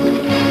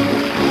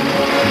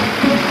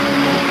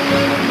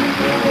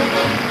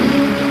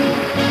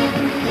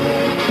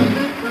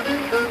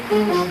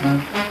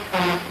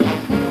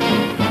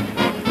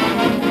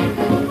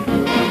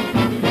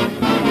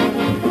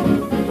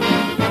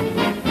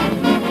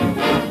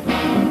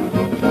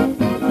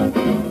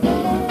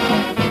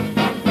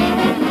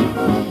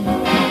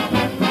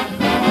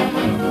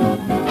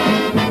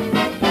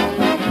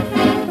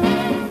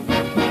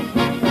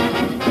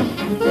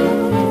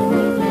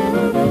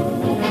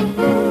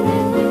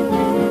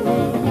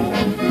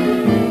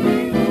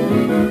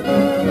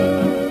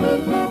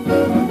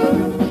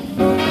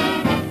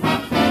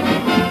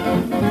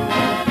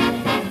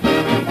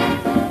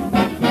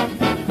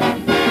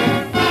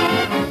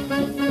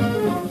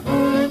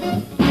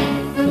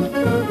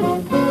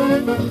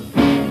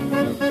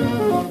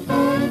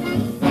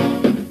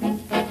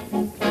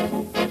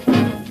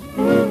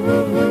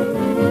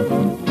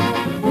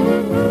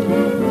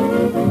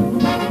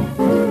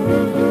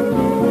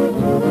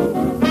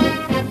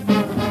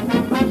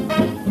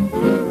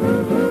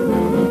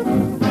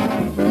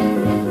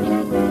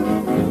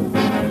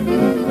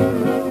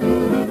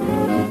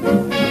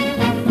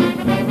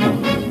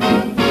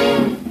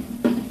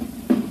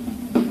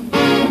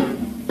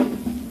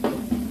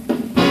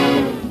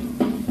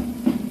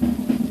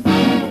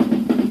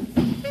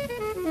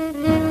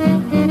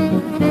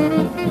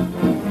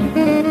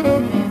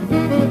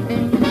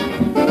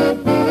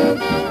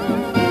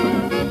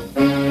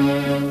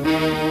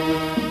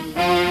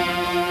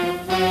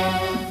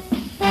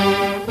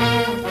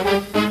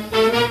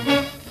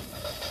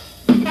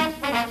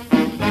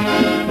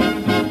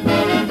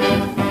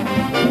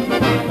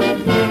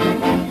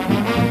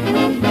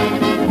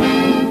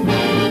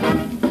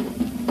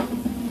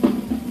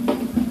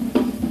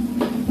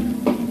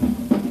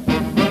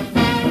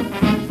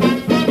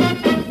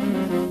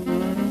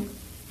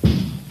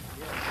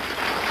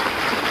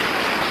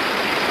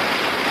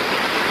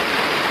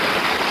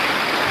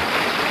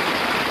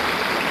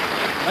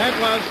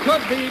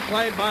 Could Be,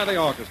 played by the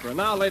orchestra.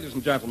 Now, ladies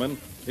and gentlemen,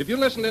 if you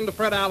listened in to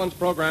Fred Allen's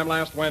program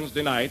last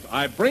Wednesday night,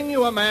 I bring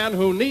you a man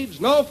who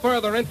needs no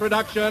further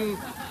introduction,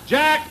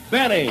 Jack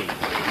Benny.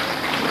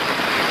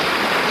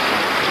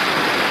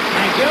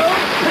 Thank you.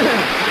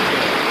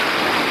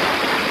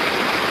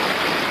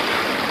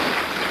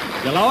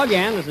 Hello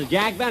again. This is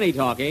Jack Benny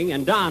talking.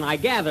 And, Don, I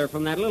gather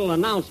from that little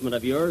announcement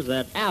of yours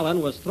that Allen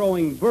was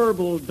throwing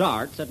verbal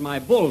darts at my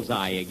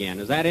bullseye again.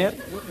 Is that it?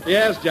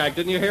 Yes, Jack.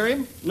 Didn't you hear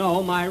him?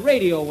 No, my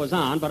radio was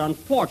on, but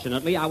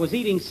unfortunately I was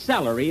eating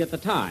celery at the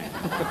time.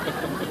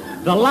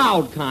 The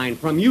loud kind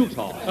from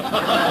Utah.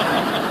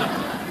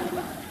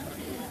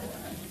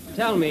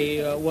 Tell me,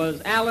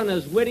 was Allen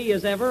as witty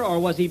as ever, or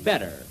was he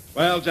better?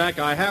 Well, Jack,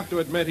 I have to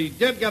admit he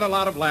did get a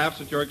lot of laughs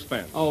at your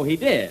expense. Oh, he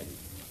did?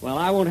 Well,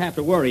 I won't have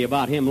to worry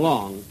about him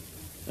long.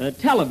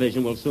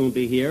 Television will soon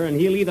be here, and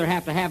he'll either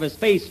have to have his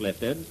face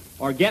lifted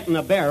or get in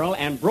a barrel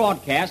and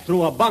broadcast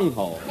through a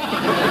bunghole.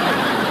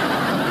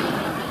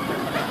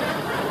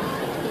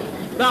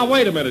 Now,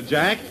 wait a minute,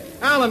 Jack.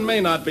 Allen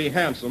may not be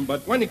handsome,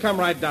 but when you come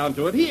right down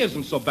to it, he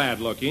isn't so bad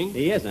looking.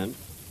 He isn't?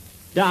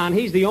 Don,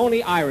 he's the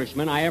only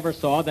Irishman I ever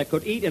saw that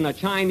could eat in a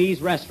Chinese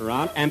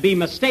restaurant and be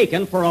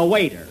mistaken for a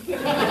waiter.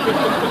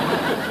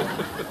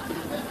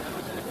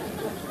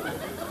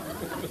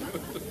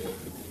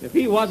 If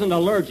he wasn't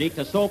allergic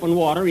to soap and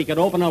water, he could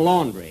open a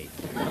laundry.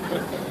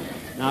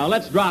 Now,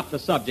 let's drop the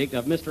subject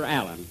of Mr.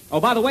 Allen.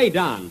 Oh, by the way,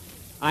 Don,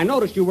 I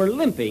noticed you were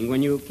limping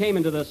when you came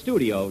into the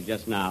studio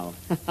just now.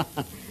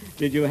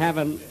 Did you have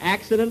an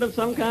accident of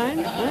some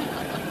kind?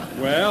 Huh?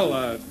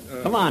 Well,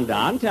 Come on,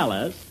 Don, tell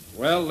us.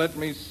 Well, let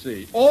me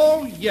see.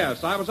 Oh,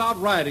 yes, I was out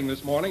riding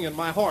this morning and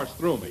my horse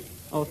threw me.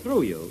 Oh,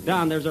 threw you?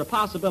 Don, there's a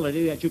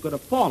possibility that you could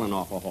have fallen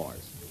off a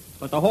horse.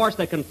 But the horse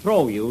that can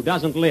throw you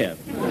doesn't live.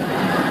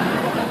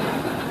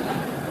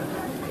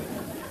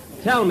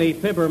 Tell me,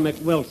 Fibber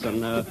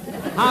McWilson,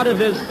 how did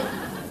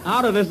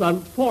this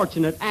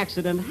unfortunate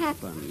accident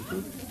happen?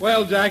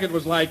 Well, Jack, it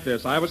was like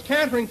this. I was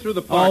cantering through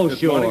the park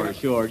this morning.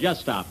 Sure.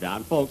 Just stop,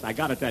 Don. Folks, I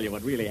got to tell you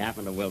what really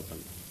happened to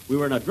Wilson. We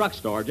were in a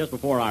drugstore just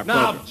before our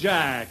Now, program.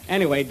 Jack.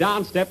 Anyway,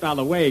 Don stepped on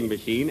the weighing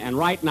machine, and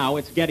right now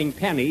it's getting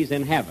pennies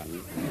in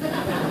heaven.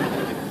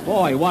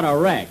 Boy, what a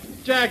wreck.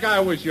 Jack, I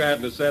wish you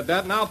hadn't have said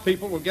that. Now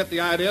people will get the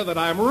idea that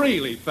I'm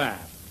really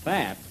fat.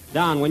 Fat?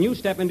 Don, when you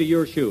step into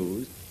your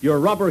shoes, your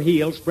rubber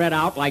heels spread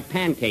out like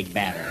pancake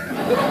batter.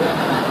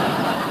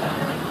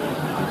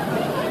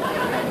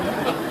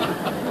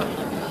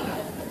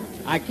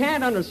 I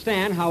can't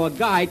understand how a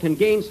guy can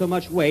gain so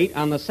much weight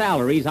on the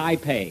salaries I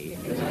pay.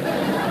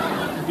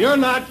 You're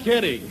not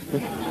kidding.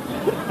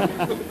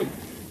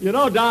 You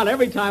know, Don,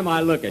 every time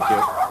I look at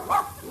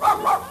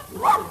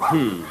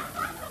you...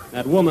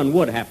 That woman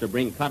would have to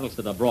bring Cuddles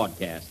to the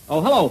broadcast.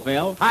 Oh, hello,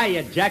 Phil.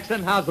 Hiya,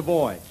 Jackson. How's the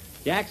boy?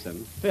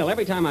 Jackson? Phil,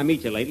 every time I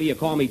meet you lately, you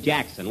call me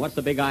Jackson. What's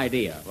the big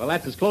idea? Well,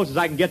 that's as close as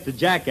I can get to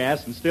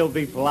jackass and still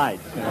be polite.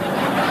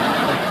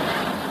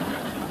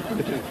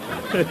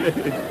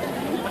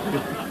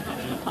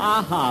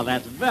 Ha,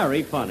 that's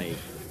very funny.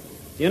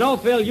 You know,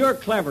 Phil, you're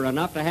clever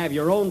enough to have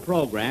your own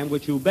program,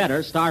 which you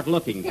better start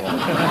looking for.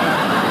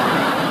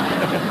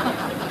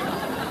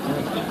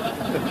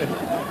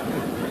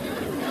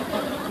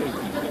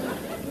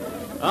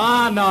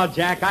 Oh, no,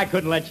 Jack, I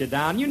couldn't let you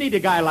down. You need a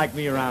guy like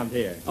me around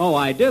here. Oh,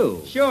 I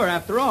do? Sure,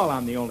 after all,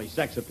 I'm the only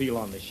sex appeal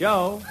on the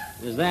show.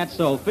 Is that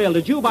so? Phil,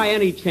 did you by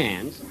any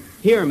chance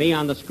hear me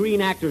on the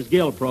Screen Actors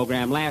Guild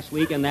program last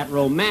week in that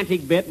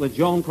romantic bit with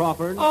Joan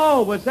Crawford?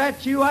 Oh, was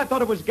that you? I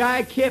thought it was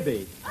Guy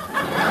Kibbe.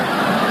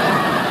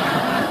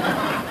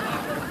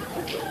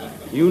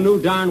 You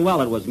knew darn well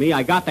it was me.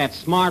 I got that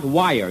smart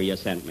wire you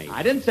sent me.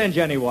 I didn't send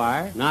you any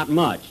wire. Not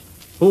much.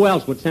 Who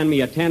else would send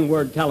me a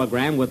 10-word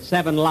telegram with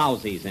 7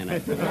 lousies in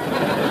it?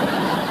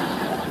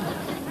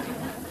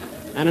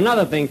 And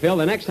another thing, Phil,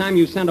 the next time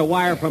you send a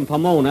wire from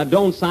Pomona,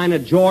 don't sign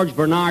it George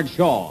Bernard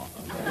Shaw.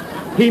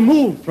 He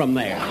moved from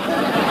there.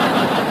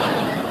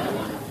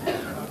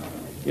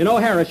 You know,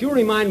 Harris, you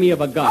remind me of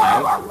a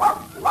guy.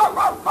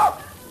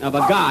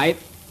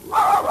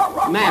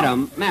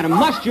 Madam,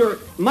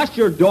 must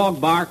your dog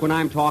bark when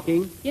I'm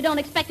talking? You don't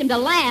expect him to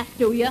laugh,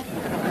 do you?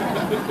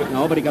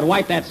 No, but he could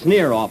wipe that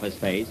sneer off his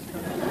face.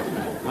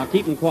 Now,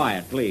 keep him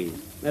quiet, please.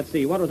 Let's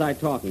see, what was I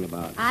talking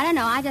about? I don't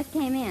know. I just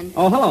came in.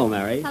 Oh, hello,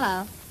 Mary.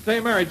 Hello. Say,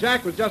 Mary,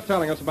 Jack was just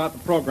telling us about the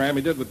program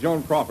he did with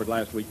Joan Crawford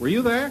last week. Were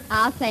you there?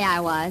 I'll say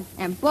I was.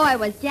 And boy,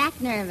 was Jack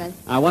nervous.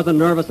 I wasn't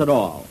nervous at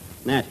all.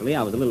 Naturally,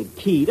 I was a little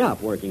keyed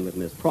up working with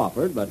Miss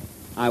Crawford, but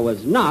I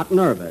was not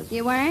nervous.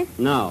 You weren't?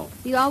 No.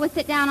 You always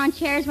sit down on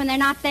chairs when they're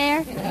not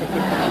there?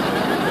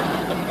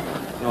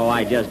 Oh,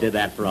 I just did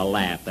that for a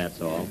laugh, that's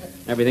all.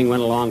 Everything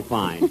went along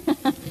fine.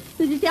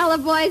 Did you tell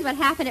the boys what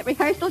happened at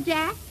rehearsal,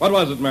 Jack? What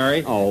was it,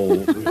 Mary?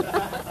 Oh.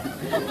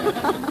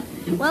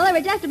 Well, they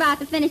were just about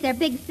to finish their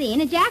big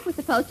scene, and Jack was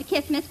supposed to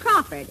kiss Miss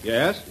Crawford.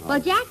 Yes? Well,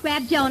 Jack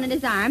grabbed Joan in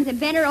his arms and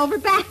bent her over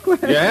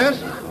backwards. Yes?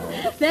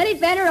 Then he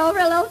bent her over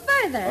a little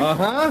further.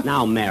 Uh-huh.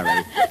 Now,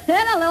 Mary.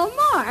 Then a little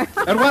more.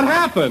 And what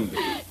happened?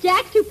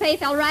 Jack's toupee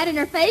fell right in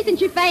her face, and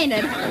she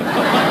fainted.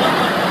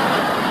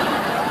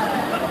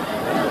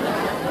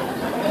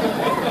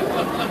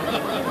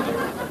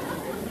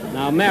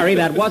 Now, Mary,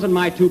 that wasn't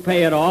my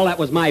toupee at all. That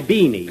was my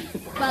beanie.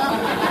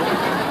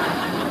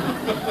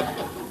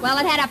 Well,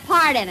 it had a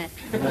part in it.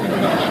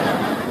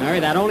 Mary,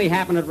 that only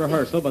happened at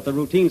rehearsal, but the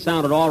routine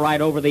sounded all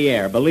right over the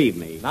air, believe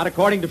me. Not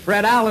according to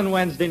Fred Allen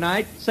Wednesday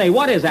night. Say,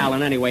 what is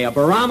Allen anyway, a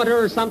barometer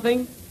or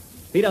something?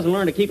 If he doesn't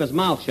learn to keep his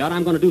mouth shut,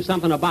 I'm going to do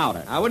something about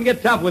it. I wouldn't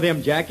get tough with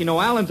him, Jack. You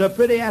know, Allen's a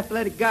pretty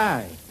athletic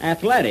guy.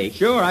 Athletic?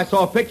 Sure, I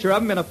saw a picture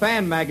of him in a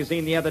fan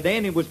magazine the other day,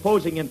 and he was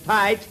posing in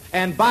tights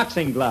and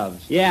boxing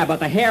gloves. Yeah, but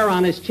the hair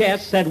on his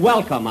chest said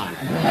welcome on it.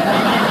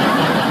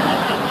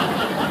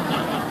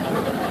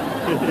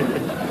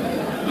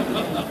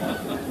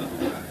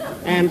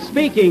 And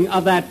speaking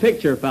of that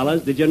picture,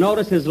 fellas, did you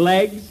notice his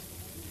legs?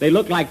 They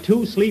look like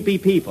 2 sleepy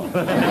people.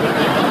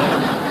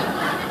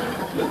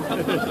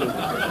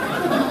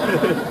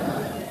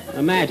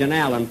 Imagine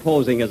Allen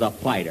posing as a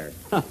fighter.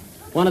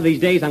 One of these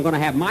days I'm going to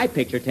have my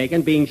picture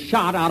taken being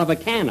shot out of a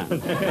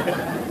cannon.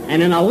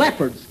 And in a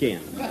leopard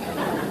skin.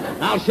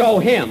 I'll show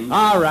him.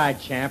 All right,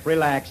 champ,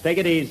 relax. Take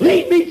it easy.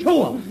 Lead me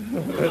to him.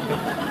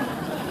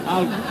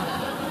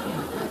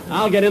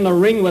 I'll get in the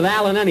ring with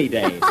Alan any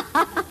day.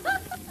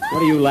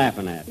 What are you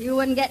laughing at? You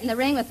wouldn't get in the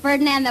ring with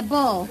Ferdinand the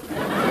Bull.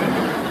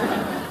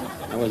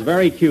 That was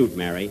very cute,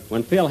 Mary.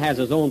 When Phil has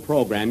his own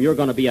program, you're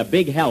going to be a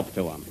big help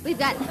to him. We've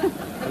got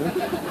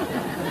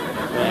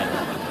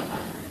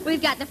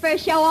the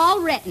first show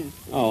all written.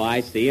 Oh,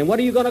 I see. And what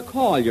are you going to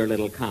call your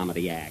little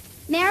comedy act?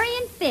 Mary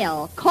and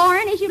Phil,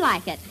 corn as you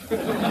like it.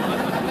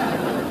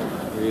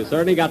 Well, you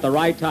certainly got the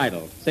right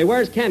title. Say,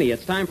 where's Kenny?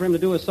 It's time for him to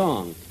do a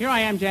song. Here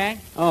I am, Jack.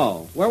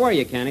 Oh, where were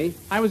you, Kenny?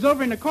 I was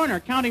over in the corner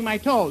counting my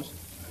toes.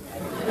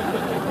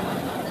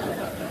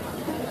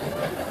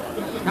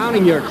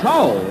 Counting your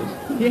toes?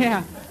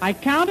 Yeah, I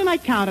count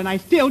and I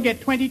still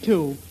get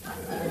 22.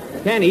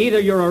 Kenny, either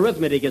your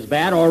arithmetic is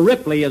bad or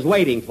Ripley is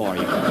waiting for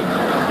you.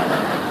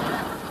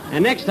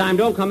 And next time,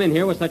 don't come in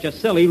here with such a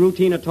silly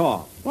routine of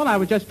talk. Well, I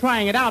was just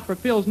trying it out for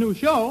Phil's new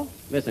show.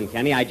 Listen,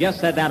 Kenny, I just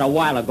said that a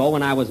while ago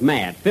when I was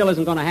mad. Phil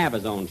isn't going to have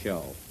his own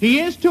show. He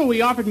is, too. He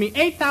offered me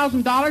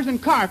 $8,000 in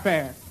car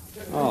fare.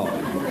 Oh.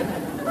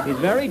 He's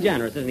very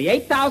generous, isn't he?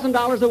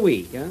 $8,000 a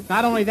week, huh?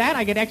 Not only that,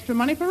 I get extra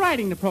money for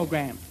writing the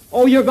program.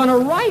 Oh, you're going to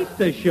write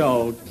the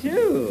show,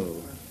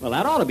 too. Well,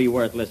 that ought to be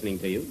worth listening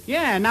to you.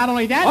 Yeah, not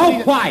only that...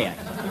 Oh, quiet!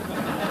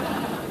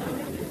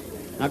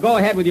 Now go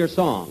ahead with your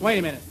song. Wait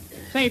a minute.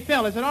 Say,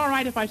 Phil, is it all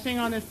right if I sing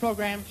on this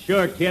program?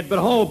 Sure, kid, but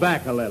hold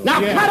back a little.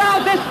 Now cut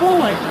out this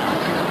fooling!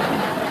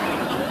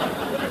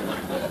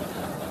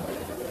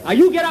 Now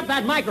you get up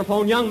that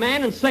microphone, young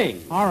man, and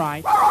sing. All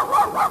right.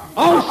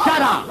 Oh,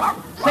 shut up!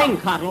 Sing,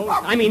 Cuddles.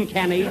 I mean,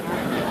 Kenny.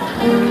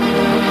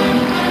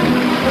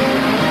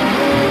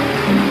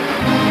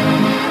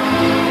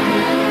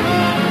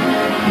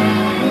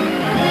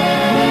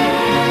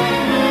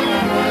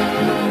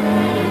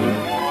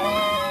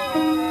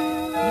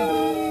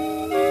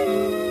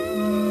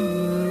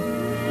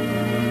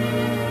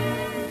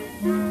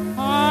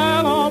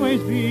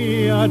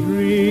 A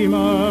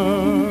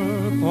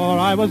dreamer, for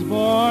I was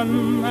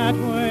born that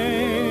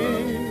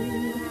way,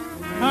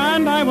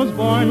 and I was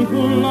born to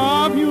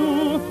love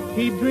you,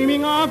 keep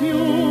dreaming of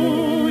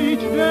you each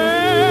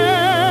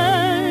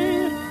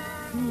day.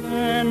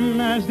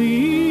 Then as the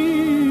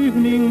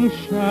evening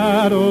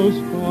shadows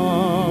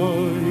fall,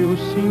 you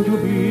seem to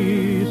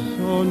be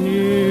so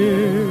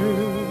near.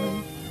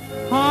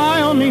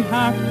 I only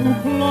have to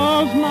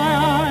close my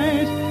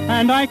eyes,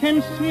 and I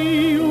can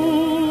see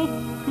you,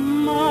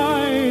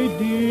 my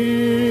dear.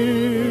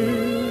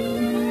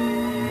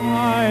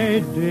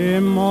 I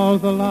dim all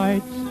the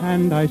lights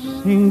and I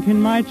sink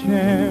in my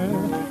chair.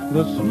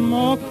 The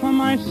smoke from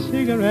my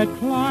cigarette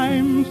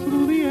climbs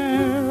through the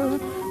air.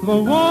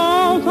 The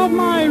walls of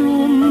my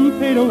room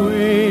fade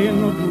away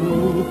in the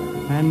blue,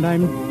 and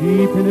I'm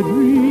deep in a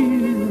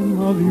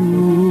dream of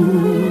you.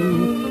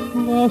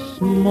 The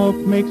smoke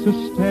makes a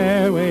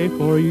stairway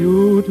for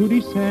you to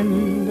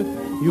descend.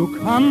 You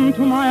come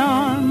to my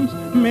arms,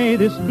 may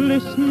this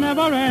bliss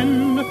never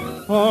end,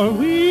 for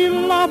we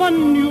love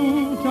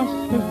anew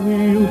just as we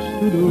used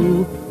to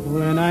do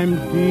when I'm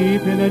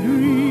deep in a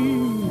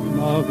dream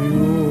of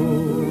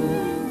you.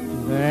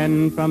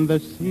 Then from the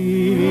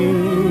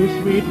ceiling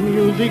sweet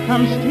music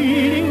comes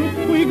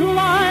stealing, we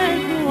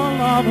glide to a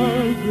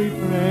lover's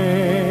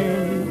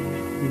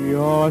refrain.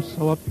 You're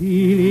so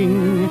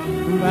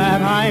appealing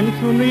that I'm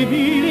soon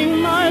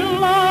revealing my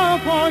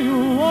love for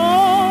you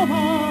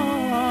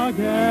over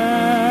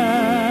again.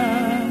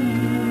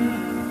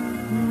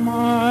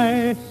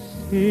 My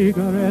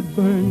cigarette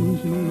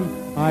burns me,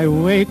 I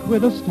wake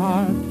with a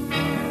start.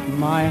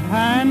 My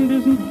hand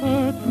isn't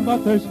hurt,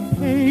 but there's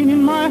pain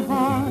in my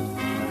heart.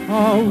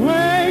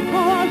 Awake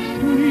or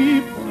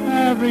asleep,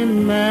 every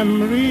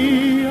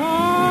memory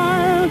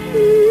I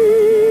feel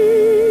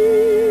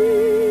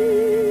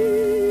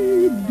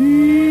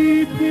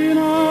deep in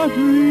a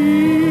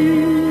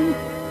dream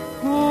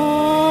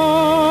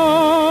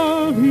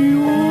of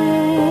you.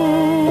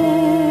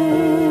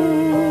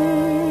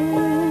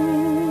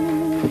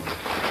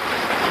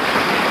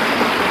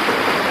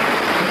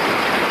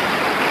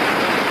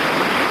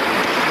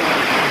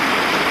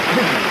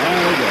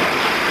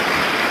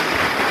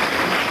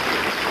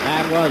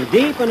 That was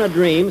Deep in a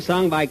Dream,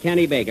 sung by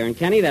Kenny Baker. And,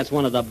 Kenny, that's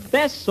one of the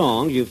best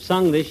songs you've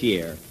sung this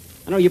year.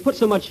 I know you put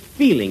so much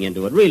feeling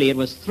into it. Really, it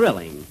was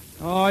thrilling.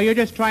 Oh, you're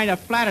just trying to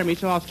flatter me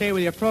so I'll stay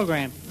with your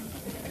program.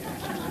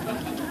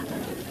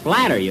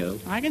 Flatter you?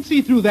 I can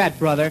see through that,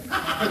 brother.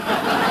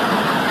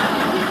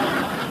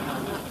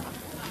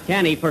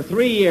 Kenny, for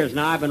 3 years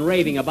now I've been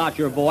raving about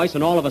your voice,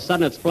 and all of a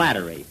sudden it's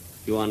flattery.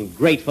 You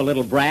ungrateful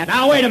little brat.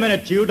 Now, wait a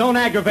minute, you. Don't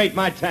aggravate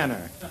my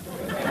tenor.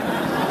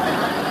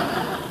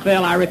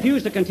 Phil, I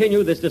refuse to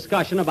continue this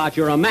discussion about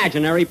your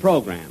imaginary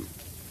program.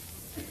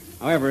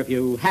 However, if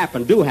you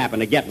do happen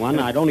to get one,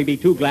 I'd only be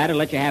too glad to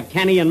let you have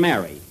Kenny and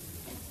Mary.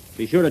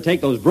 Be sure to take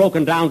those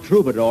broken-down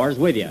troubadours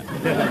with you.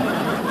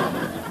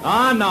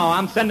 Ah, no,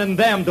 I'm sending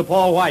them to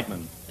Paul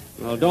Whiteman.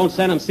 Well, don't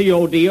send them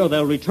COD or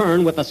they'll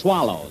return with the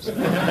Swallows.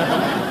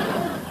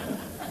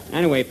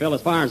 Anyway, Phil,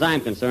 as far as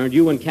I'm concerned,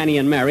 you and Kenny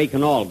and Mary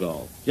can all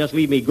go. Just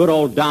leave me good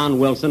old Don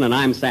Wilson and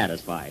I'm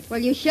satisfied. Well,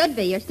 you should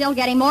be. You're still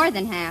getting more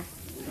than half.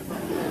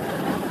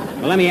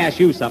 Well, let me ask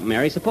you something,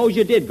 Mary. Suppose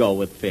you did go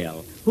with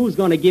Phil. Who's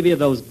going to give you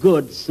those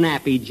good,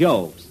 snappy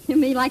jokes? You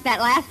mean like that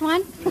last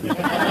one?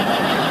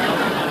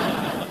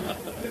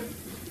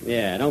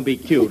 Yeah, don't be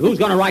cute. Who's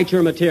going to write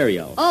your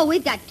material? Oh,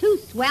 we've got 2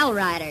 swell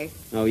writers.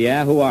 Oh,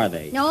 yeah? Who are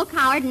they? Noel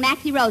Coward and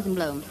Maxie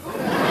Rosenblum.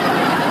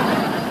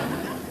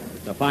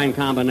 It's a fine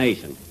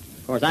combination.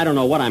 Of course, I don't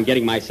know what I'm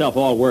getting myself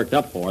all worked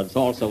up for. It's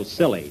all so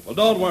silly. Well,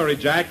 don't worry,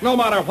 Jack. No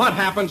matter what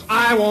happens,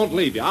 I won't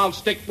leave you. I'll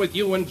stick with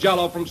you and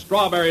Jell-O from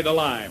strawberry to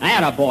lime.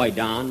 Attaboy,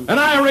 Don. And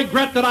I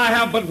regret that I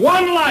have but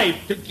one life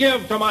to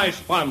give to my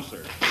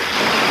sponsor.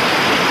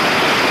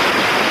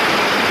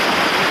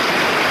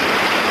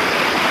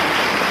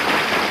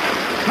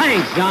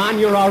 Thanks, John.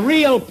 You're a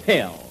real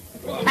pill.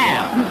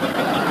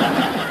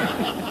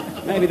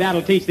 Maybe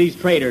that'll teach these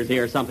traders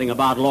here something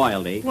about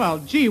loyalty. Well,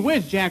 gee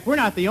whiz, Jack, we're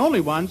not the only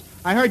ones.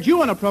 I heard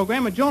you on a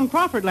program with Joan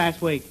Crawford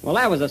last week. Well,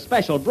 that was a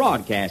special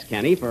broadcast,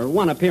 Kenny, for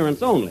one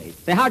appearance only.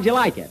 Say, how'd you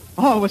like it?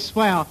 Oh, it was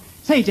swell.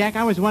 Say, Jack,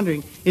 I was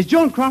wondering, is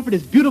Joan Crawford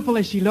as beautiful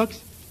as she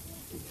looks?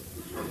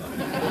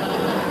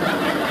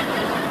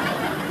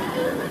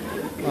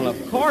 Well,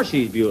 of course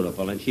she's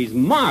beautiful, and she's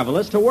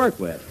marvelous to work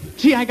with.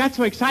 Gee, I got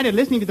so excited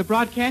listening to the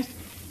broadcast.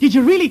 Did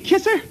you really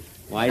kiss her?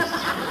 Why,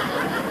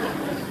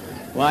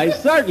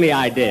 certainly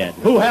I did.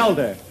 Who held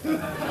her?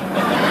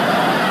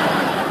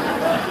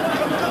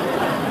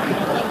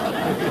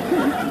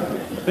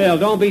 Phil,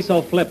 don't be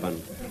so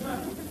flippant.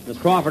 Miss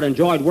Crawford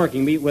enjoyed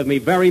working with me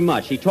very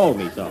much. She told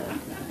me so.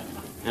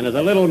 And as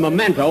a little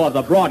memento of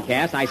the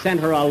broadcast, I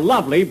sent her a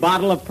lovely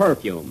bottle of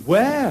perfume.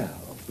 Well.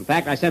 In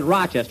fact, I sent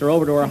Rochester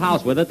over to her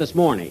house with it this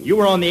morning. You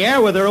were on the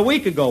air with her a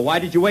week ago. Why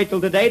did you wait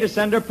till today to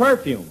send her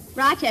perfume?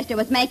 Rochester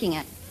was making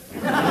it.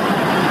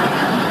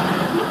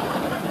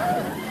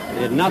 I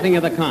did nothing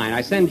of the kind.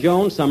 I sent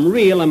Joan some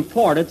real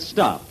imported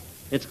stuff.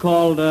 It's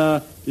called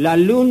La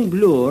Lune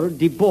Bleue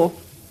de Boeuf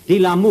de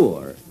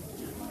l'Amour.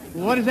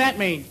 What does that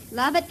mean?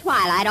 Love at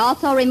twilight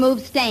also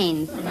removes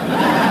stains.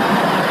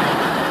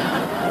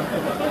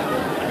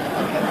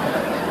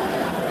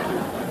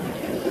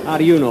 How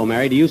do you know,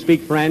 Mary? Do you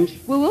speak French?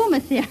 Woo-woo,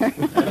 monsieur.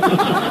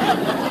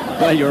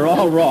 Well, you're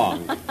all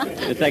wrong.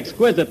 It's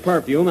exquisite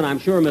perfume, and I'm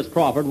sure Miss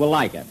Crawford will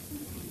like it.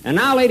 And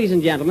now, ladies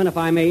and gentlemen, if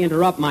I may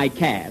interrupt my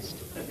cast,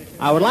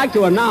 I would like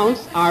to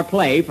announce our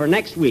play for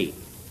next week.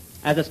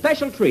 As a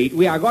special treat,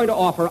 we are going to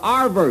offer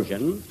our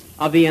version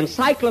of the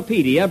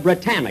Encyclopedia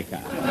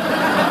Britannica.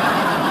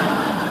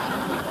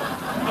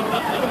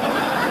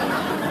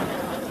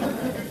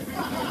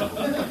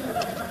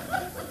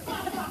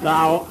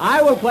 Now,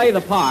 I will play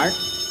the part...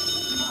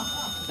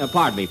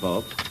 pardon me,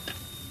 folks.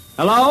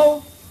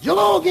 Hello?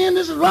 Hello again,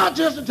 this is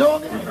Rochester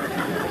talking.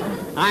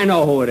 I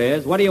know who it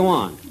is. What do you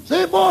want?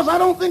 Say, boss, I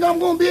don't think I'm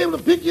going to be able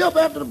to pick you up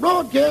after the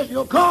broadcast.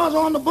 Your car's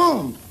on the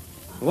bum.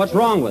 What's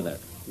wrong with it?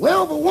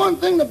 Well, for one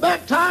thing, the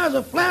back tires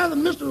are flatter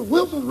than Mr.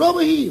 Wilson's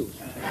rubber heels.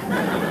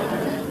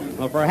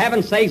 Well, for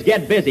heaven's sakes,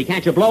 get busy.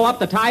 Can't you blow up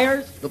the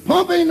tires? The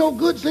pump ain't no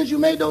good since you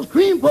made those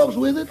cream puffs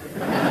with it.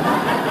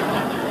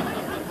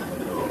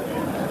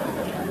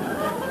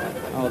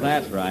 Oh,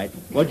 that's right.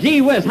 Well, gee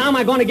whiz, how am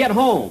I going to get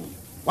home?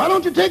 Why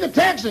don't you take a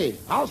taxi?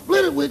 I'll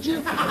split it with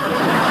you.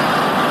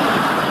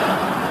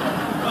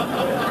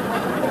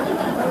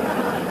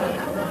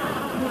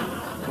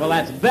 Well,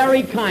 that's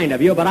very kind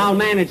of you, but I'll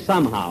manage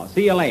somehow.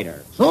 See you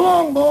later. So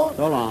long, boy.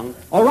 So long.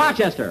 Oh,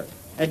 Rochester,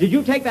 did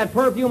you take that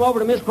perfume over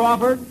to Miss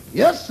Crawford?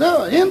 Yes,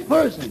 sir, in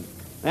person.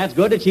 That's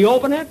good. Did she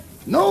open it?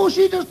 No,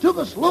 she just took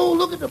a slow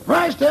look at the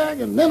price tag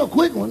and then a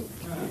quick one.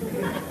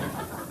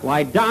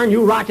 Why, darn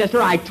you,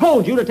 Rochester, I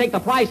told you to take the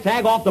price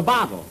tag off the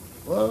bottle.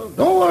 Well,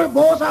 don't worry,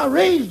 boss, I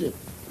raised it.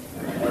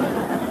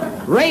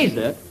 Raised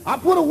it? I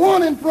put a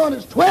 1 in front.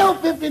 It's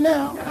 $12.50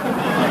 now.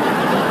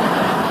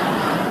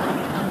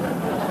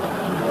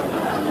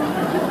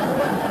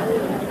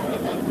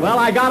 Well,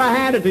 I gotta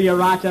hand it to you,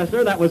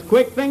 Rochester. That was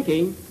quick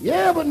thinking.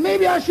 Yeah, but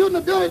maybe I shouldn't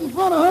have done it in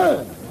front of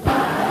her.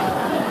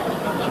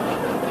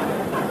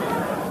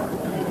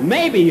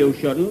 Maybe you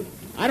shouldn't.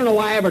 I don't know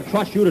why I ever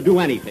trust you to do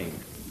anything.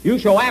 You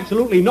show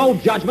absolutely no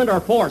judgment or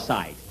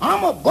foresight.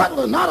 I'm a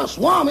butler, not a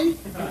swami.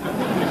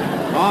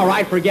 All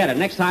right, forget it.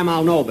 Next time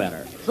I'll know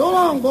better. So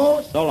long,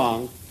 boss. So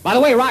long. By the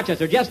way,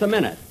 Rochester, just a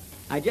minute.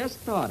 I just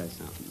thought of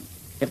something.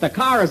 If the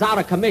car is out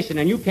of commission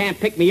and you can't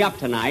pick me up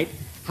tonight,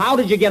 how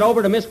did you get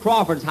over to Miss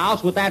Crawford's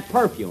house with that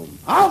perfume?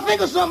 I'll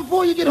think of something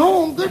before you get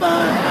home.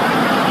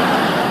 Goodbye.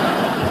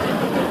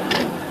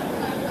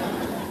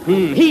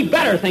 He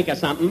better think of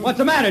something. What's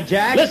the matter,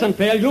 Jack? Listen,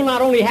 Phil, you'll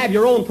not only have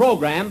your own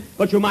program,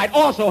 but you might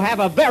also have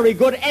a very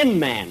good end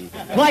man.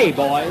 Play,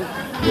 boys.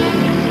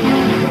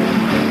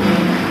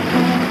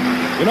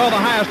 You know, the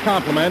highest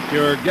compliment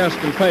your guest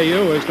can pay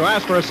you is to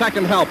ask for a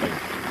second helping.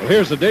 Well,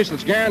 here's the dish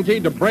that's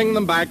guaranteed to bring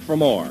them back for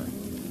more.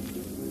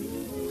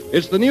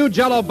 It's the new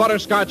Jell-O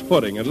butterscotch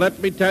pudding, and let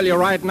me tell you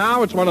right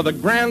now, it's one of the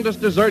grandest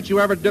desserts you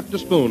ever dipped a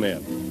spoon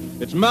in.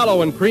 It's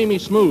mellow and creamy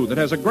smooth. It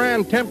has a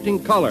grand,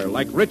 tempting color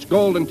like rich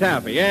golden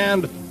taffy,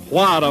 and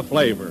what a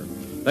flavor.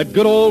 That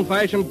good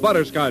old-fashioned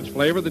butterscotch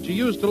flavor that you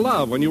used to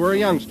love when you were a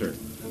youngster.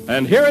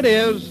 And here it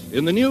is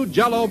in the new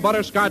Jell-O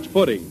butterscotch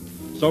pudding.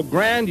 so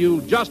grand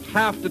you'll just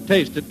have to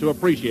taste it to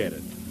appreciate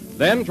it.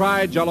 Then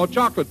try Jell-O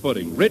chocolate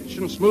pudding, rich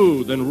and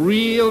smooth and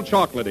real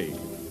chocolatey.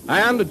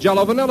 And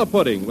Jell-O vanilla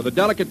pudding with a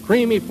delicate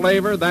creamy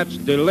flavor that's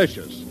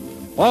delicious.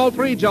 All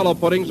three Jell-O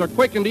puddings are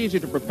quick and easy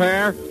to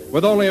prepare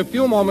with only a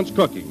few moments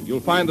cooking.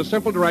 You'll find the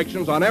simple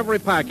directions on every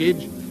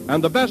package,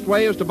 and the best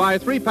way is to buy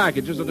 3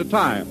 packages at a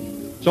time.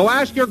 So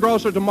ask your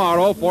grocer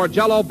tomorrow for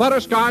Jell-O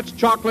butterscotch,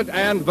 chocolate,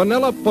 and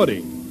vanilla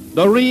pudding,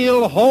 the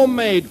real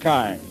homemade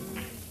kind.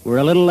 We're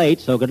a little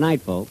late, so good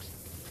night, folks.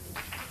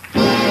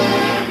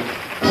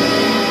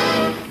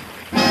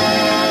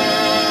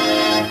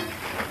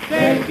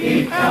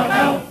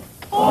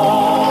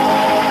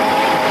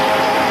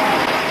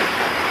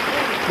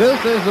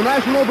 This is the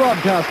National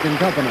Broadcasting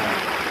Company.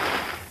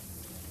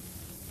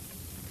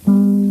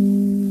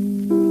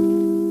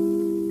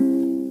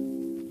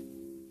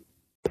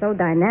 So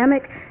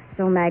dynamic,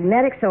 so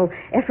magnetic, so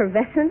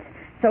effervescent,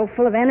 so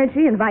full of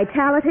energy and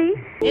vitality.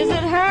 Is it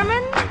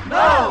Herman?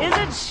 No. Is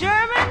it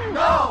Sherman?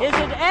 No. Is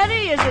it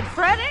Eddie? Is it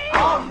Freddie?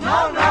 Oh,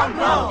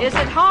 no. Is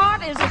it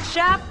Hart? Is it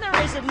Schaffner?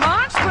 Is it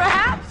March,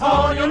 perhaps?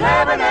 Oh, you'll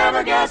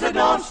never guess it.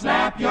 Don't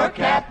snap your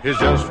cap. Here's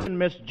just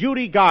Miss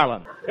Judy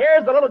Garland.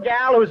 Here's the little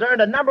gal who's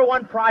earned a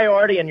 #1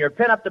 priority in your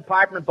pinup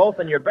department, both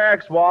in your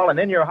barracks wall and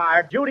in your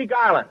heart, Judy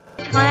Garland.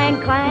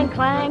 Clang, clang,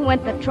 clang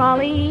went the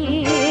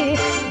trolley.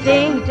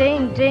 Ding,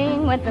 ding,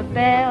 ding went the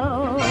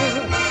bell.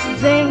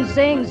 Zing,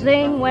 zing,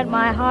 zing went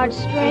my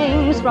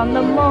heartstrings. From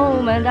the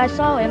moment I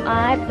saw him,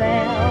 I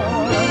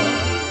fell.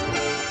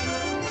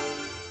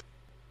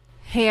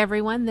 Hey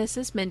everyone, this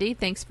is Mindy.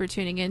 Thanks for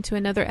tuning in to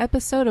another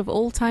episode of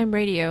Old Time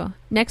Radio.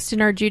 Next in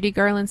our Judy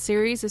Garland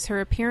series is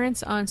her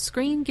appearance on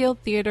Screen Guild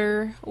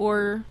Theater,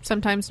 or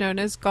sometimes known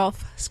as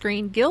Golf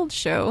Screen Guild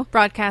Show,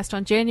 broadcast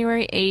on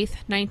January 8th,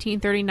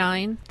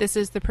 1939. This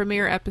is the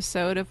premiere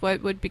episode of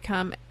what would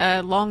become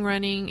a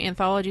long-running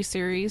anthology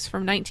series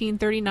from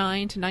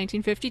 1939 to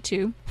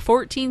 1952.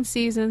 14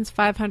 seasons,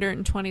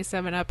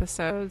 527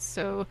 episodes,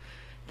 so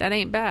that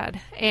ain't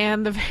bad.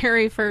 And the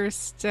very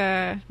first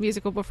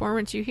musical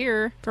performance you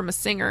hear from a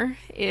singer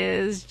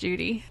is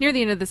Judy. Near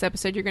the end of this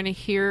episode, you're going to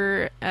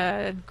hear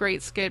a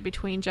great skit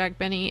between Jack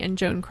Benny and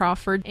Joan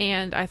Crawford,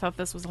 and I thought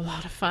this was a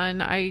lot of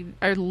fun. I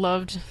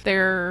loved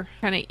their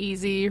kind of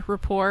easy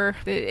rapport.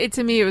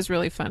 To me, it was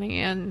really funny.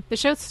 And the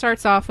show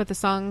starts off with a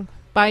song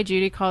by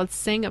Judy called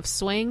Sing of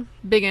Swing.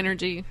 Big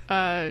energy,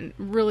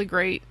 really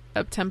great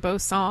up-tempo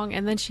song,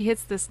 and then she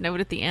hits this note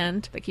at the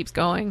end that keeps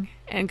going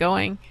and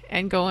going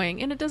and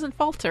going, and it doesn't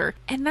falter.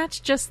 And that's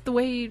just the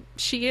way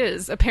she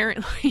is,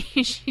 apparently.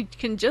 She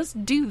can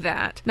just do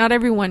that. Not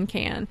everyone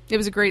can. It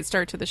was a great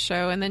start to the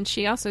show, and then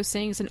she also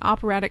sings an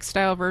operatic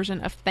style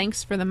version of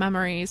Thanks for the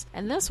Memories,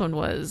 and this one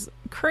was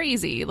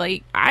crazy.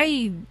 Like,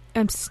 I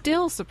am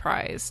still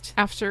surprised.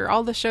 After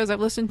all the shows I've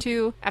listened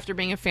to, after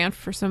being a fan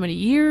for so many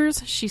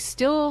years, she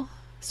still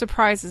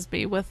surprises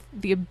me with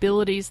the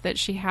abilities that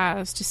she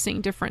has to sing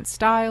different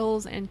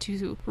styles and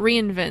to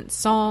reinvent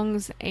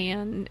songs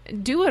and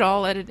do it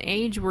all at an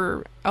age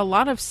where a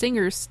lot of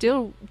singers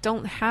still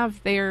don't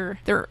have their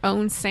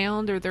own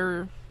sound or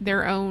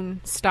their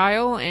own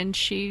style, and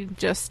she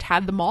just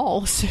had them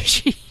all, so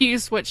she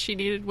used what she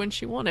needed when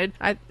she wanted.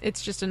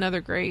 It's just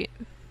another great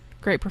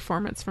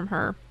performance from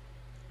her.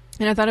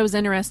 And I thought it was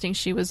interesting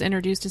she was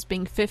introduced as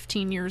being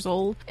 15 years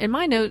old. In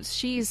my notes,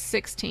 she's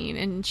 16,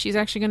 and she's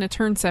actually going to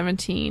turn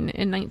 17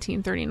 in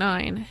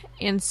 1939.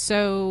 And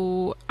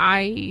so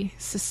I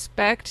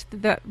suspect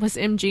that was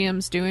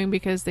MGM's doing,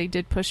 because they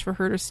did push for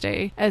her to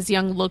stay as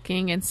young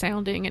looking and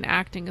sounding and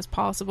acting as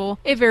possible.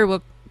 It very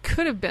well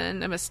could have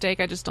been a mistake.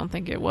 I just don't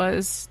think it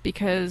was,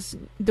 because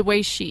the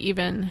way she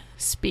even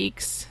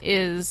speaks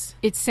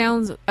it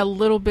sounds a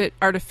little bit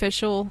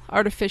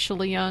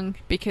artificially young,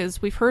 because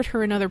we've heard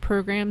her in other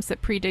programs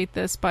that predate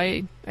this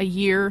by a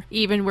year,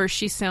 even where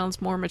she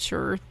sounds more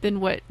mature than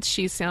what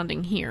she's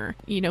sounding here.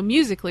 You know,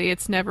 musically,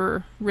 it's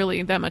never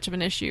really that much of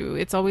an issue.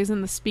 It's always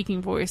in the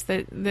speaking voice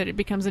that it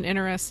becomes an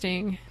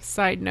interesting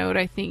side note.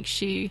 I think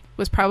she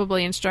was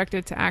probably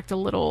instructed to act a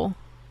little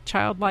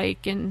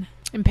childlike and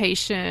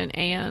impatient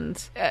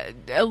and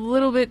a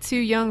little bit too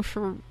young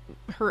for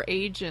her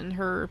age and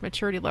her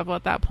maturity level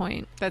at that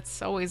point.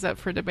 That's always up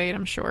for debate,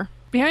 I'm sure.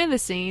 Behind the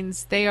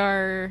scenes, they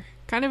are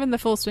kind of in the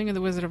full swing of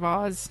The Wizard of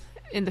Oz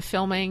in the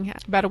filming.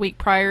 About a week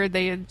prior,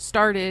 they had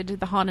started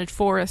the Haunted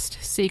Forest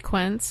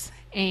sequence,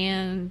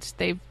 and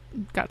they've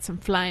got some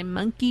flying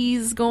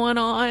monkeys going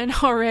on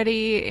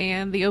already,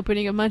 and the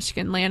opening of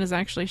Munchkin Land is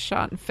actually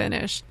shot and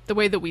finished the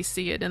way that we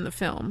see it in the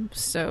film,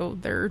 so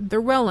they're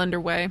well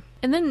underway.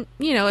 And then,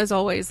 you know, as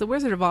always, The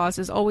Wizard of Oz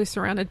is always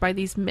surrounded by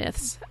these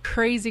myths.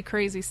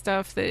 Crazy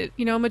stuff that,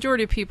 you know, a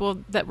majority of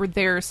people that were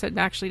there said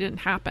actually didn't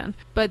happen.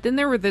 But then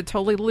there were the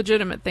totally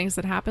legitimate things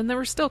that happened that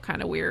were still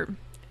kind of weird.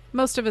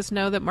 Most of us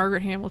know that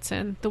Margaret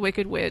Hamilton, the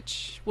Wicked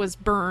Witch, was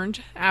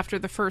burned after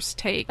the first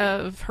take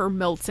of her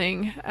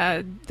melting.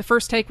 The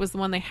first take was the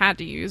one they had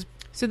to use.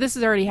 So this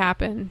has already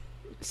happened.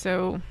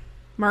 So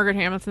Margaret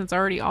Hamilton's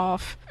already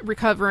off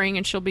recovering,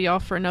 and she'll be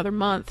off for another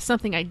month.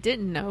 Something I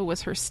didn't know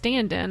was her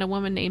stand-in, a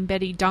woman named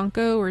Betty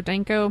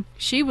Danko.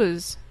 She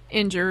was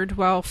injured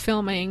while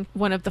filming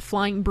one of the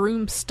flying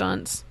broom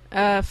stunts.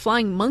 A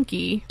flying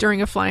monkey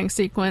during a flying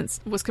sequence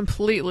was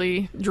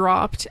completely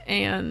dropped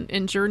and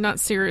injured, not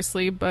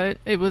seriously, but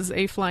it was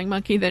a flying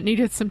monkey that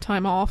needed some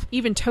time off.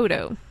 Even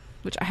Toto,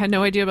 which I had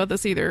no idea about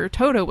this either,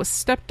 Toto was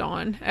stepped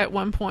on at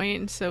one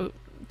point, so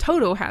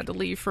Toto had to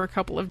leave for a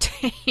couple of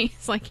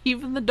days. Like,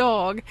 even the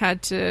dog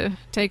had to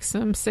take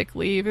some sick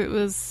leave. It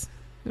was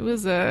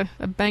a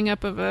bang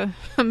up of a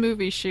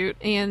movie shoot.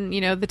 And,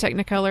 the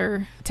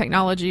Technicolor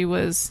technology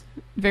was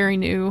very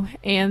new,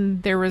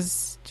 and there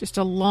was just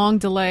a long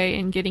delay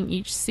in getting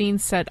each scene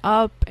set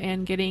up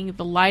and getting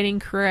the lighting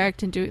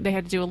correct, and they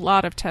had to do a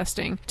lot of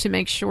testing to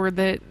make sure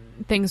that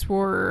things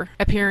were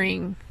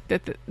appearing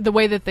that the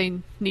way that they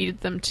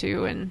needed them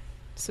to, and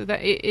so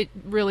that it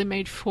really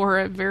made for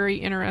a very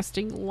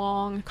interesting,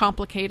 long,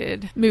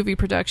 complicated movie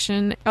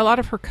production. A lot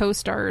of her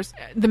co-stars,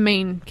 the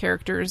main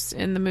characters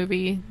in the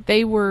movie,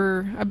 there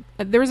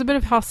was a bit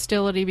of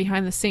hostility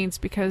behind the scenes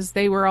because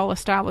they were all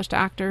established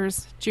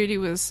actors. Judy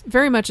was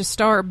very much a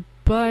star,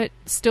 but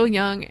still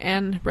young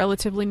and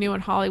relatively new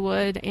in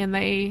Hollywood, and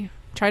they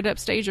tried to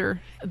upstage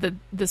her.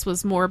 This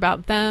was more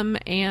about them,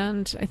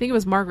 and I think it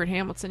was Margaret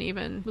Hamilton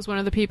even was one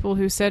of the people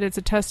who said it's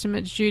a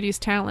testament to Judy's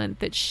talent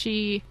that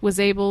she was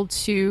able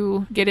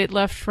to get it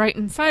left, right,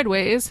 and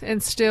sideways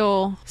and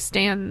still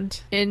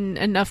stand in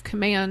enough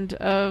command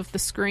of the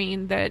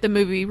screen that the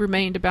movie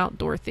remained about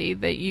Dorothy,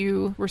 that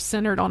you were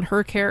centered on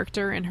her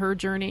character and her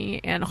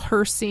journey and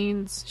her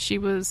scenes. She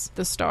was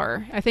the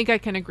star. I think I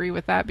can agree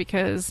with that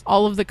because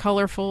all of the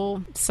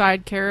colorful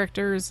side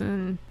characters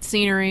and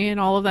scenery and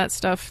all of that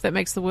stuff that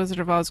makes The Wizard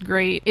of Oz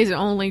great is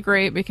only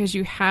great because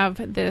you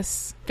have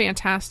this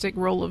fantastic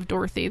role of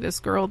Dorothy, this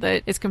girl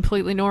that is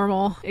completely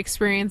normal,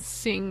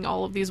 experiencing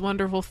all of these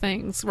wonderful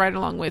things right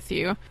along with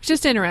you. It's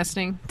just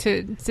interesting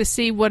to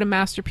see what a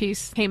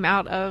masterpiece came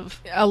out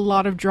of a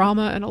lot of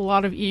drama and a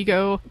lot of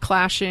ego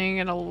clashing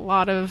and a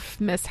lot of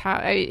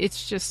mishap.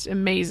 It's just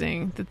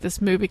amazing that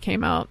this movie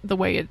came out the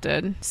way it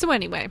did. So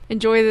anyway,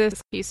 enjoy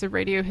this piece of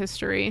radio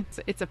history.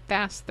 It's a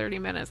fast 30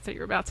 minutes that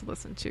you're about to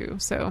listen to,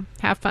 so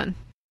have fun.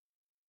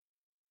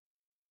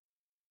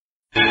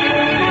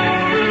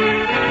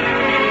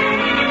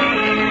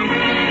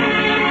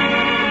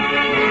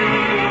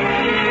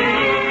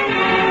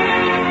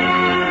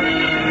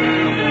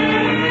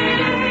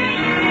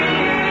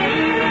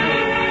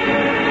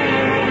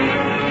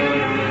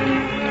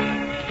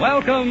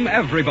 Welcome,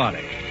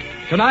 everybody.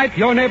 Tonight,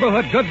 your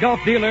neighborhood Good Gulf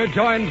dealer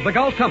joins the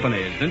Gulf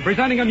companies in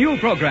presenting a new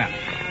program.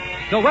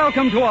 So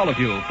welcome to all of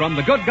you from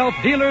the Good Gulf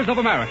Dealers of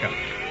America.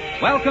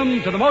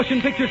 Welcome to the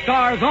Motion Picture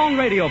Star's own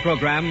radio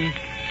program,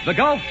 The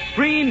Gulf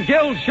Screen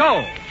Guild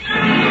Show.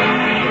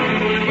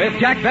 With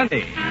Jack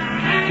Benny,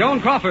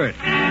 Joan Crawford,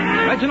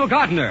 Reginald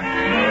Gardner,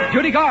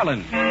 Judy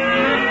Garland,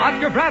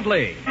 Oscar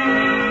Bradley,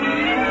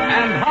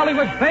 and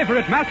Hollywood's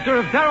favorite master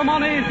of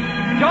ceremonies,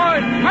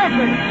 George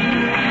Murphy.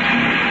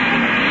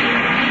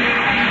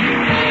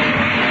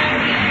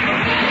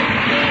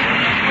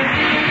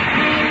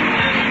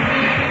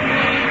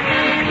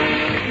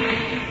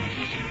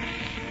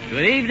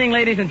 Good evening,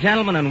 ladies and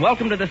gentlemen, and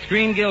welcome to the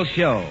Screen Guild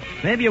Show.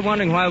 Maybe you're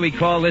wondering why we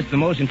call this the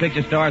Motion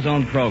Picture Star's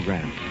own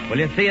program. Well,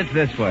 you see, it's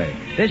this way.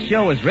 This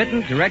show is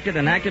written, directed,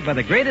 and acted by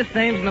the greatest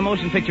names in the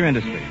motion picture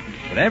industry,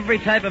 with every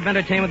type of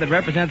entertainment that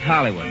represents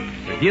Hollywood.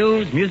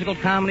 Reviews, musical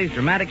comedies,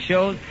 dramatic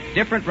shows,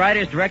 different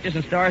writers, directors,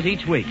 and stars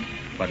each week.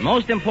 But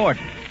most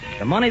important,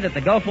 the money that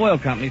the Gulf Oil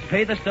Companies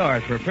pay the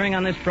stars for appearing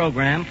on this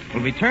program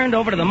will be turned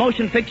over to the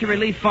Motion Picture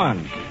Relief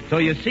Fund. So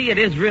you see, it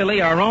is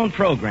really our own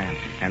program.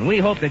 And we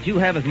hope that you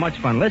have as much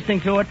fun listening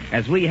to it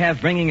as we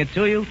have bringing it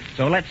to you.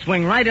 So let's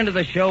swing right into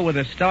the show with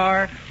a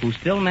star who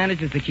still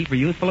manages to keep her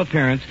youthful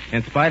appearance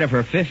in spite of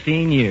her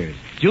 15 years.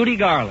 Judy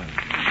Garland.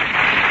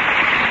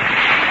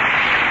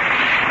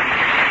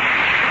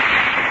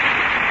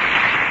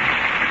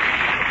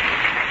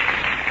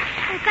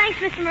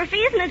 Mr. Murphy,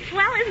 isn't it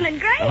swell? Isn't it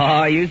great?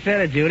 Oh, you said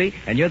it, Judy.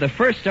 And you're the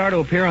first star to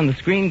appear on the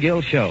Screen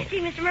Guild Show.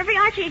 Gee, Mr. Murphy,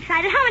 aren't you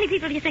excited? How many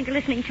people do you think are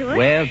listening to us?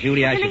 Well,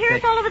 Judy, I should say... Can they hear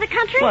us all over the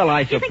country? Well,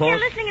 I suppose... Do you think they're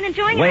listening and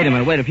enjoying it? Wait a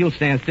minute. If you'll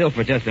stand still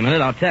for just a minute,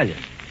 I'll tell you.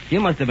 You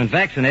must have been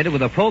vaccinated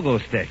with a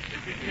pogo stick.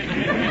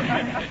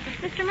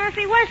 Mr.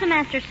 Murphy, where's the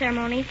Master of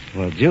Ceremonies?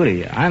 Well,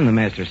 Judy, I'm the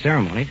Master of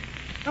Ceremonies.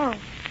 Oh,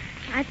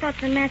 I thought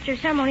the Master of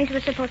Ceremonies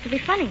was supposed to be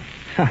funny.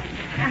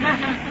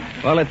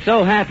 Well, it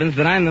so happens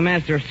that I'm the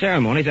Master of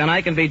Ceremonies, and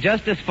I can be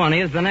just as funny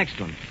as the next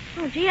one.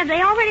 Oh, gee, have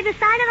they already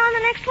decided on the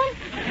next one?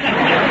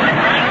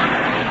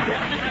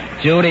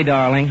 Judy,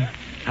 darling,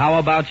 how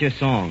about your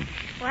song?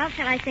 Well,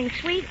 shall I sing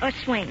Sweet or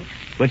Swing?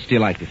 Which do you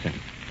like to sing?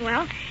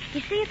 Well, you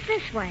see, it's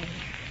this way.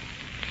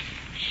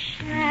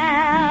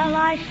 Shall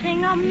I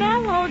sing a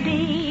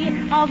melody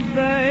of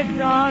birds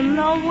on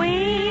the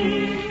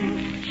wing?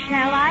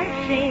 Shall I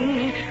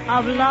sing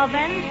of love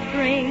and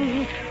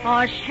spring?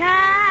 Or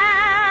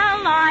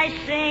shall I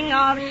sing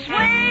of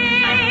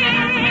swing?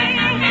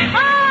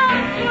 Oh,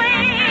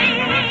 swing!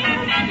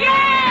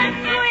 Yes,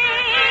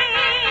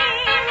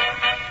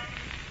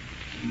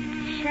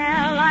 swing!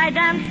 Shall I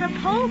dance a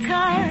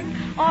polka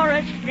or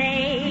a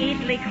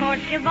stately court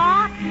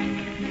gavotte?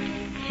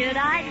 Should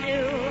I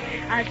do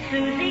a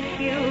Susie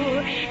Q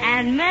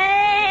and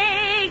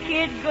make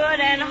it good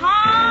and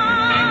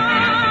hot?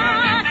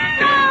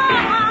 Too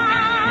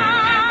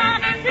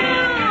hot,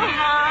 too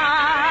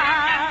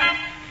hot.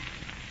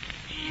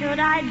 Should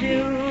I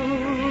do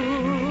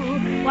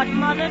what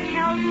mother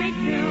tells me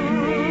to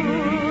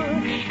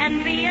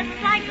and be a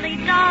slightly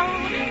dull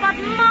but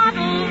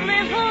model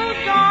little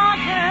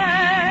daughter?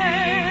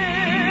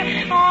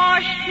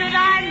 Or should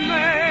I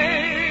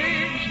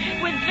merge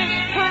with this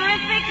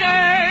terrific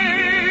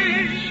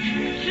urge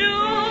to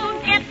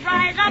get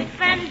right up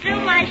and do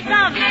my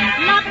stuff,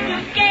 not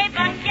to gay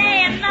but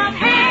gay enough?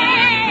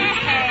 Hey,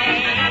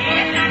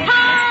 hey,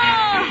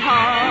 ho, ho.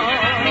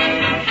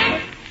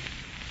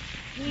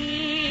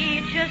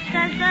 He just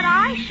says that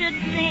I should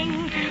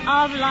sing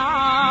of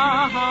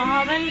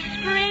love and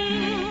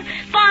spring,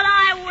 but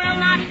I will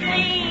not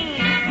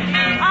sing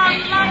of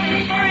love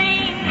and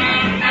spring,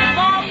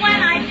 for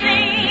when I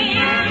sing,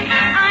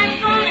 I'm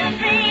gonna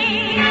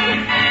sing,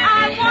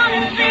 I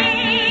wanna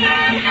sing,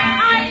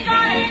 I'm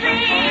gonna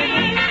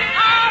sing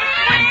of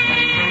spring.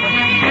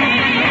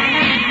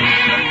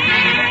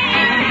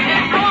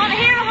 I wanna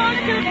hear a horn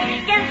toot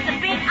against the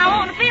beat, I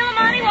wanna feel the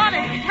money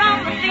water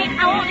from the feet,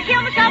 I wanna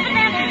kill myself and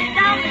dance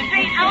down the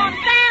street, I wanna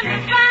stand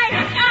right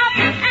up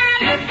and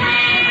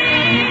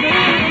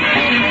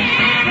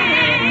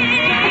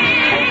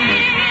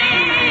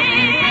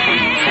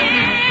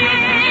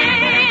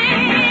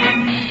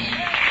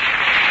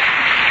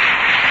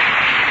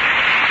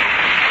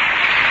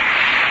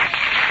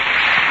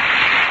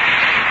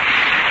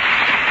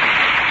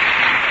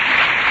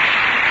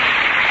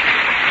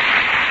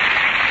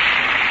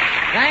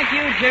Thank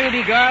you,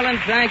 Judy Garland.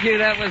 Thank you.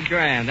 That was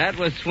grand. That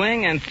was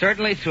swing and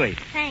certainly sweet.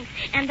 Thanks.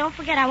 And don't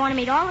forget, I want to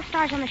meet all the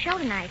stars on the show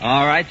tonight.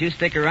 All right, you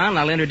stick around and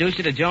I'll introduce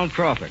you to Joan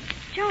Crawford.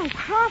 Joan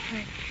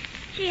Crawford?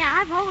 Gee,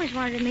 I've always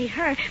wanted to meet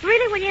her.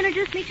 Really, will you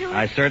introduce me to her?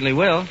 I certainly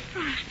will.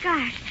 Oh,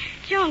 gosh.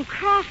 Joan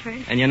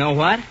Crawford. And you know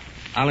what?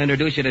 I'll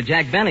introduce you to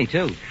Jack Benny,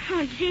 too.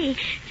 Oh, gee.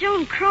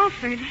 Joan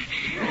Crawford.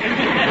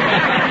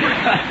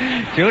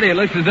 Judy, it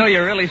looks as though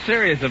you're really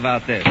serious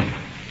about this.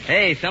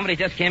 Hey, somebody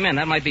just came in.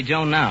 That might be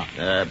Joan now.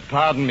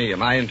 Pardon me.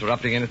 Am I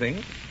interrupting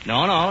anything?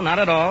 No, not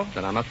at all.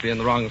 Then I must be in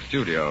the wrong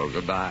studio.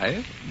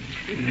 Goodbye.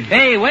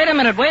 Hey, wait a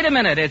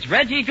minute. It's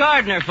Reggie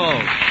Gardner,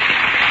 folks.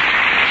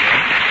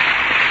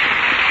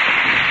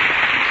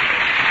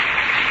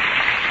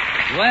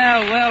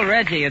 Well,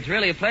 Reggie, it's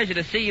really a pleasure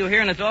to see you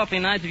here, and it's awfully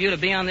nice of you to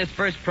be on this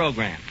first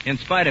program, in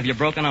spite of your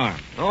broken arm.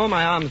 Oh,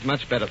 my arm's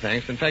much better,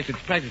 thanks. In fact,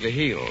 it's practically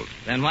healed.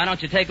 Then why don't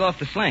you take off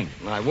the sling?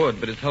 I would,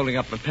 but it's holding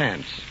up my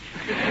pants.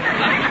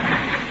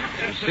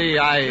 You see,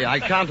 I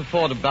can't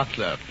afford a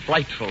butler.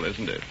 Frightful,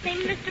 isn't it? Say,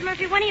 Mr.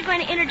 Murphy, when are you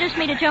going to introduce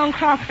me to Joan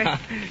Crawford?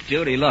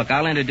 Judy, look,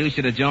 I'll introduce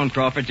you to Joan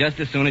Crawford just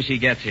as soon as she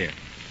gets here.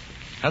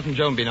 Hasn't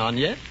Joan been on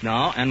yet?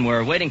 No, and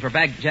we're waiting for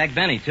Jack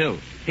Benny, too.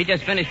 He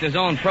just finished his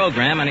own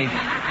program, and he's...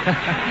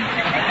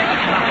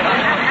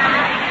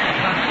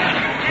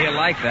 He'll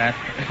like that.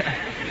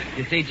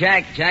 You see,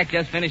 Jack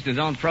just finished his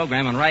own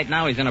program, and right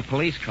now he's in a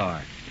police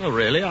car. Oh,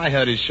 really? I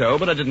heard his show,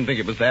 but I didn't think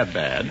it was that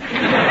bad.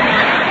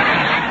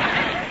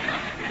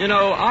 You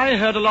know, I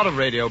heard a lot of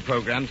radio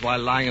programs while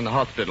lying in the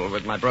hospital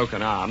with my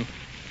broken arm.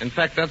 In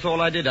fact, that's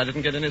all I did. I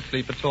didn't get any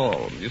sleep at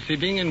all. You see,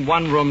 being in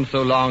one room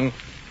so long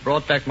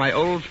brought back my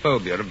old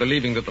phobia of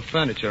believing that the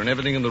furniture and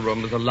everything in the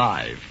room was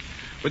alive.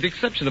 With the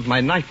exception of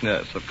my night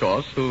nurse, of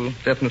course, who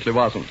definitely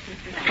wasn't.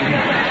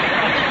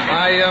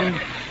 I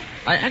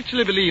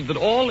actually believe that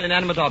all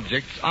inanimate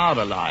objects are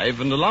alive,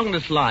 and along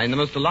this line, the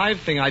most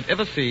alive thing I've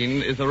ever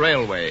seen is a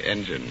railway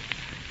engine.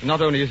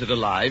 Not only is it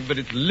alive, but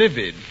it's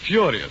livid,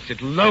 furious.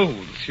 It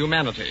loathes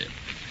humanity.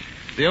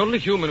 The only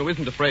human who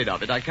isn't afraid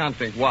of it, I can't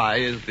think why,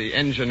 is the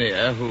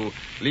engineer who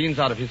leans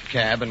out of his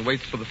cab and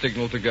waits for the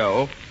signal to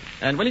go.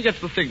 And when he gets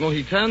the signal,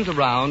 he turns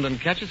around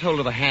and catches hold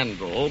of a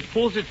handle,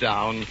 pulls it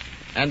down,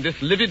 and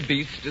this livid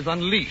beast is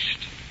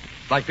unleashed.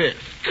 Like this.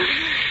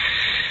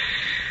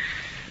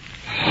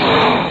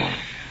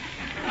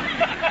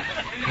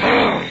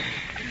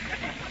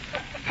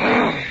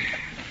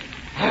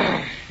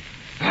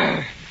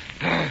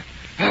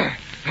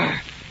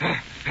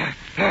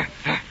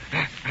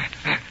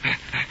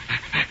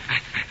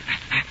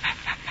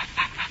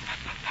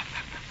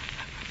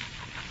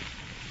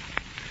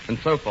 And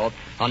so forth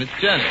on its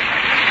journey.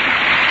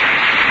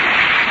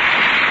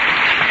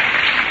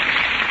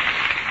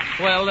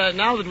 Well,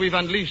 now that we've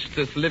unleashed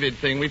this livid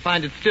thing, we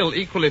find it still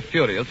equally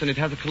furious, and it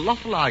has a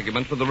colossal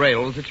argument with the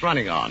rails it's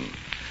running on.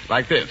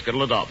 Like this.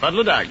 Giddle-a-dop,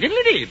 baddle-a-da,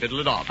 giddle-a-dee,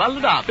 biddle-a-dop,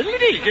 baddle-a-da,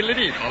 biddle-a-dee,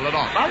 giddle-a-dee,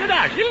 baddle-a-dop,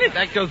 baddle-a-da, giddle-a-dee.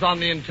 That goes on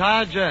the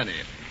entire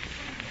journey.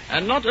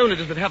 And not only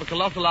does it have a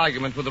colossal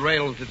argument with the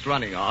rails it's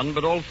running on,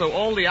 but also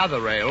all the other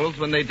rails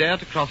when they dare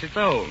to cross its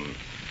own.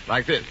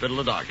 Like this.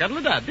 Biddle-a-da,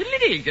 giddle-a-da,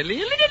 diddle-a-dee,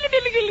 giddle-a-dee,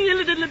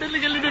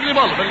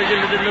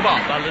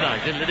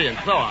 and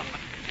so on.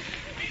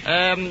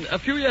 A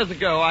few years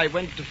ago, I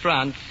went to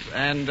France,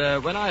 and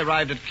when I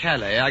arrived at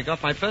Calais, I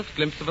got my first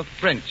glimpse of a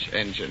French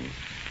engine.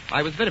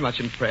 I was very much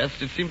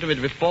impressed. It seemed to me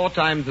to be 4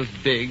 times as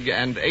big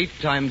and 8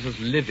 times as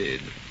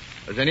livid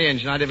as any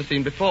engine I'd ever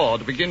seen before.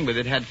 To begin with,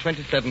 it had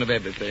 27 of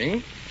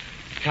everything.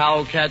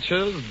 Cow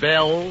catchers,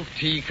 bells,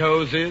 tea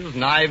cozies,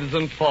 knives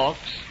and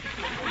forks.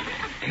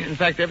 In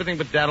fact, everything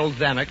but Darrell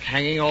Zanuck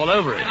hanging all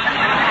over it.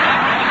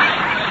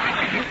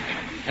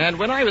 And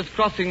when I was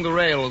crossing the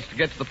rails to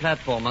get to the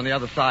platform on the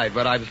other side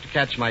where I was to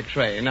catch my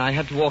train, I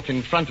had to walk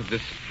in front of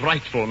this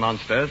frightful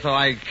monster, so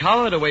I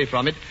cowered away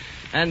from it,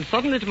 and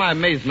suddenly, to my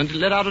amazement, it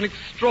let out an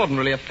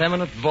extraordinarily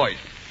effeminate voice.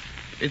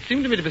 It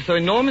seemed to me to be so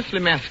enormously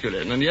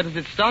masculine, and yet as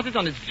it started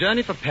on its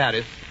journey for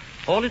Paris,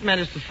 all it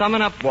managed to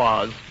summon up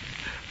was...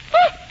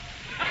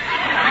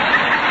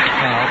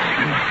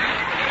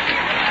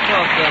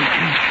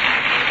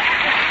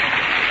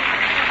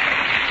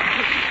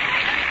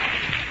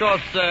 Of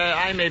course,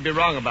 I may be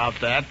wrong about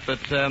that, but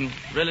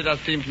really does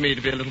seem to me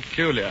to be a little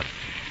peculiar.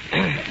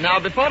 Now,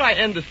 before I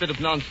end this bit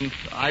of nonsense,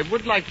 I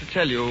would like to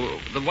tell you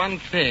the one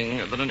thing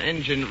that an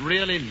engine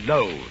really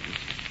loathes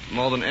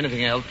more than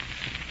anything else,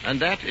 and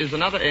that is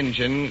another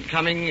engine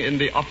coming in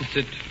the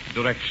opposite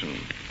direction.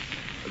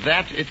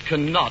 That it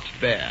cannot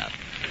bear.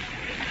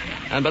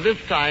 And by this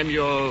time,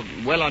 you're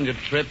well on your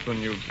trip,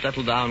 and you've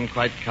settled down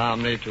quite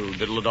calmly to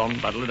diddle-a-dom,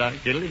 buddle-a-da,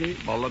 diddle-a-dee,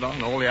 boddle-a-da,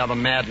 and all the other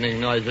maddening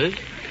noises,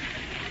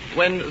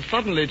 when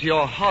suddenly, to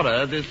your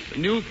horror, this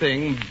new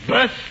thing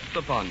bursts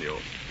upon you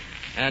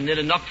and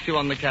nearly knocks you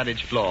on the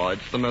carriage floor.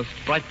 It's the most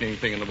frightening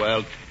thing in the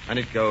world, and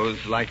it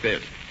goes like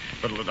this.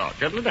 Diddle-a-da,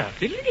 diddle-a-da,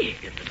 diddle-a-dee,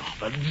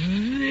 diddle-a-da,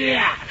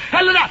 yeah.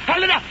 Hell-a-da,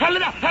 hell-a-da,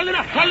 hell-a-da,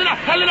 hell-a-da, hell-a-da,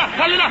 hell-a-da,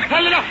 hell-a-da,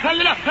 hell-a-da,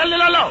 hell-a-da,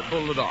 hell-a-da,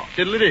 diddle-a-da,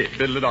 diddle-a-dee,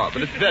 diddle-a-da.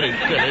 But it's very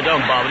silly,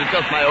 don't bother. It's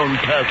just my own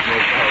personal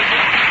code.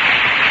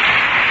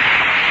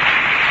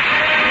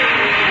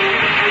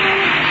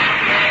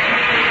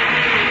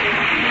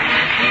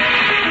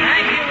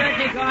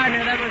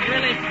 Gardner, that was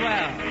really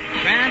swell.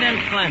 Grand and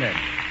splendid.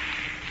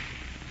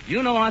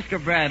 You know Oscar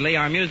Bradley,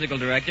 our musical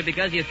director,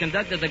 because he has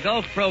conducted the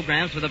Gulf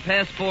programs for the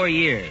past 4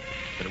 years.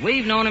 But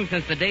we've known him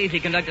since the days he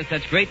conducted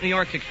such great New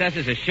York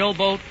successes as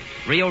Showboat,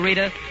 Rio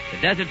Rita, The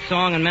Desert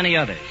Song, and many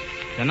others.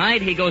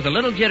 Tonight, he goes a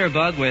little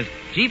jitterbug with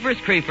Jeepers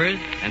Creepers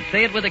and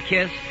Say It With a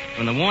Kiss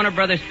from the Warner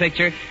Brothers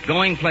picture,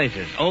 Going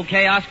Places.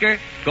 Okay, Oscar,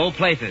 go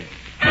places.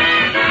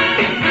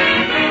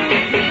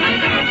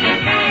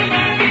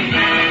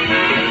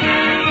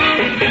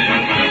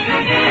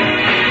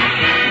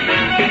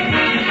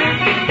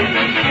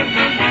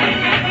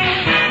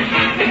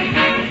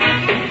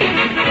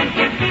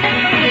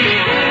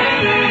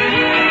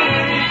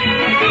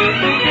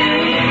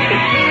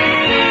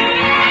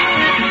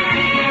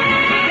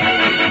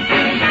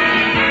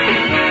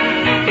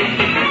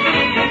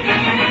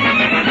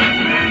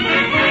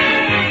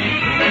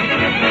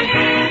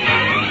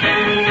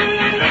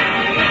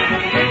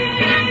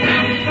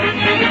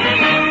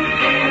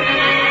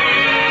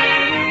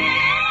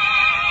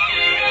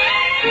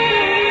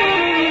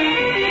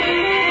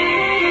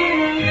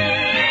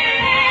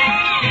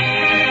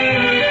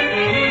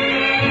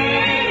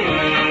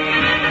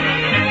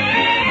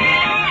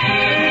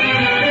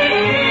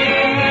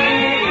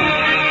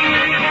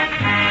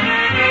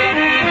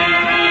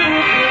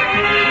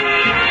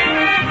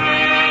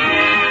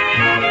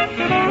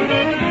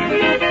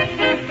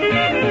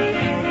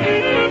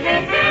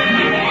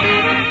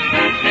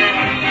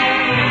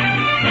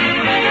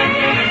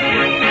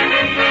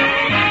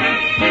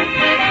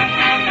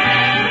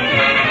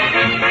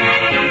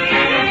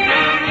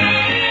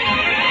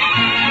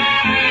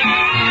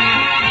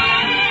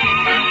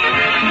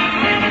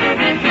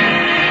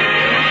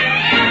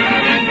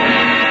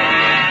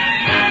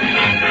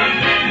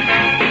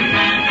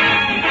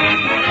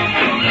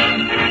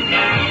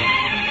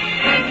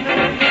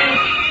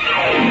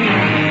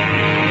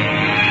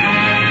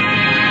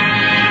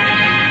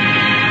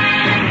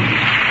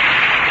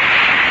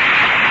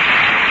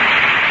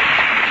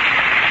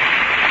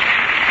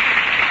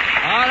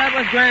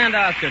 Grand,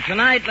 Oscar.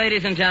 Tonight,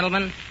 ladies and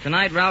gentlemen,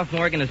 Ralph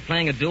Morgan is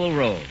playing a dual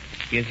role.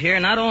 He is here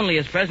not only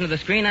as president of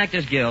the Screen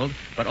Actors Guild,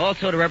 but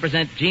also to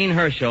represent Gene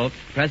Herschel,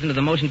 president of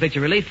the Motion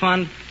Picture Relief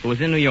Fund, who is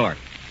in New York.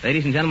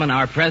 Ladies and gentlemen,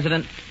 our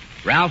president,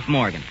 Ralph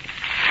Morgan.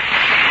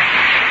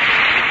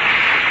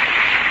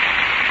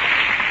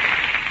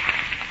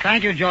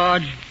 Thank you,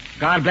 George.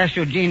 God bless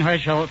you, Gene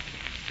Herschel.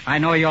 I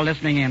know you're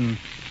listening in.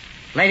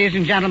 Ladies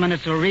and gentlemen,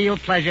 it's a real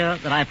pleasure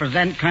that I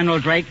present Colonel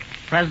Drake,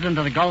 president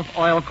of the Gulf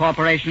Oil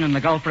Corporation and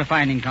the Gulf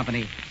Refining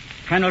Company.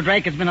 Colonel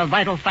Drake has been a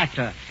vital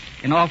factor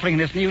in offering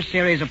this new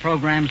series of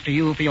programs to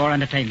you for your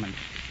entertainment.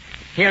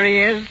 Here he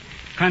is,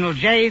 Colonel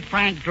J.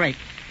 Frank Drake,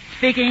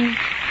 speaking...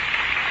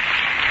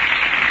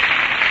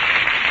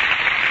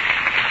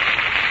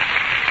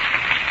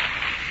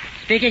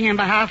 speaking in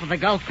behalf of the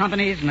Gulf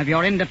companies and of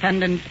your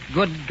independent,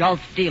 good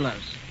Gulf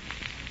dealers.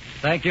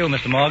 Thank you,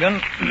 Mr.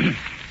 Morgan.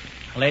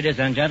 Ladies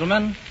and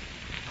gentlemen,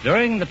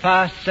 during the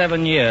past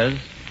 7 years,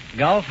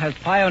 Gulf has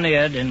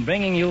pioneered in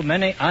bringing you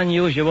many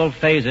unusual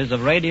phases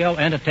of radio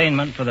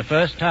entertainment for the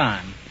first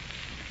time.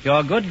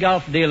 Your good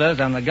Gulf dealers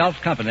and the Gulf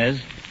companies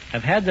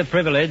have had the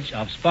privilege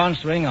of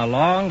sponsoring a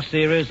long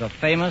series of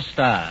famous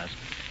stars,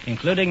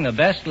 including the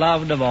best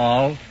loved of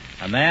all,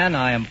 a man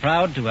I am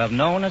proud to have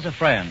known as a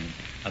friend,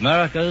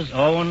 America's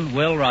own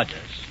Will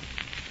Rogers.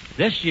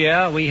 This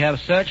year, we have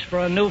searched for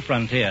a new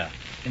frontier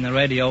in the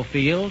radio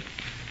field.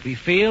 We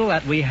feel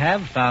that we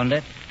have found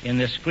it in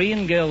the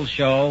Screen Guild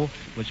show,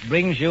 which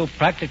brings you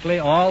practically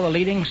all the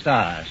leading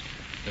stars,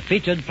 the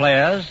featured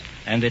players,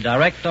 and the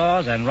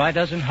directors and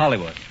writers in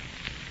Hollywood.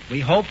 We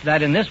hope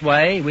that in this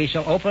way we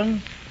shall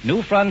open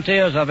new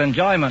frontiers of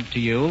enjoyment to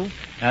you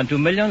and to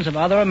millions of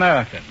other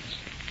Americans.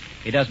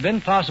 It has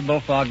been possible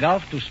for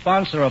Gulf to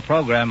sponsor a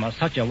program of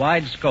such a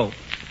wide scope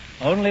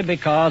only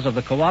because of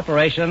the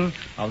cooperation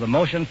of the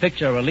Motion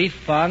Picture Relief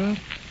Fund,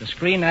 the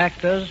Screen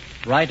Actors,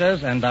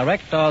 Writers, and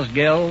Directors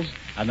Guilds,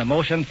 and the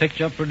Motion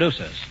Picture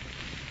Producers.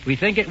 We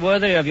think it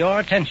worthy of your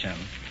attention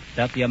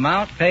that the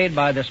amount paid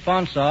by the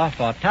sponsor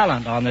for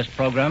talent on this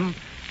program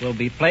will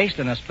be placed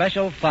in a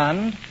special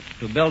fund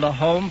to build a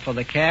home for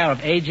the care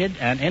of aged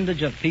and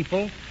indigent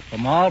people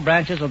from all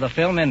branches of the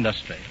film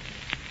industry.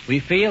 We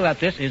feel that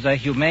this is a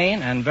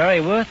humane and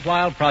very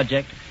worthwhile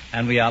project,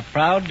 and we are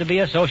proud to be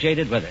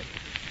associated with it.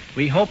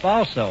 We hope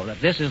also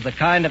that this is the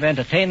kind of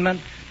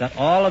entertainment that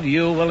all of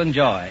you will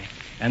enjoy,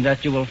 and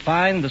that you will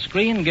find the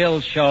Screen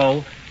Guild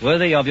show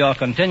worthy of your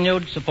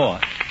continued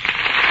support.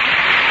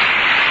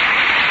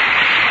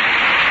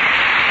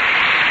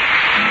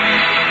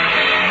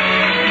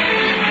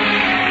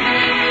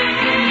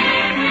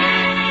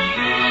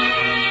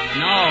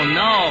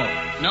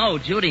 No,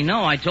 Judy,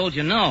 no. I told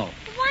you no.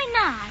 Why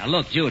not? Now,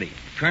 look, Judy,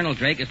 Colonel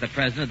Drake is the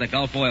president of the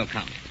Gulf Oil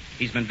Company.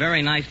 He's been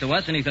very nice to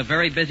us, and he's a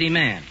very busy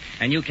man.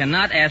 And you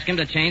cannot ask him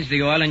to change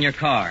the oil in your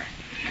car.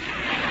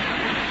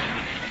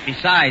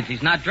 Besides,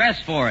 he's not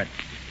dressed for it.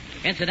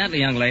 Incidentally,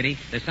 young lady,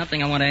 there's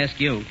something I want to ask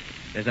you.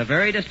 There's a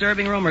very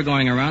disturbing rumor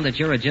going around that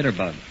you're a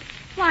jitterbug.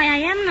 Why, I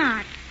am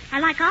not. I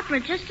like opera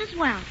just as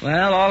well.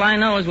 Well, all I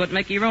know is what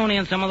Mickey Rooney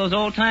and some of those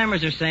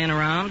old-timers are saying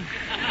around.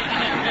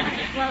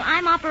 Well,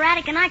 I'm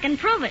operatic and I can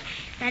prove it.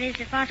 That is,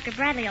 if Oscar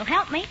Bradley will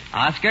help me.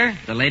 Oscar,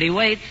 the lady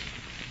waits.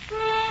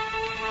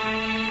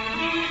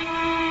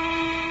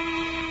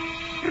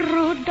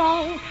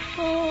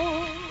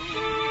 Rodolfo.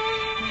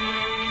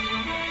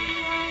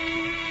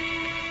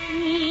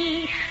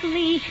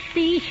 Ich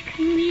dich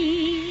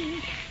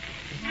nie.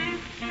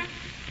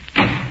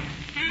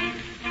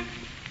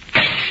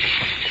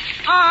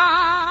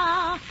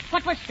 Ah,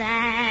 what was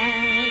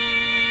that?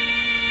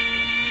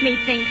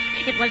 Methinks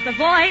it was the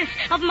voice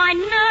of my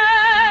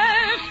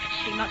nurse.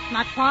 She must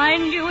not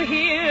find you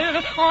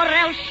here, or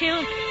else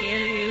she'll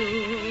kill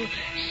you.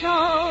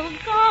 So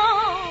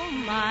go,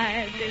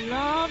 my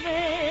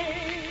beloved.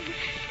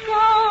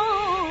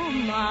 Go,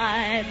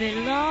 my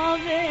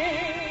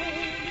beloved.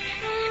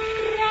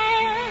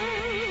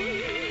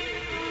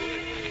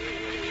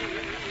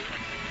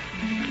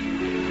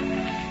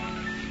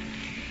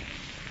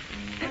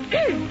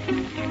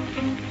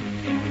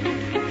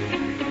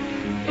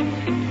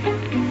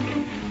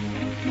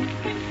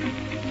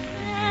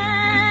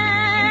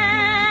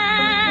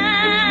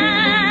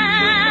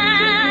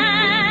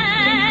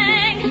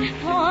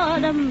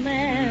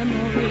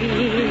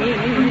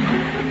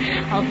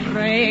 Of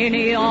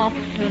rainy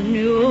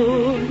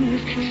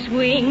afternoons,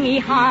 swingy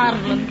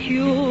Harlem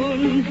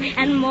tunes,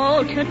 and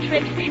motor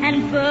trips,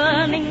 and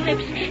burning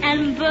lips,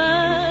 and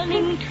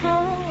burning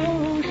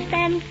toast,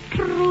 and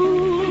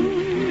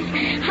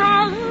prunes.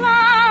 How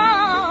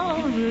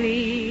lovely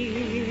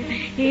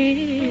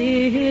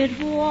it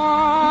was.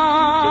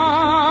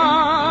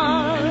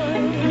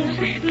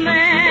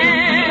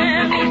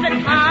 Many's the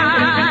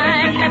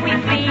time that we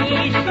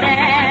feasted,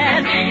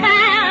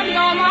 and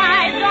oh my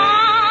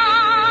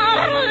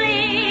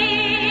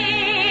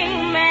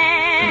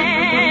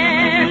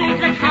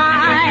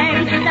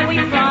that we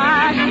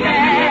frosted.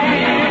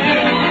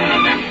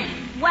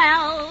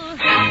 Well,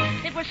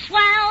 it was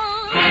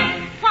swell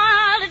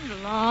while it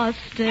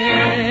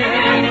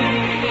lasted.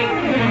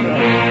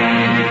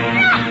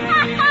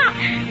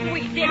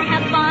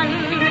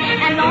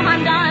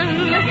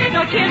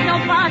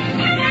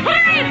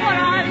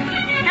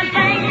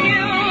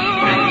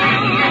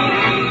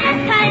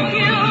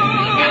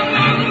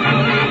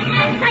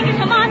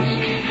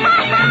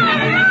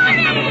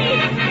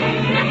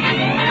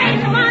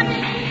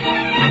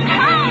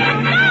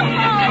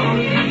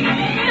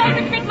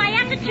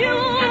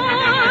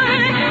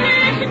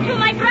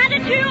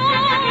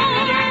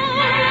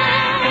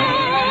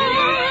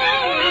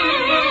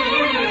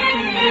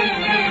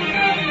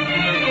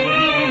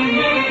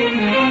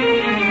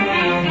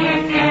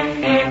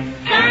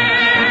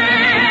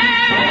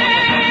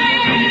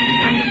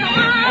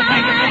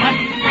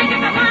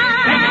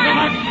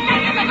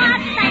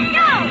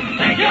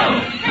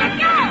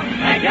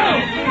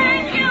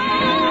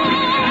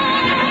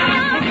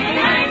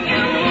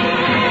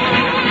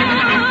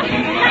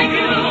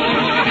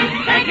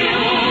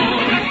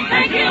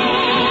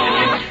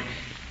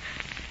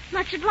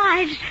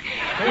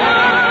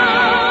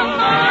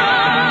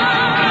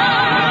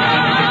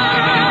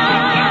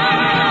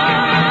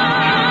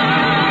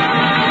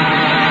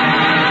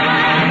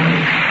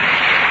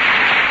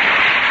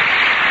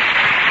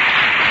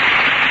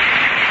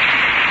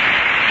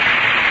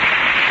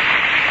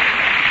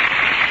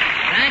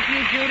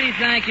 Thank you, Judy.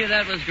 Thank you.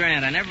 That was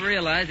grand. I never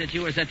realized that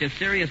you were such a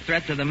serious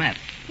threat to the Mets.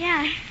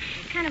 Yeah, it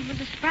kind of was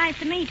a surprise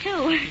to me,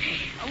 too.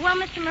 Well,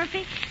 Mr.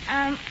 Murphy,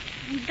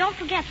 don't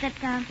forget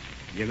that,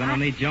 You're going to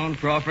meet Joan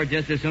Crawford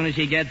just as soon as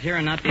she gets here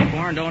and not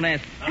before, and don't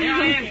ask. Here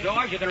I am,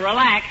 George. You can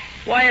relax.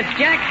 Why, it's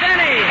Jack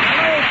Benny.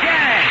 Hello,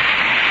 Jack.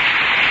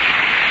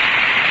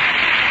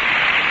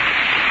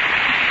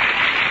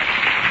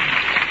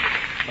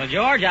 Well,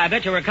 George, I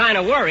bet you were kind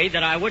of worried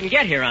that I wouldn't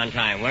get here on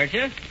time, weren't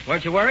you?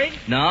 Weren't you worried?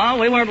 No,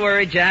 we weren't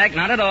worried, Jack.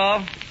 Not at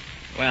all.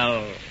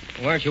 Well,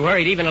 weren't you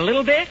worried even a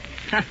little bit?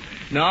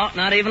 No,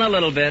 not even a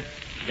little bit.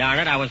 Darn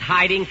it, I was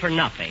hiding for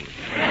nothing.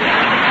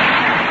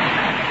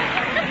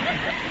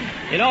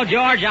 You know,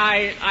 George,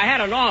 I had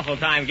an awful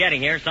time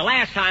getting here. It's the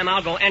last time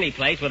I'll go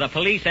anyplace with a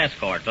police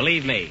escort,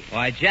 believe me.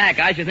 Why, Jack,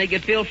 I should think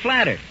you'd feel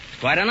flattered. It's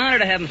quite an honor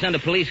to have them send a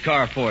police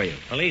car for you.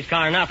 Police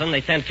car nothing.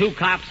 They sent 2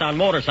 cops on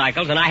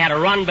motorcycles, and I had to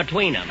run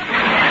between them.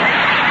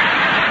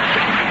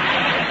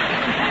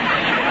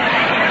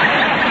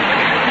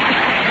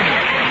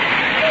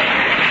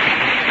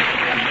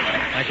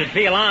 I should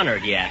feel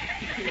honored yet.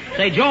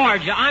 Say,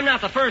 George, I'm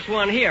not the first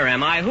one here,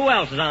 am I? Who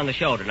else is on the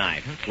show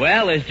tonight?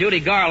 Well, there's Judy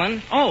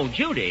Garland. Oh,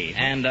 Judy.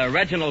 And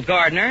Reginald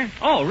Gardner.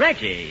 Oh,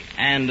 Reggie.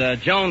 And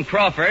Joan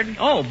Crawford.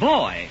 Oh,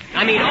 boy.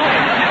 Miss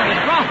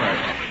Crawford.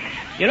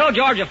 You know,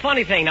 George, a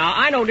funny thing. Now,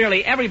 I know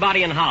nearly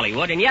everybody in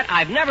Hollywood, and yet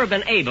I've never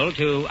been able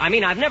to...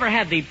 I've never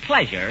had the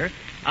pleasure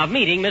of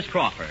meeting Miss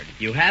Crawford.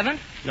 You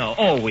haven't? No.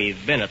 Oh,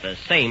 we've been at the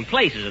same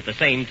places at the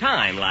same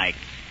time, like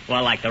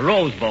the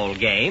Rose Bowl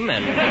game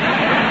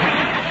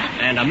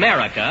and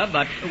America,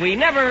 but we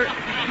never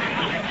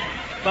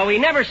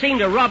seemed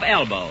to rub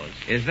elbows.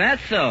 Is that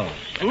so?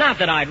 Not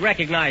that I'd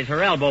recognize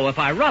her elbow if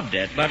I rubbed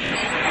it, but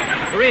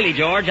really,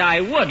 George, I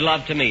would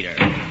love to meet her.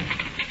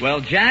 Well,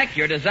 Jack,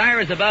 your desire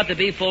is about to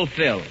be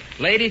fulfilled.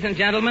 Ladies and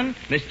gentlemen,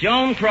 Miss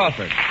Joan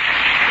Crawford.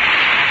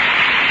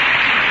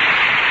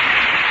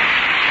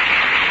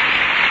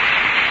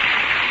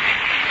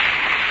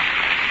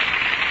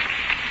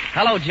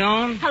 Hello,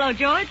 Joan. Hello,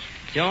 George.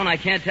 Joan, I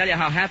can't tell you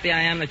how happy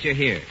I am that you're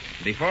here.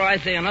 Before I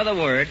say another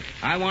word,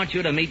 I want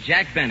you to meet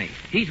Jack Benny.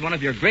 He's one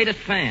of your greatest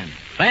fans.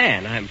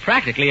 Fan? I'm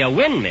practically a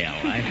windmill.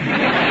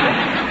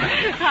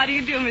 How do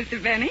you do, Mr.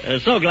 Benny?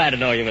 So glad to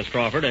know you, Miss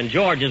Crawford. And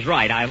George is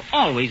right. I've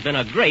always been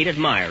a great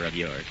admirer of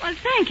yours. Well,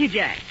 thank you,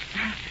 Jack.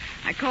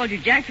 I called you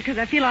Jack because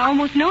I feel I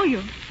almost know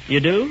you. You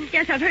do?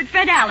 Yes, I've heard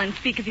Fred Allen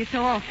speak of you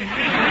so often.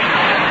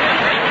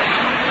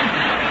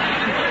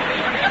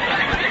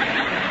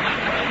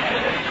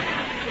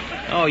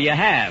 Oh, you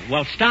have?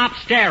 Well, stop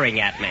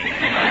staring at me.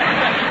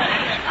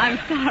 I'm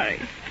sorry.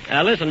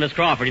 Listen, Miss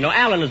Crawford, you know,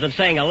 Allen has been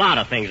saying a lot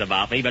of things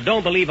about me, but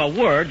don't believe a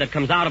word that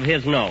comes out of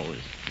his nose.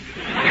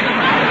 Oh,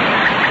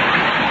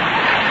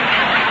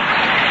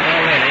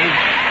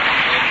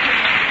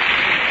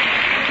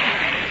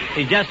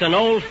 really? He's just an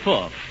old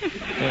foof.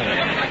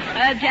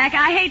 Jack,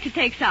 I hate to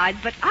take sides,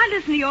 but I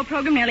listen to your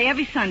program nearly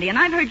every Sunday, and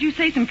I've heard you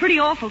say some pretty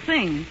awful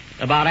things.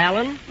 About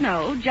Allen?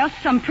 No,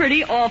 just some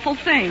pretty awful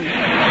things.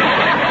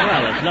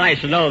 Well, it's nice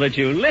to know that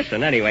you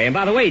listen anyway. And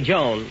by the way,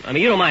 Joan,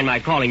 you don't mind my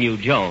calling you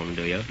Joan,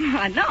 do you?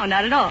 No,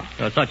 not at all.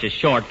 It's such a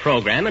short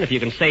program, and if you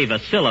can save a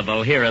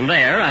syllable here and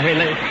there,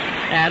 they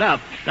add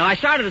up. Now, I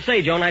started to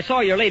say, Joan, I saw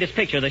your latest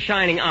picture, The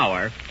Shining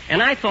Hour,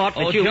 and I thought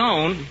that you...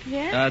 Joan.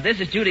 Yes? This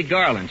is Judy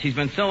Garland. She's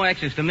been so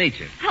anxious to meet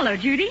you. Hello,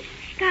 Judy.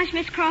 Gosh,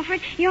 Miss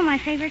Crawford, you're my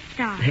favorite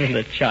star.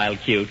 The child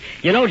cute.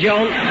 You know,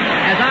 Joan,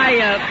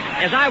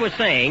 as I was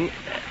saying...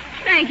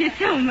 Thank you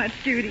so much,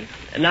 Judy.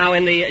 Now,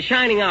 in The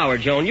Shining Hour,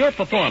 Joan, your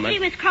performance... Gee,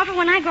 Miss Crawford,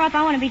 when I grow up,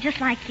 I want to be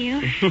just like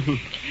you.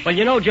 Well,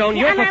 you know, Joan,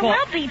 your performance... And I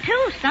will be,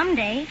 too,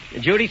 someday.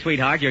 Judy,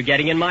 sweetheart, you're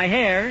getting in my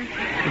hair.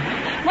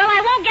 Well,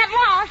 I won't get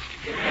lost.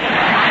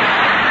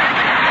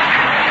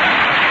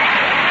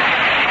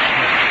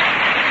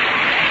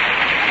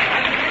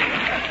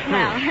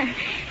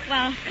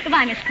 Well,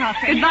 goodbye, Miss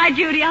Crawford. Goodbye,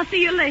 Judy. I'll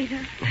see you later.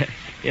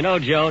 You know,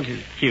 Joan, she's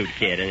a cute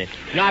kid, isn't it?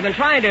 You know, I've been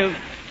trying to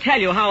tell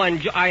you how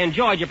I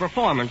enjoyed your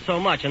performance so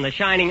much in The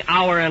Shining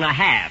Hour and a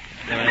Half.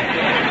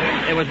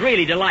 It was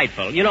really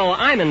delightful. You know,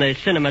 I'm in the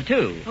cinema,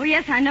 too. Oh,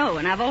 yes, I know,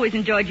 and I've always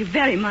enjoyed you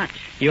very much.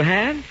 You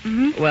have?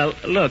 Mm-hmm. Well,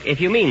 look, if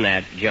you mean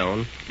that,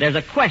 Joan, there's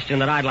a question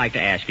that I'd like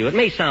to ask you. It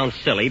may sound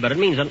silly, but it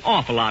means an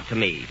awful lot to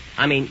me.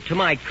 To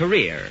my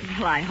career.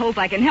 Well, I hope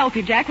I can help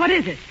you, Jack. What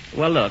is it?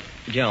 Well, look,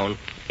 Joan,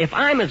 if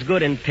I'm as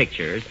good in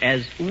pictures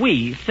as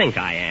we think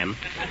I am,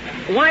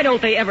 why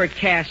don't they ever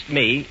cast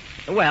me,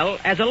 well,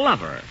 as a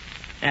lover?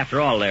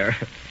 After all, there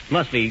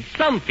must be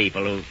some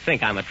people who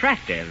think I'm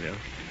attractive.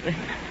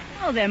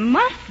 Oh, there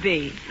must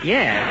be.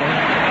 Yeah.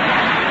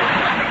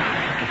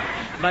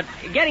 But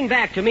getting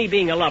back to me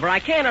being a lover, I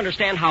can't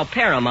understand how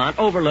Paramount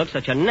overlooks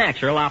such a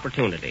natural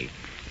opportunity.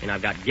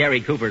 I've got Gary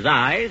Cooper's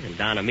eyes and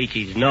Don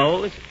Amici's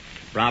nose,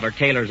 Robert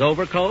Taylor's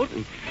overcoat,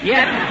 and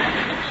yet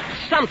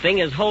something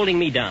is holding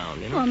me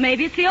down. Well,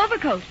 maybe it's the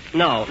overcoat.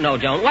 No,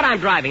 Joan. What I'm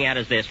driving at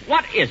is this.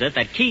 What is it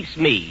that keeps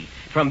me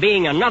from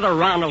being another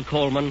Ronald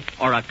Coleman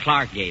or a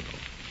Clark Gable?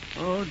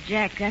 Oh,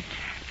 Jack, that's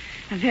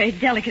a very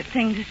delicate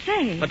thing to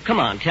say. But come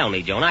on, tell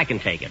me, Joan. I can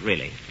take it,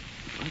 really.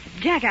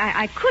 Jack,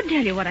 I could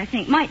tell you what I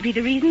think might be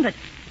the reason, but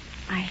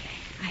I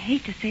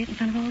hate to say it in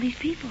front of all these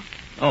people.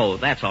 Oh,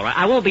 that's all right.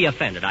 I won't be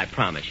offended, I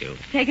promise you.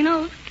 Take an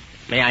oath.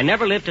 May I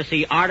never live to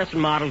see Artists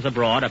and Models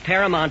Abroad, a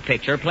Paramount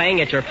picture,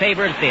 playing at your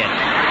favorite theater.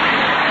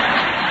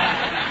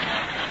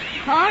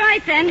 All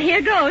right, then.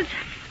 Here goes.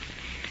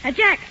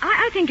 Jack,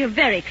 I think you're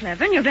very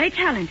clever and you're very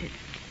talented.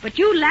 But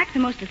you lack the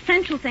most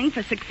essential thing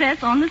for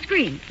success on the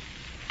screen.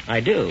 I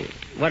do.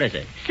 What is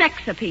it?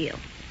 Sex appeal.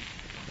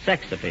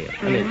 Sex appeal.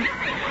 I mean,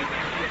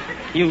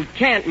 you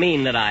can't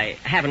mean that I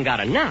haven't got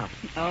enough.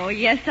 Oh,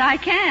 yes, I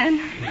can.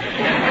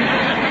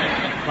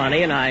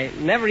 Funny, and I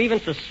never even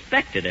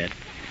suspected it.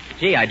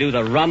 Gee, I do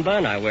the rumba,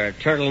 and I wear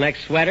turtleneck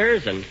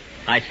sweaters, and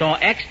I saw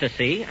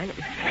ecstasy.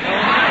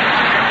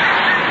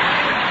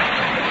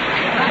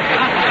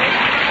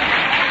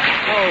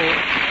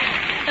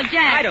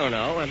 Jack. I don't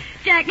know.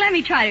 Jack, let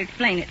me try to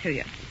explain it to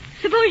you.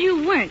 Suppose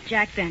you weren't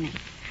Jack Benny.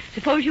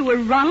 Suppose you were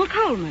Ronald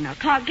Coleman or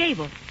Clark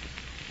Gable.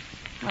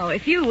 Oh,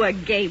 if you were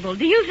Gable,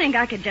 do you think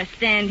I could just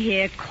stand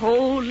here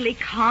coldly,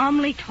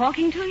 calmly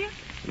talking to you?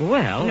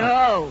 Well...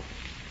 No.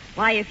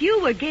 Why, if you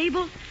were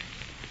Gable,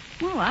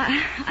 well,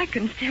 I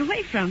couldn't stay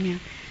away from you.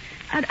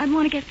 I'd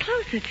want to get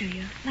closer to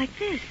you, like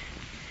this.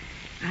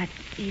 I'd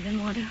even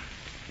want to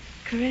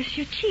caress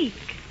your cheek,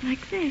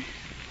 like this.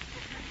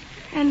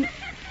 And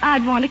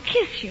I'd want to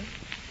kiss you,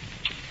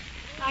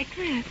 like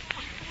this.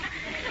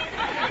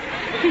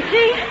 You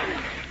see?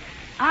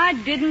 I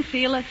didn't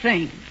feel a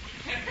thing.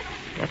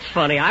 That's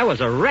funny. I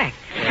was a wreck.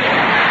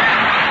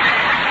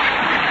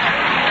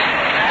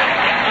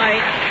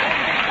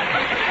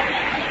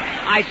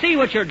 I see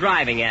what you're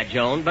driving at,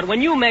 Joan, but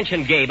when you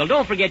mention Gable,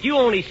 don't forget you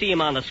only see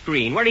him on the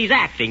screen, where he's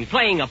acting,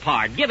 playing a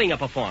part, giving a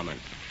performance.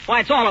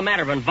 Why, it's all a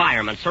matter of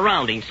environment,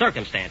 surroundings,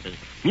 circumstances,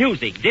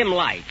 music, dim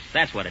lights.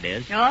 That's what it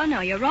is. Oh,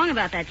 no, you're wrong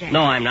about that, Jack.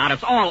 No, I'm not.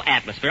 It's all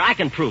atmosphere. I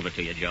can prove it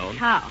to you, Joan.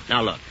 How?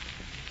 Now, look,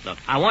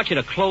 I want you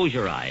to close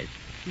your eyes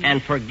and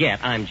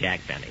forget I'm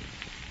Jack Benny.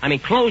 I mean,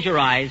 close your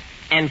eyes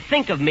and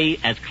think of me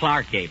as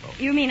Clark Gable.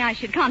 You mean I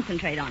should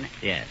concentrate on it?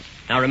 Yes.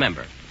 Now,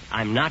 remember,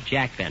 I'm not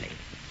Jack Benny.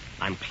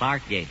 I'm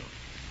Clark Gable.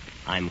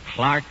 I'm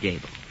Clark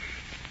Gable.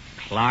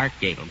 Clark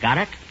Gable. Got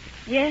it?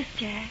 Yes,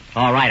 Jack.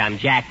 All right, I'm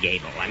Jack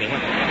Gable. I mean,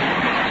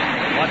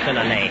 what's in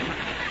a name?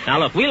 Now,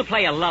 look, we'll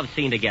play a love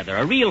scene together,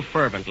 a real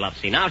fervent love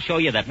scene. I'll show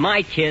you that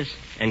my kiss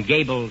and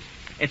Gable's,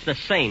 it's the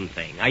same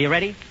thing. Are you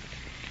ready?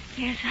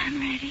 Yes, I'm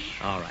ready.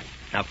 All right.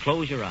 Now,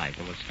 close your eyes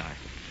and we'll start.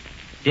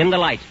 Dim the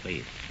lights,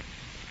 please.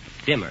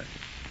 Dimmer.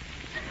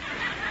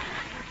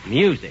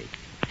 Music.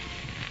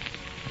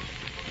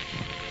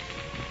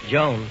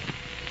 Joan.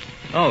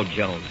 Oh,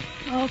 Joan.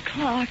 Oh,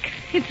 Clark,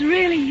 it's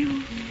really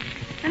you.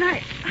 And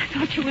I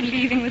thought you were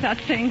leaving without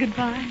saying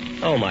goodbye.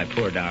 Oh, my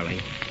poor darling.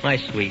 My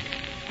sweet.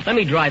 Let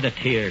me dry the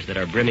tears that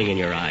are brimming in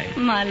your eyes.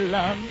 My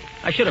love.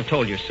 I should have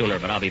told you sooner,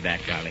 but I'll be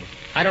back, darling.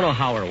 I don't know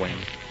how or when,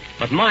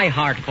 but my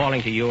heart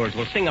calling to yours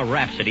will sing a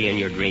rhapsody in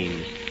your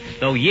dreams,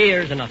 though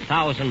years and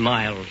 1,000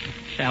 miles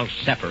shall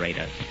separate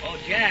us. Oh,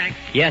 Jack.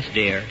 Yes,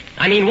 dear.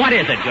 I mean, what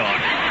is it,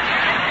 George?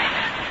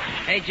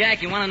 Hey,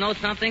 Jack, you want to know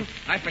something?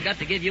 I forgot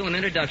to give you an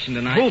introduction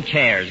tonight. Who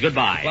cares?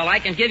 Goodbye. Well, I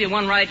can give you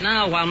one right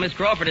now while Miss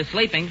Crawford is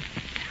sleeping.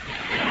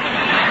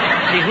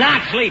 She's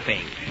not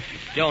sleeping.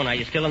 Joan, are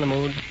you still in the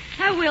mood?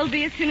 I will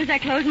be as soon as I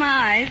close my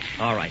eyes.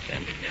 All right,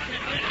 then.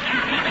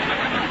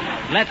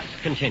 Let's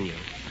continue.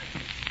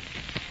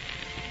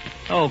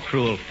 Oh,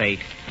 cruel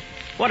fate.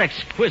 What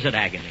exquisite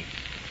agony.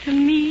 To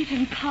meet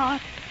and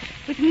part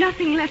with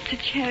nothing left to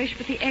cherish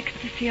but the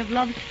ecstasy of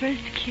love's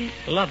first kiss.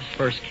 Love's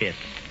first kiss.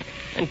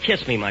 And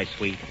kiss me, my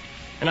sweet,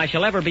 and I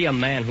shall ever be a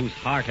man whose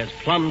heart has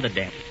plumbed the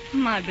depths.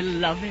 My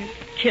beloved.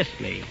 Kiss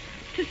me.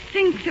 To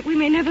think that we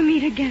may never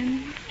meet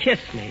again. Kiss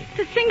me.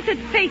 To think that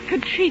fate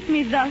could treat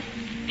me thus.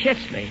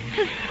 Kiss me.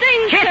 To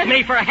think Kiss that...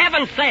 me, for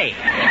heaven's sake.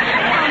 Oh,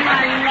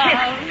 my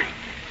love.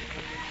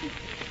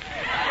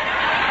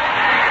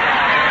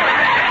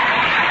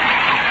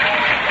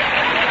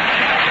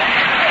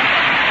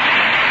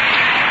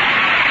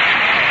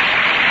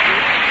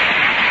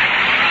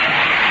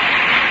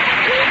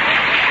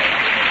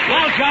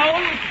 Well,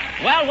 Joan,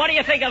 well, what do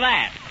you think of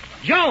that?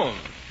 Joan,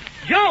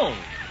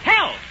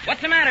 help!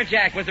 What's the matter,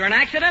 Jack? Was there an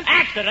accident?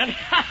 Accident?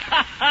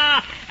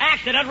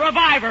 Accident.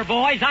 Revive her,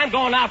 boys. I'm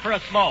going out for a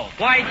smoke.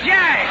 Why,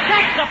 Jack!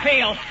 Sex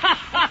appeal.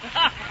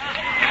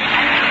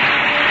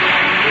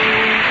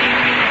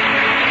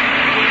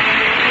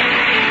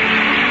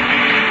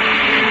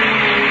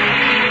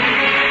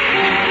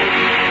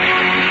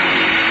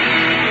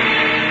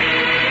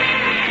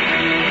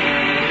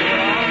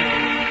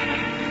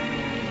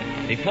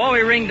 Before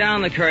we ring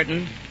down the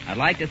curtain, I'd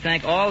like to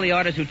thank all the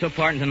artists who took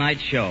part in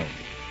tonight's show.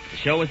 The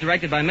show was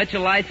directed by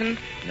Mitchell Lyson,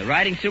 and the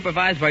writing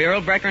supervised by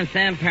Earl Brecker and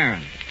Sam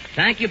Perrin.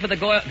 Thank you for the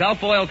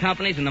Gulf Oil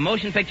Companies and the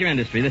motion picture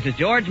industry. This is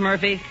George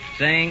Murphy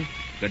saying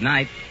good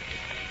night.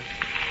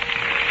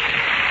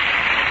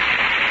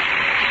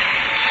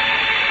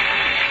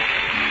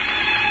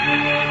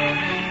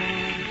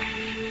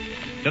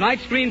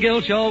 Tonight's Screen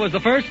Guild Show was the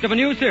first of a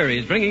new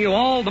series bringing you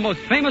all the most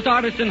famous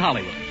artists in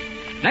Hollywood.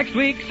 Next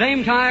week,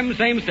 same time,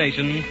 same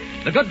station,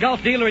 the good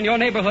golf dealer in your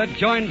neighborhood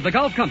joins the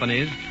golf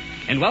companies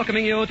in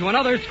welcoming you to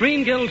another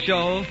Screen Guild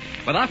show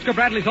with Oscar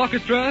Bradley's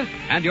orchestra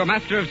and your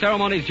master of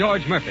ceremonies,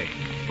 George Murphy.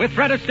 With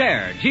Fred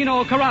Astaire,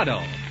 Gino Corrado,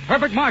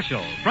 Herbert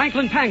Marshall,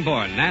 Franklin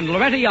Pangborn, and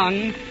Loretta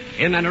Young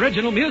in an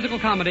original musical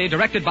comedy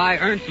directed by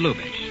Ernst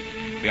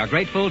Lubitsch. We are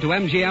grateful to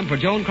MGM for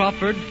Joan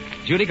Crawford,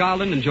 Judy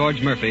Garland, and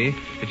George Murphy,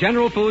 to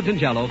General Foods and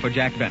Jell-O for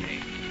Jack Benny.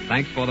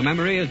 Thanks for the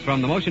memory is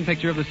from the motion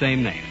picture of the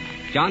same name.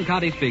 John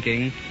Conte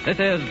speaking. This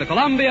is the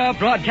Columbia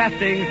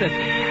Broadcasting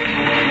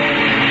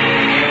System.